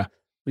 yeah,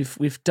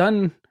 we've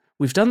done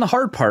the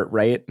hard part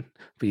right,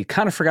 but you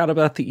kind of forgot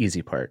about the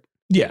easy part.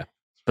 Yeah,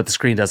 but the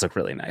screen does look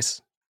really nice.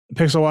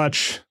 Pixel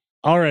Watch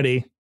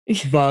already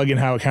bug in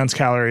how it counts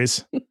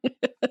calories.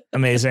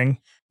 Amazing.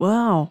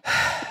 Wow.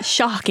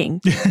 Shocking.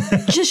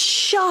 Just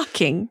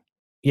shocking.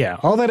 Yeah.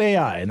 All that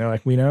AI. And they're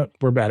like,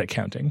 we're bad at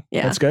counting.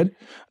 Yeah. That's good.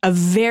 A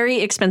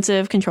very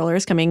expensive controller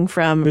is coming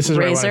from Razer. This is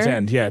where I want to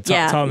end. Yeah.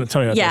 Tell me about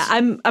this. Yeah.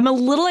 I'm a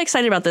little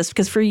excited about this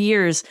because for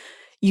years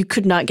you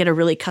could not get a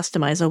really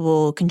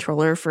customizable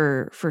controller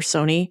for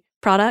Sony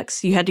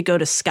products. You had to go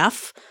to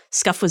Scuf.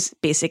 Scuf was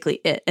basically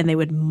it, and they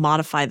would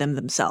modify them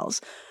themselves.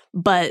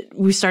 But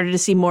we started to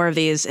see more of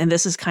these, and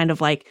this is kind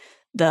of like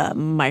the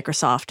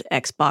Microsoft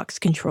Xbox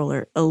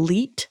controller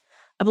Elite,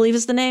 I believe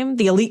is the name,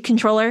 the Elite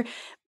controller.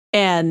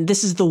 And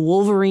this is the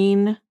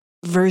Wolverine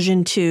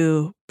version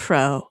 2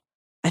 Pro.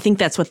 I think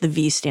that's what the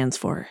V stands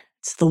for.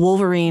 It's the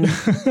Wolverine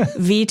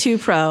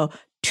V2 Pro,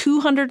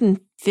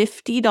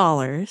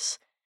 $250,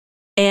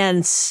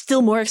 and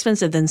still more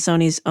expensive than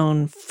Sony's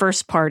own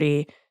first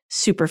party,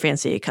 super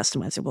fancy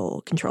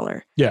customizable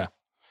controller. Yeah.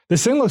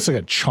 This thing looks like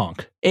a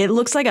chunk. It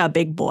looks like a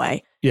big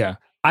boy. Yeah.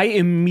 I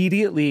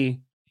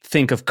immediately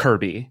think of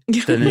Kirby, the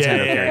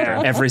Nintendo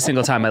character, every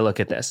single time I look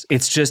at this.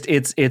 It's just,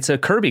 it's a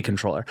Kirby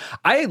controller.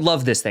 I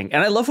love this thing.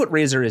 And I love what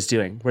Razer is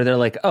doing, where they're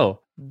like,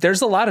 oh,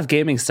 there's a lot of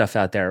gaming stuff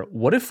out there.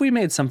 What if we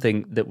made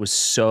something that was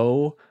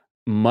so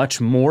much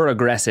more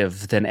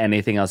aggressive than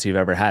anything else you've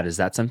ever had? Is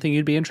that something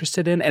you'd be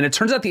interested in? And it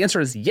turns out the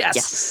answer is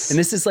yes. And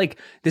this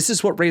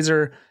is what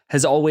Razer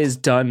has always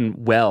done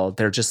well.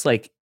 They're just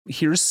like,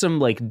 here's some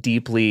like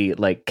deeply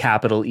like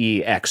capital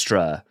E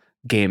extra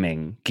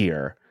gaming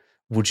gear.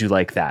 would you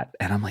like that?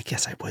 And I'm like,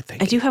 yes, I would.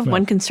 Thank I you. do have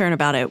one concern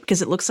about it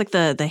because it looks like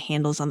the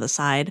handles on the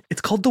side.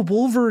 It's called the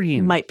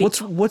Wolverine. Might be.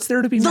 What's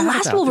there to be The mad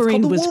last about?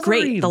 Wolverine was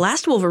Wolverine. great. The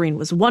last Wolverine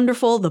was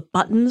wonderful. The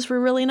buttons were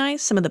really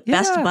nice. Some of the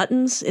best Yeah.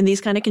 buttons in these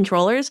kind of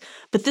controllers.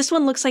 But this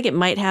one looks like it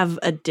might have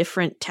a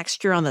different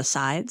texture on the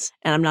sides.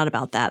 And I'm not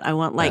about that. I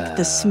want like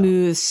the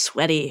smooth,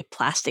 sweaty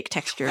plastic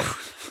texture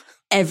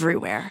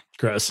everywhere.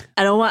 Gross.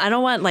 I don't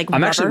want like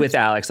I'm rubber. actually with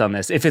Alex on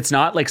this. If it's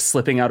not like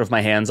slipping out of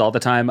my hands all the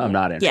time, I'm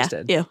not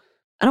interested. Yeah, ew.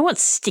 I don't want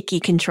sticky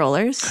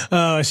controllers.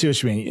 Oh, I see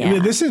what you mean. Yeah.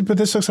 This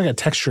looks like a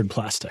textured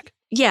plastic.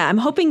 Yeah, I'm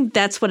hoping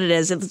that's what it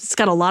is. It's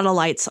got a lot of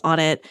lights on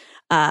it.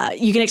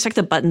 You can expect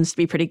the buttons to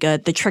be pretty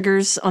good. The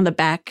triggers on the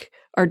back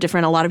are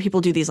different. A lot of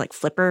people do these like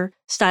flipper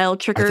style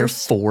triggers. Are there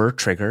 4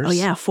 triggers? Oh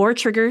yeah, 4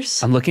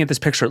 triggers. I'm looking at this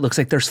picture. It looks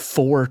like there's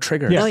 4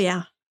 triggers. Yeah. Oh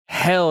yeah.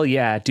 Hell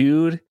yeah,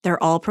 dude.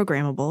 They're all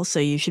programmable, so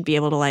you should be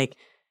able to like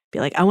be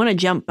like, I want to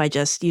jump by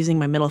just using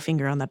my middle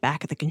finger on the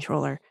back of the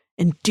controller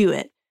and do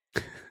it.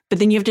 But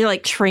then you have to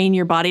like train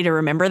your body to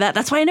remember that.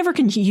 That's why I never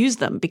can use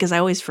them because I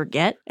always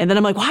forget. And then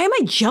I'm like, why am I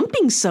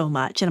jumping so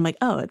much? And I'm like,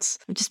 oh,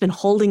 I've just been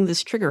holding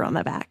this trigger on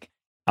the back.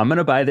 I'm going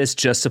to buy this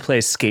just to play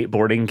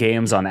skateboarding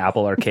games on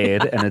Apple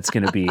Arcade, and it's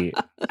going to be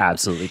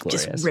absolutely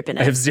glorious. Just ripping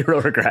it. I have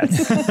zero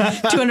regrets.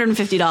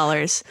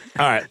 $250.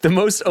 All right. The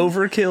most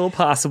overkill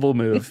possible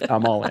move.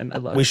 I'm all in. I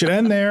love We it. should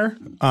end there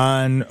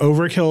on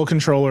overkill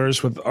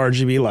controllers with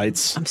RGB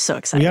lights. I'm so We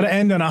excited. got to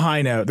end on a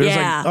high note. There's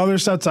Yeah. like other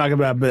stuff to talk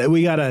about, but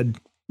we got to.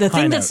 The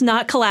high thing note. that's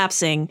not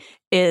collapsing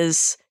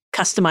is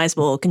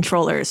customizable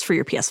controllers for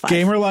your PS5.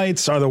 Gamer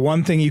lights are the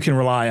one thing you can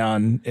rely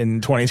on in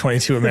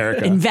 2022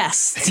 America.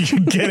 Invest. You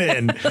get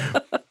in.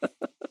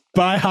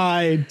 Buy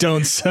high,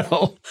 don't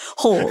sell.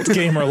 Hold.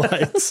 Gamer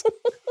lights.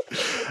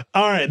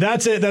 All right,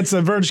 that's it. That's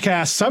the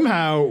Vergecast.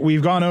 Somehow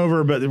we've gone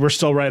over, but we're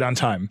still right on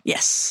time.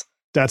 Yes.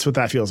 That's what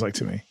that feels like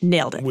to me.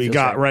 Nailed it. We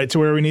got right to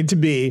where we need to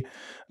be.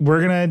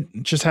 We're going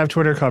to just have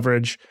Twitter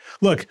coverage.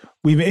 Look,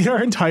 we made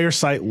our entire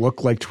site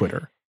look like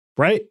Twitter,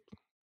 right?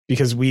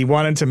 Because we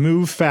wanted to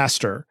move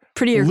faster.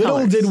 Prettier Little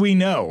colors. did we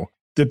know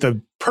that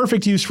the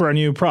perfect use for our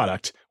new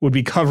product would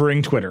be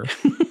covering Twitter.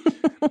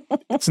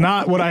 It's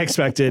not what I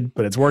expected,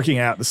 but it's working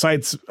out. The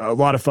site's a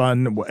lot of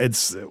fun.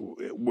 It's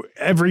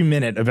every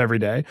minute of every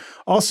day.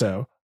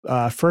 Also,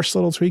 first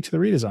little tweak to the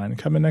redesign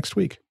coming next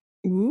week.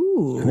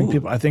 Ooh.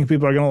 I think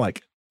people are going to like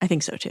it. I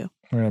think so too.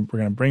 We're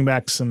gonna bring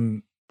back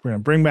some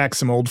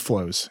old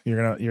flows.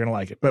 You're gonna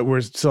like it, but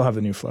we're still have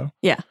the new flow.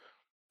 Yeah.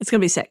 It's going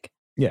to be sick.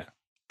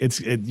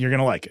 You're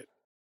gonna like it.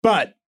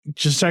 But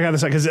just check out the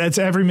site because it's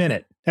every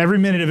minute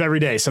of every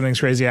day something's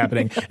crazy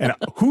happening, and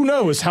who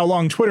knows how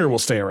long Twitter will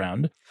stay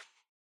around.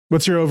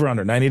 What's your over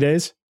under? 90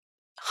 days?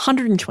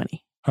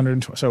 120.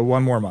 120. So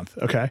one more month.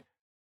 Okay.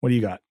 What do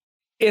you got?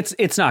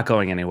 It's not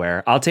going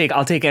anywhere. I'll take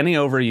any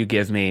over you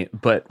give me,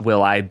 but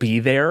will I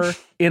be there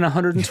in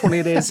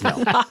 120 days? No.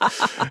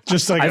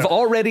 Just like I've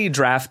already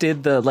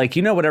drafted the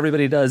what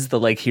everybody does, the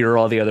here are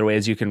all the other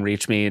ways you can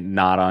reach me,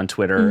 not on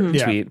Twitter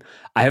Yeah. tweet.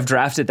 I have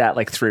drafted that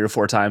 3 or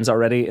 4 times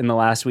already in the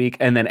last week.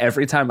 And then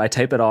every time I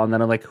type it all and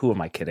then I'm like, who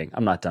am I kidding?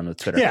 I'm not done with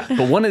Twitter. Yeah.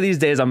 But one of these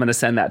days I'm going to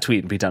send that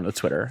tweet and be done with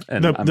Twitter.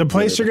 And the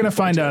place you're really gonna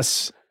find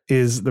us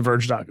is the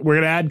Verge.com. We're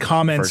gonna add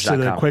comments to the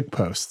Verge.com. quick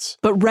posts.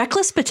 But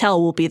Reckless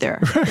Patel will be there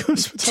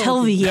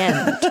till the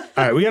end. All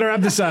right, we got to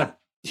wrap this up.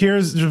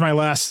 Here's just my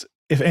last.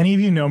 If any of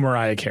you know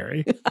Mariah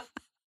Carey,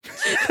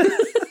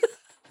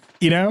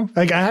 I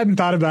hadn't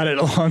thought about it in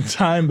a long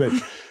time, but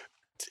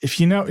if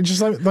you know,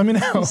 just let me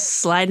know.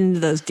 Slide into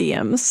those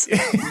DMs.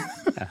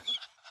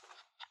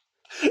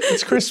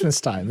 It's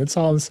Christmas time. That's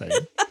all I'm saying.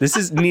 This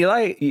is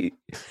Nilay.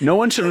 No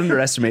one should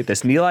underestimate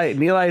this.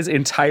 Nilay's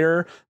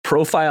entire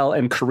profile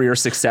and career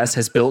success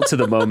has built to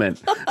the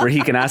moment where he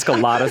can ask a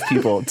lot of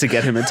people to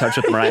get him in touch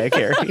with Mariah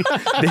Carey.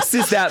 This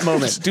is that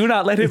moment. Do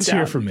not let him It's down.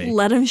 here for me.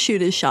 Let him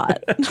shoot his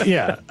shot.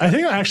 Yeah, I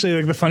think actually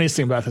the funniest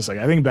thing about this,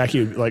 I think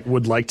Becky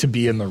would like to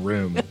be in the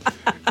room.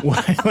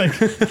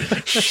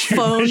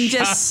 Phone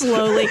just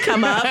slowly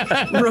come up,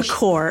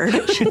 record.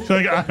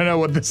 I don't know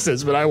what this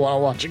is, but I want to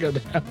watch it go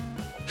down.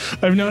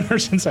 I've known her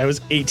since I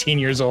was 18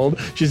 years old.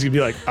 She's going to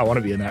be like, I want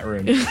to be in that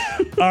room.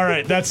 All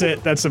right, that's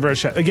it. That's the Verge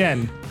Chat.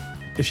 Again,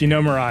 if you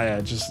know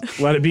Mariah, just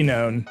let it be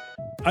known.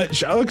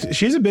 Look,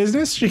 she's a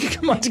business. She can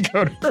come on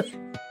Decoder.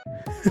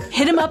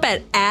 Hit him up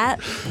at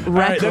All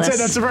right, Reckless. that's it.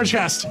 That's the Verge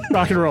Cast.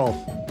 Rock and roll.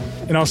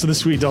 And also the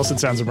sweet dulcet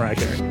sounds of Mariah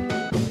Carey.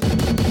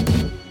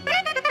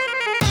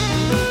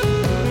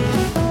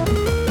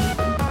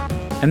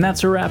 And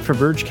that's a wrap for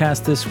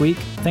Vergecast this week.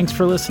 Thanks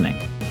for listening.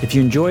 If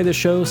you enjoy the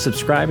show,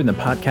 subscribe in the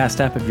podcast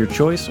app of your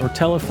choice or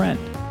tell a friend.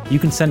 You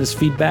can send us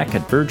feedback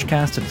at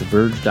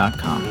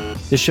vergecast@theverge.com.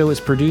 This show is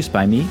produced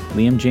by me,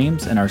 Liam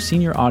James, and our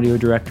senior audio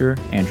director,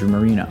 Andrew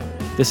Marino.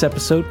 This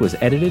episode was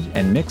edited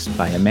and mixed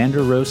by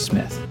Amanda Rose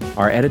Smith.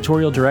 Our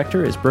editorial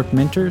director is Brooke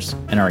Minters,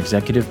 and our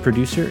executive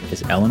producer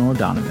is Eleanor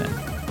Donovan.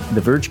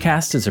 The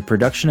Vergecast is a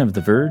production of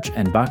The Verge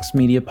and Vox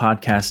Media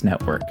Podcast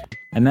Network.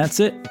 And that's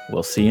it.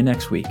 We'll see you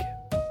next week.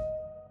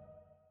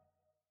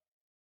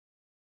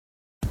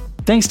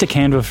 Thanks to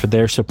Canva for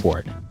their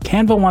support.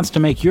 Canva wants to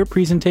make your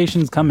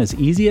presentations come as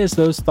easy as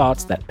those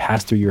thoughts that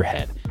pass through your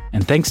head.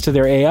 And thanks to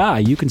their AI,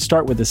 you can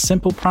start with a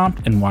simple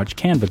prompt and watch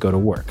Canva go to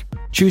work.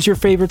 Choose your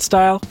favorite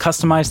style,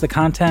 customize the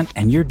content,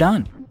 and you're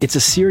done. It's a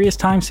serious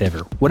time saver.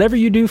 Whatever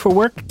you do for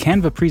work,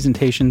 Canva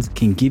presentations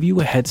can give you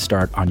a head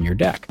start on your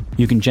deck.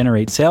 You can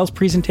generate sales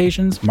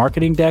presentations,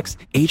 marketing decks,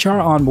 HR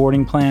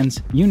onboarding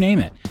plans, you name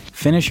it.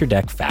 Finish your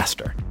deck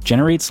faster.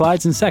 Generate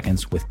slides in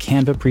seconds with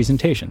Canva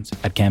presentations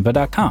at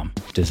canva.com,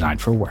 designed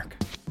for work.